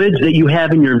 those lids that you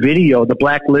have in your video, the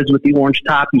black lids with the orange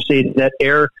top, you say that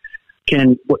air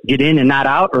can get in and not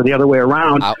out, or the other way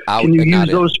around. Out can you use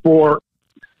those for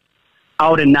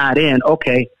out and not in?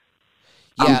 Okay.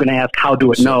 Yeah. I'm going to ask how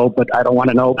do it know, but I don't want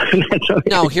to know. Okay.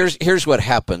 No, here's what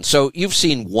happens. So you've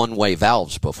seen one-way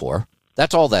valves before.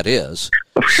 That's all that is.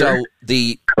 Sure. So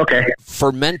the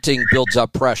fermenting builds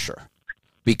up pressure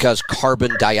because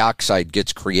carbon dioxide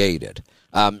gets created.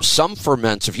 Some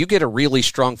ferments, if you get a really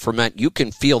strong ferment, you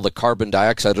can feel the carbon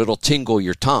dioxide. It'll tingle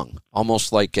your tongue,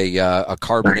 almost like a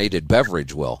carbonated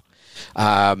beverage will.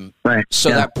 So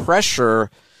that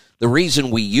pressure, The reason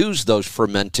we use those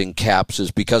fermenting caps is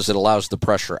because it allows the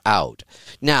pressure out.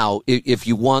 Now, if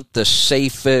you want the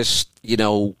safest,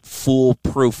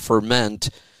 foolproof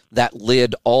ferment, that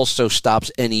lid also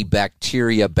stops any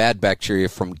bacteria, bad bacteria,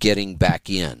 from getting back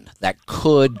in. That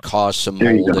could cause some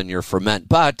mold in your ferment.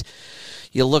 But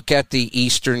you look at the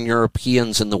Eastern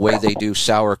Europeans and the way they do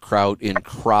sauerkraut in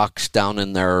crocks down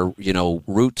in their,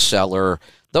 root cellar.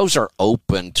 Those are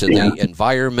open to the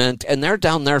environment, and they're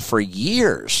down there for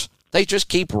years. They just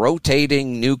keep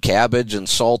rotating new cabbage and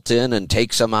salt in and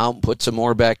take some out and put some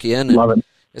more back in. Love it.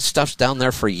 This stuff's down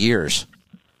there for years.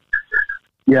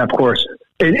 Yeah, of course.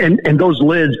 And those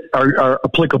lids are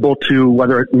applicable to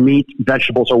whether it's meat,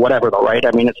 vegetables, or whatever, though, right?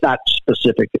 I mean, it's not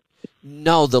specific.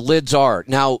 No, the lids are.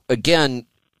 Now, again,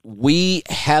 we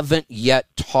haven't yet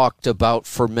talked about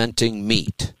fermenting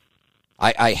meat.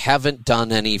 I haven't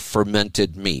done any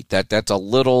fermented meat. That's a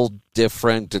little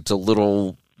different.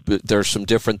 There's some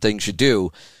different things you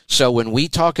do. So when we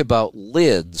talk about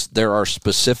lids, there are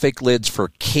specific lids for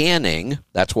canning.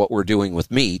 That's what we're doing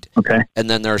with meat. Okay. And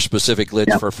then there are specific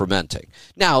lids for fermenting.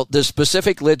 Now, the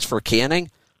specific lids for canning,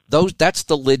 that's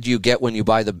the lid you get when you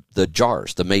buy the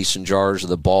jars, the mason jars or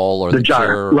the ball or the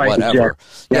jar or whatever.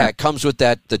 Yeah, it comes with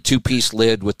the 2-piece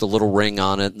lid with the little ring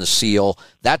on it and the seal.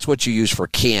 That's what you use for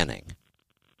canning.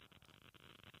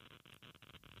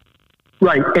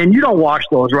 Right, and you don't wash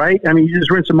those, right? I mean, you just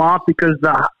rinse them off because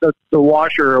the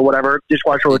washer or whatever,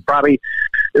 dishwasher would probably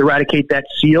eradicate that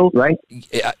seal, right?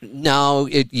 No,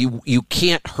 you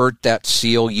can't hurt that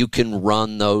seal. You can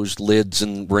run those lids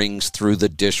and rings through the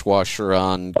dishwasher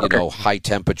on, high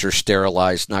temperature,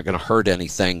 sterilized, not going to hurt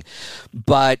anything.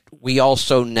 But we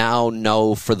also now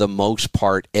know, for the most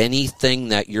part, anything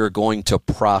that you're going to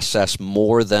process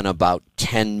more than about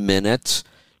 10 minutes,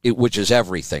 which is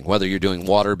everything, whether you're doing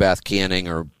water bath canning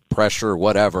or pressure or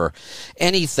whatever,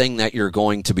 anything that you're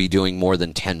going to be doing more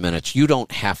than 10 minutes, you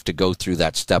don't have to go through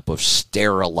that step of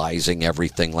sterilizing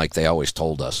everything like they always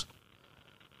told us.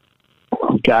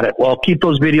 Got it. Well, keep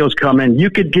those videos coming. You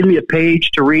could give me a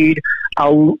page to read.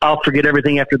 I'll forget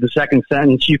everything after the second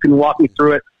sentence. You can walk me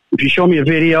through it. If you show me a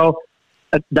video,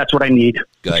 that's what I need.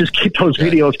 Good. Just keep those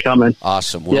videos coming.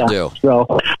 Awesome. We'll do.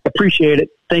 So appreciate it.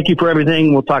 Thank you for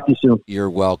everything. We'll talk to you soon. You're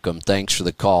welcome. Thanks for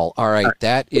the call. All right.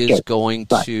 That is going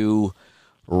to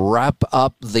wrap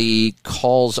up the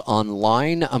calls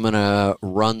online. I'm going to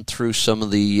run through some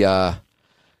of the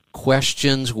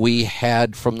questions we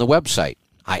had from the website.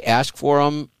 I asked for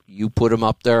them. You put them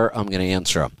up there. I'm going to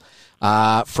answer them.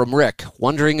 From Rick,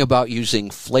 wondering about using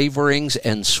flavorings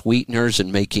and sweeteners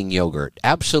in making yogurt.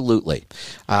 Absolutely.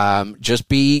 Just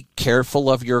be careful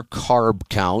of your carb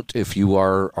count if you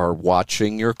are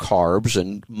watching your carbs,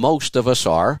 and most of us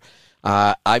are.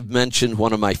 I've mentioned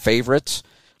one of my favorites,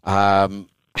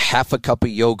 half a cup of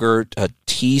yogurt, a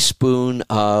teaspoon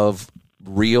of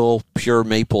real pure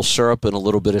maple syrup, and a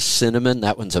little bit of cinnamon.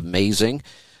 That one's amazing.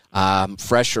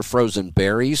 Fresh or frozen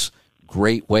berries,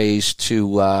 great ways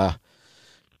to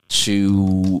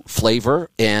flavor.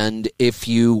 And if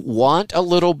you want a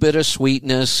little bit of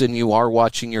sweetness and you are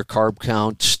watching your carb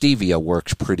count, stevia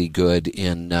works pretty good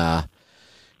in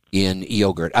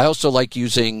yogurt. I also like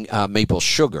using maple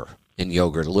sugar in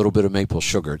yogurt, a little bit of maple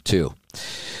sugar too.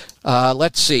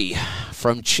 Let's see.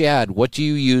 From Chad, what do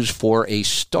you use for a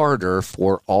starter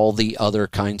for all the other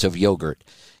kinds of yogurt?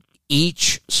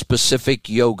 Each specific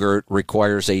yogurt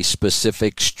requires a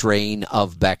specific strain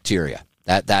of bacteria.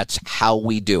 That's how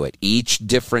we do it. Each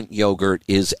different yogurt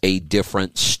is a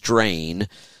different strain,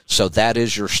 so that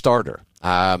is your starter.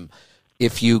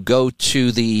 If you go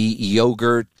to the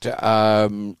yogurt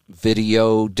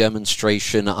video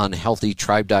demonstration on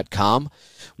healthytribe.com,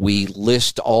 we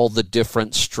list all the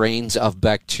different strains of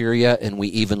bacteria, and we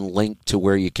even link to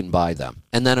where you can buy them.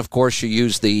 And then, of course, you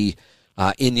use the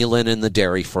inulin in the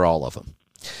dairy for all of them.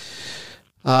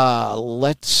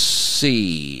 Let's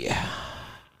see.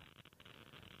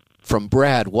 From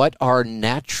Brad, what are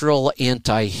natural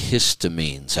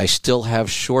antihistamines? I still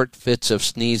have short fits of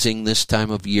sneezing this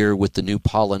time of year with the new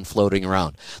pollen floating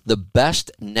around. The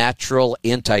best natural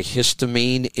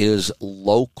antihistamine is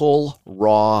local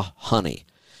raw honey.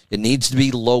 It needs to be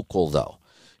local, though.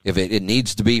 If it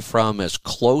needs to be from as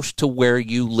close to where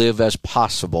you live as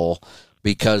possible,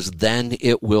 because then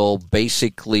it will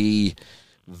basically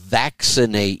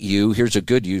vaccinate you. Here's a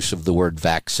good use of the word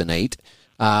vaccinate.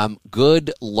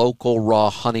 Good local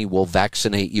raw honey will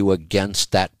vaccinate you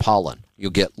against that pollen. You'll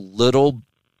get little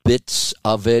bits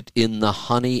of it in the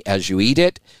honey as you eat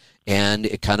it, and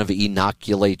it kind of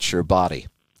inoculates your body.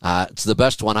 It's the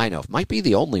best one I know of. Might be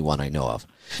the only one I know of.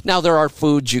 Now, there are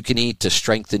foods you can eat to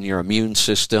strengthen your immune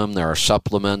system. There are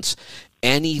supplements.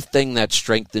 anything that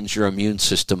strengthens your immune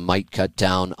system might cut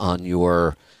down on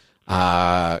your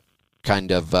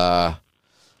kind of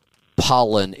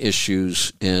pollen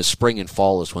issues. Spring and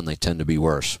fall is when they tend to be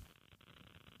worse.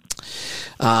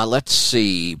 Let's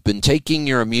see. Been taking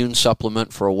your immune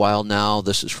supplement for a while now.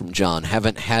 This is from John.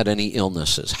 Haven't had any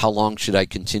illnesses. How long should I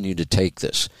continue to take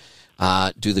this?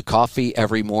 Do the coffee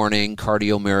every morning,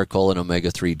 Cardio Miracle, and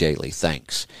Omega-3 daily.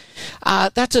 Thanks.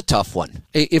 That's a tough one.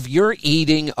 If you're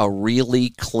eating a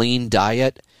really clean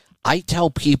diet, I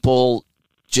tell people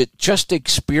just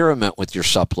experiment with your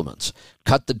supplements.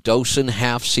 Cut the dose in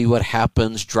half, see what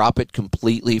happens. Drop it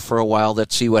completely for a while,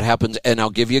 let's see what happens. And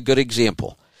I'll give you a good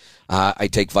example. I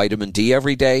take vitamin D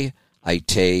every day. I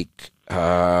take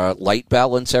Light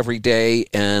Balance every day.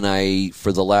 And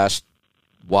for the last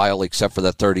while, except for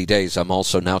the 30 days, I'm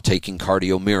also now taking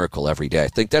Cardio Miracle every day. I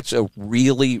think that's a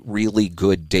really, really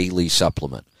good daily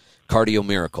supplement, Cardio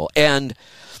Miracle. And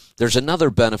there's another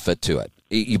benefit to it.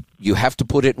 You have to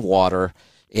put it in water,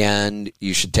 and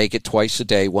you should take it twice a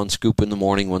day, 1 scoop in the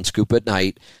morning, 1 scoop at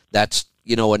night. That's,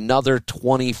 another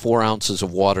 24 ounces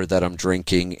of water that I'm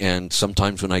drinking, and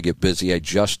sometimes when I get busy, I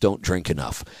just don't drink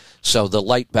enough. So the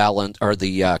Light Balance, or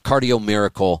the Cardio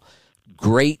Miracle,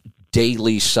 great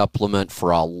daily supplement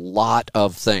for a lot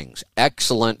of things.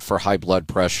 Excellent for high blood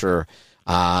pressure,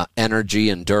 energy,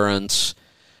 endurance,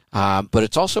 but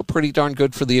it's also pretty darn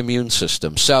good for the immune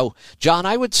system. So, John,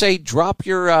 I would say drop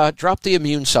the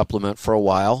immune supplement for a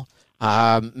while.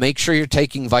 Make sure you're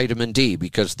taking vitamin D,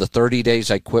 because the 30 days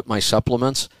I quit my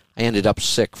supplements, I ended up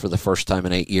sick for the first time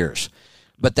in 8 years.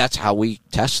 But that's how we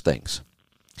test things.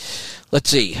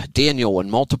 Let's see. Daniel, when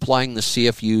multiplying the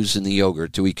CFUs in the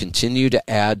yogurt, do we continue to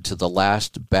add to the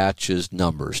last batch's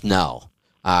numbers? No.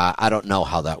 I don't know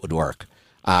how that would work.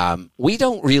 We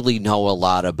don't really know a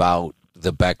lot about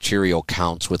the bacterial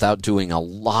counts without doing a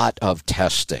lot of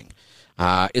testing.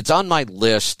 It's on my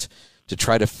list to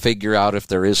try to figure out if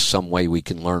there is some way we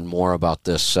can learn more about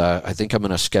this. I think I'm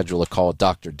going to schedule a call with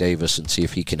Dr. Davis and see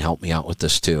if he can help me out with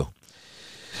this too.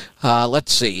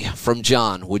 Let's see. From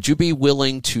John, would you be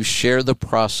willing to share the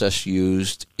process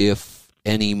used, if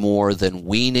any more, than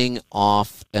weaning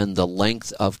off and the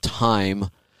length of time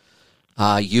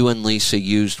you and Lisa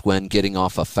used when getting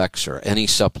off Effexor? Any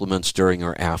supplements during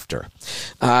or after?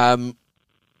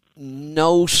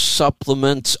 No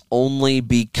supplements, only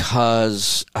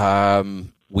because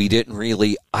we didn't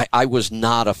really... I was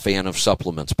not a fan of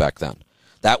supplements back then.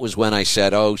 That was when I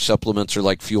said, supplements are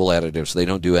like fuel additives. They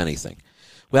don't do anything.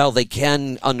 Well, they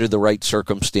can under the right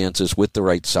circumstances with the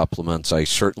right supplements. I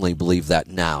certainly believe that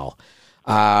now.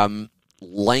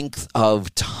 Length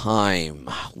of time.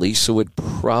 Lisa would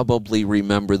probably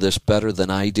remember this better than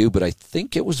I do, but I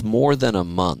think it was more than a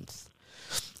month.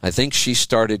 I think she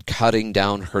started cutting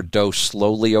down her dose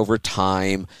slowly over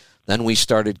time. Then we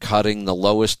started cutting the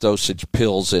lowest dosage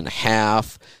pills in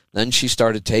half. Then she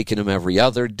started taking them every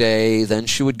other day. Then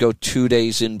she would go 2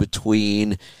 days in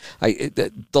between.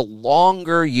 The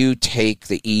longer you take,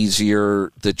 the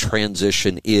easier the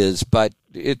transition is. But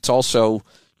it's also,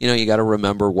 you got to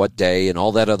remember what day and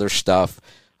all that other stuff.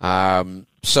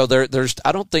 So there's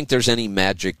I don't think there's any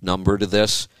magic number to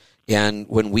this. And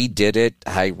when we did it,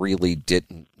 I really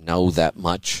didn't know that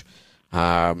much.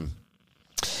 What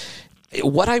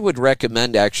I would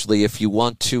recommend, actually, if you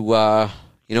want to...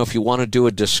 if you want to do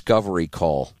a discovery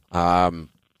call,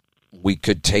 we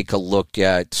could take a look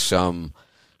at some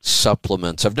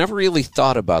supplements. I've never really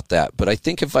thought about that, but I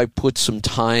think if I put some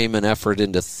time and effort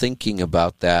into thinking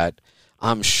about that,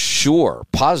 I'm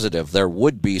positive there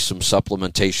would be some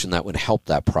supplementation that would help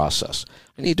that process.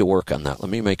 I need to work on that. Let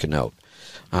me make a note.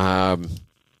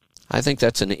 I think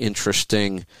that's an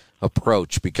interesting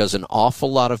approach, because an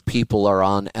awful lot of people are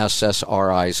on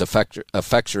SSRIs.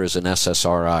 Effexor is an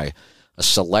SSRI. A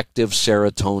selective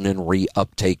serotonin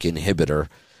reuptake inhibitor.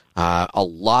 A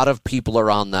lot of people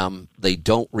are on them. They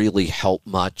don't really help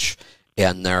much,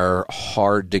 and they're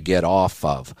hard to get off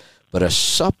of. But a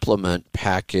supplement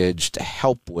package to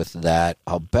help with that,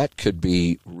 I'll bet, could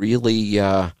be really,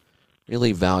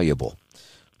 really valuable.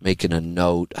 Making a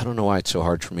note. I don't know why it's so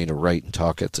hard for me to write and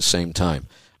talk at the same time.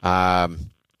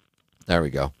 There we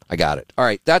go. I got it. All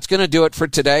right, that's going to do it for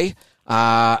today.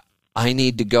 I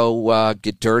need to go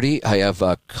get dirty. I have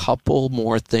a couple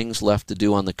more things left to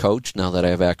do on the coach now that I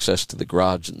have access to the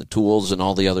garage and the tools and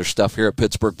all the other stuff here at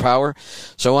Pittsburgh Power.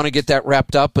 So I want to get that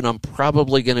wrapped up, and I'm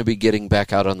probably going to be getting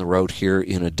back out on the road here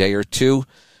in a day or two.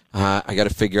 I got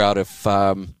to figure out if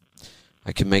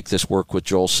I can make this work with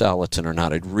Joel Salatin or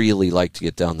not. I'd really like to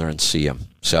get down there and see him.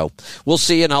 So we'll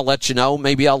see, and I'll let you know.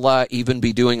 Maybe I'll even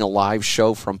be doing a live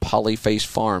show from Polyface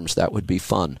Farms. That would be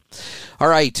fun. All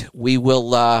right, we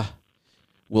will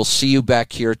We'll see you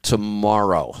back here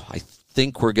tomorrow. I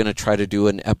think we're going to try to do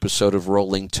an episode of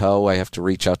Rolling Toe. I have to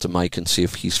reach out to Mike and see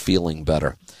if he's feeling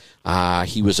better.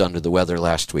 He was under the weather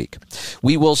last week.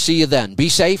 We will see you then. Be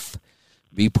safe,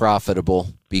 be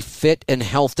profitable, be fit and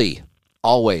healthy.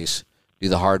 Always do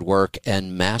the hard work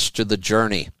and master the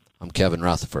journey. I'm Kevin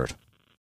Rutherford.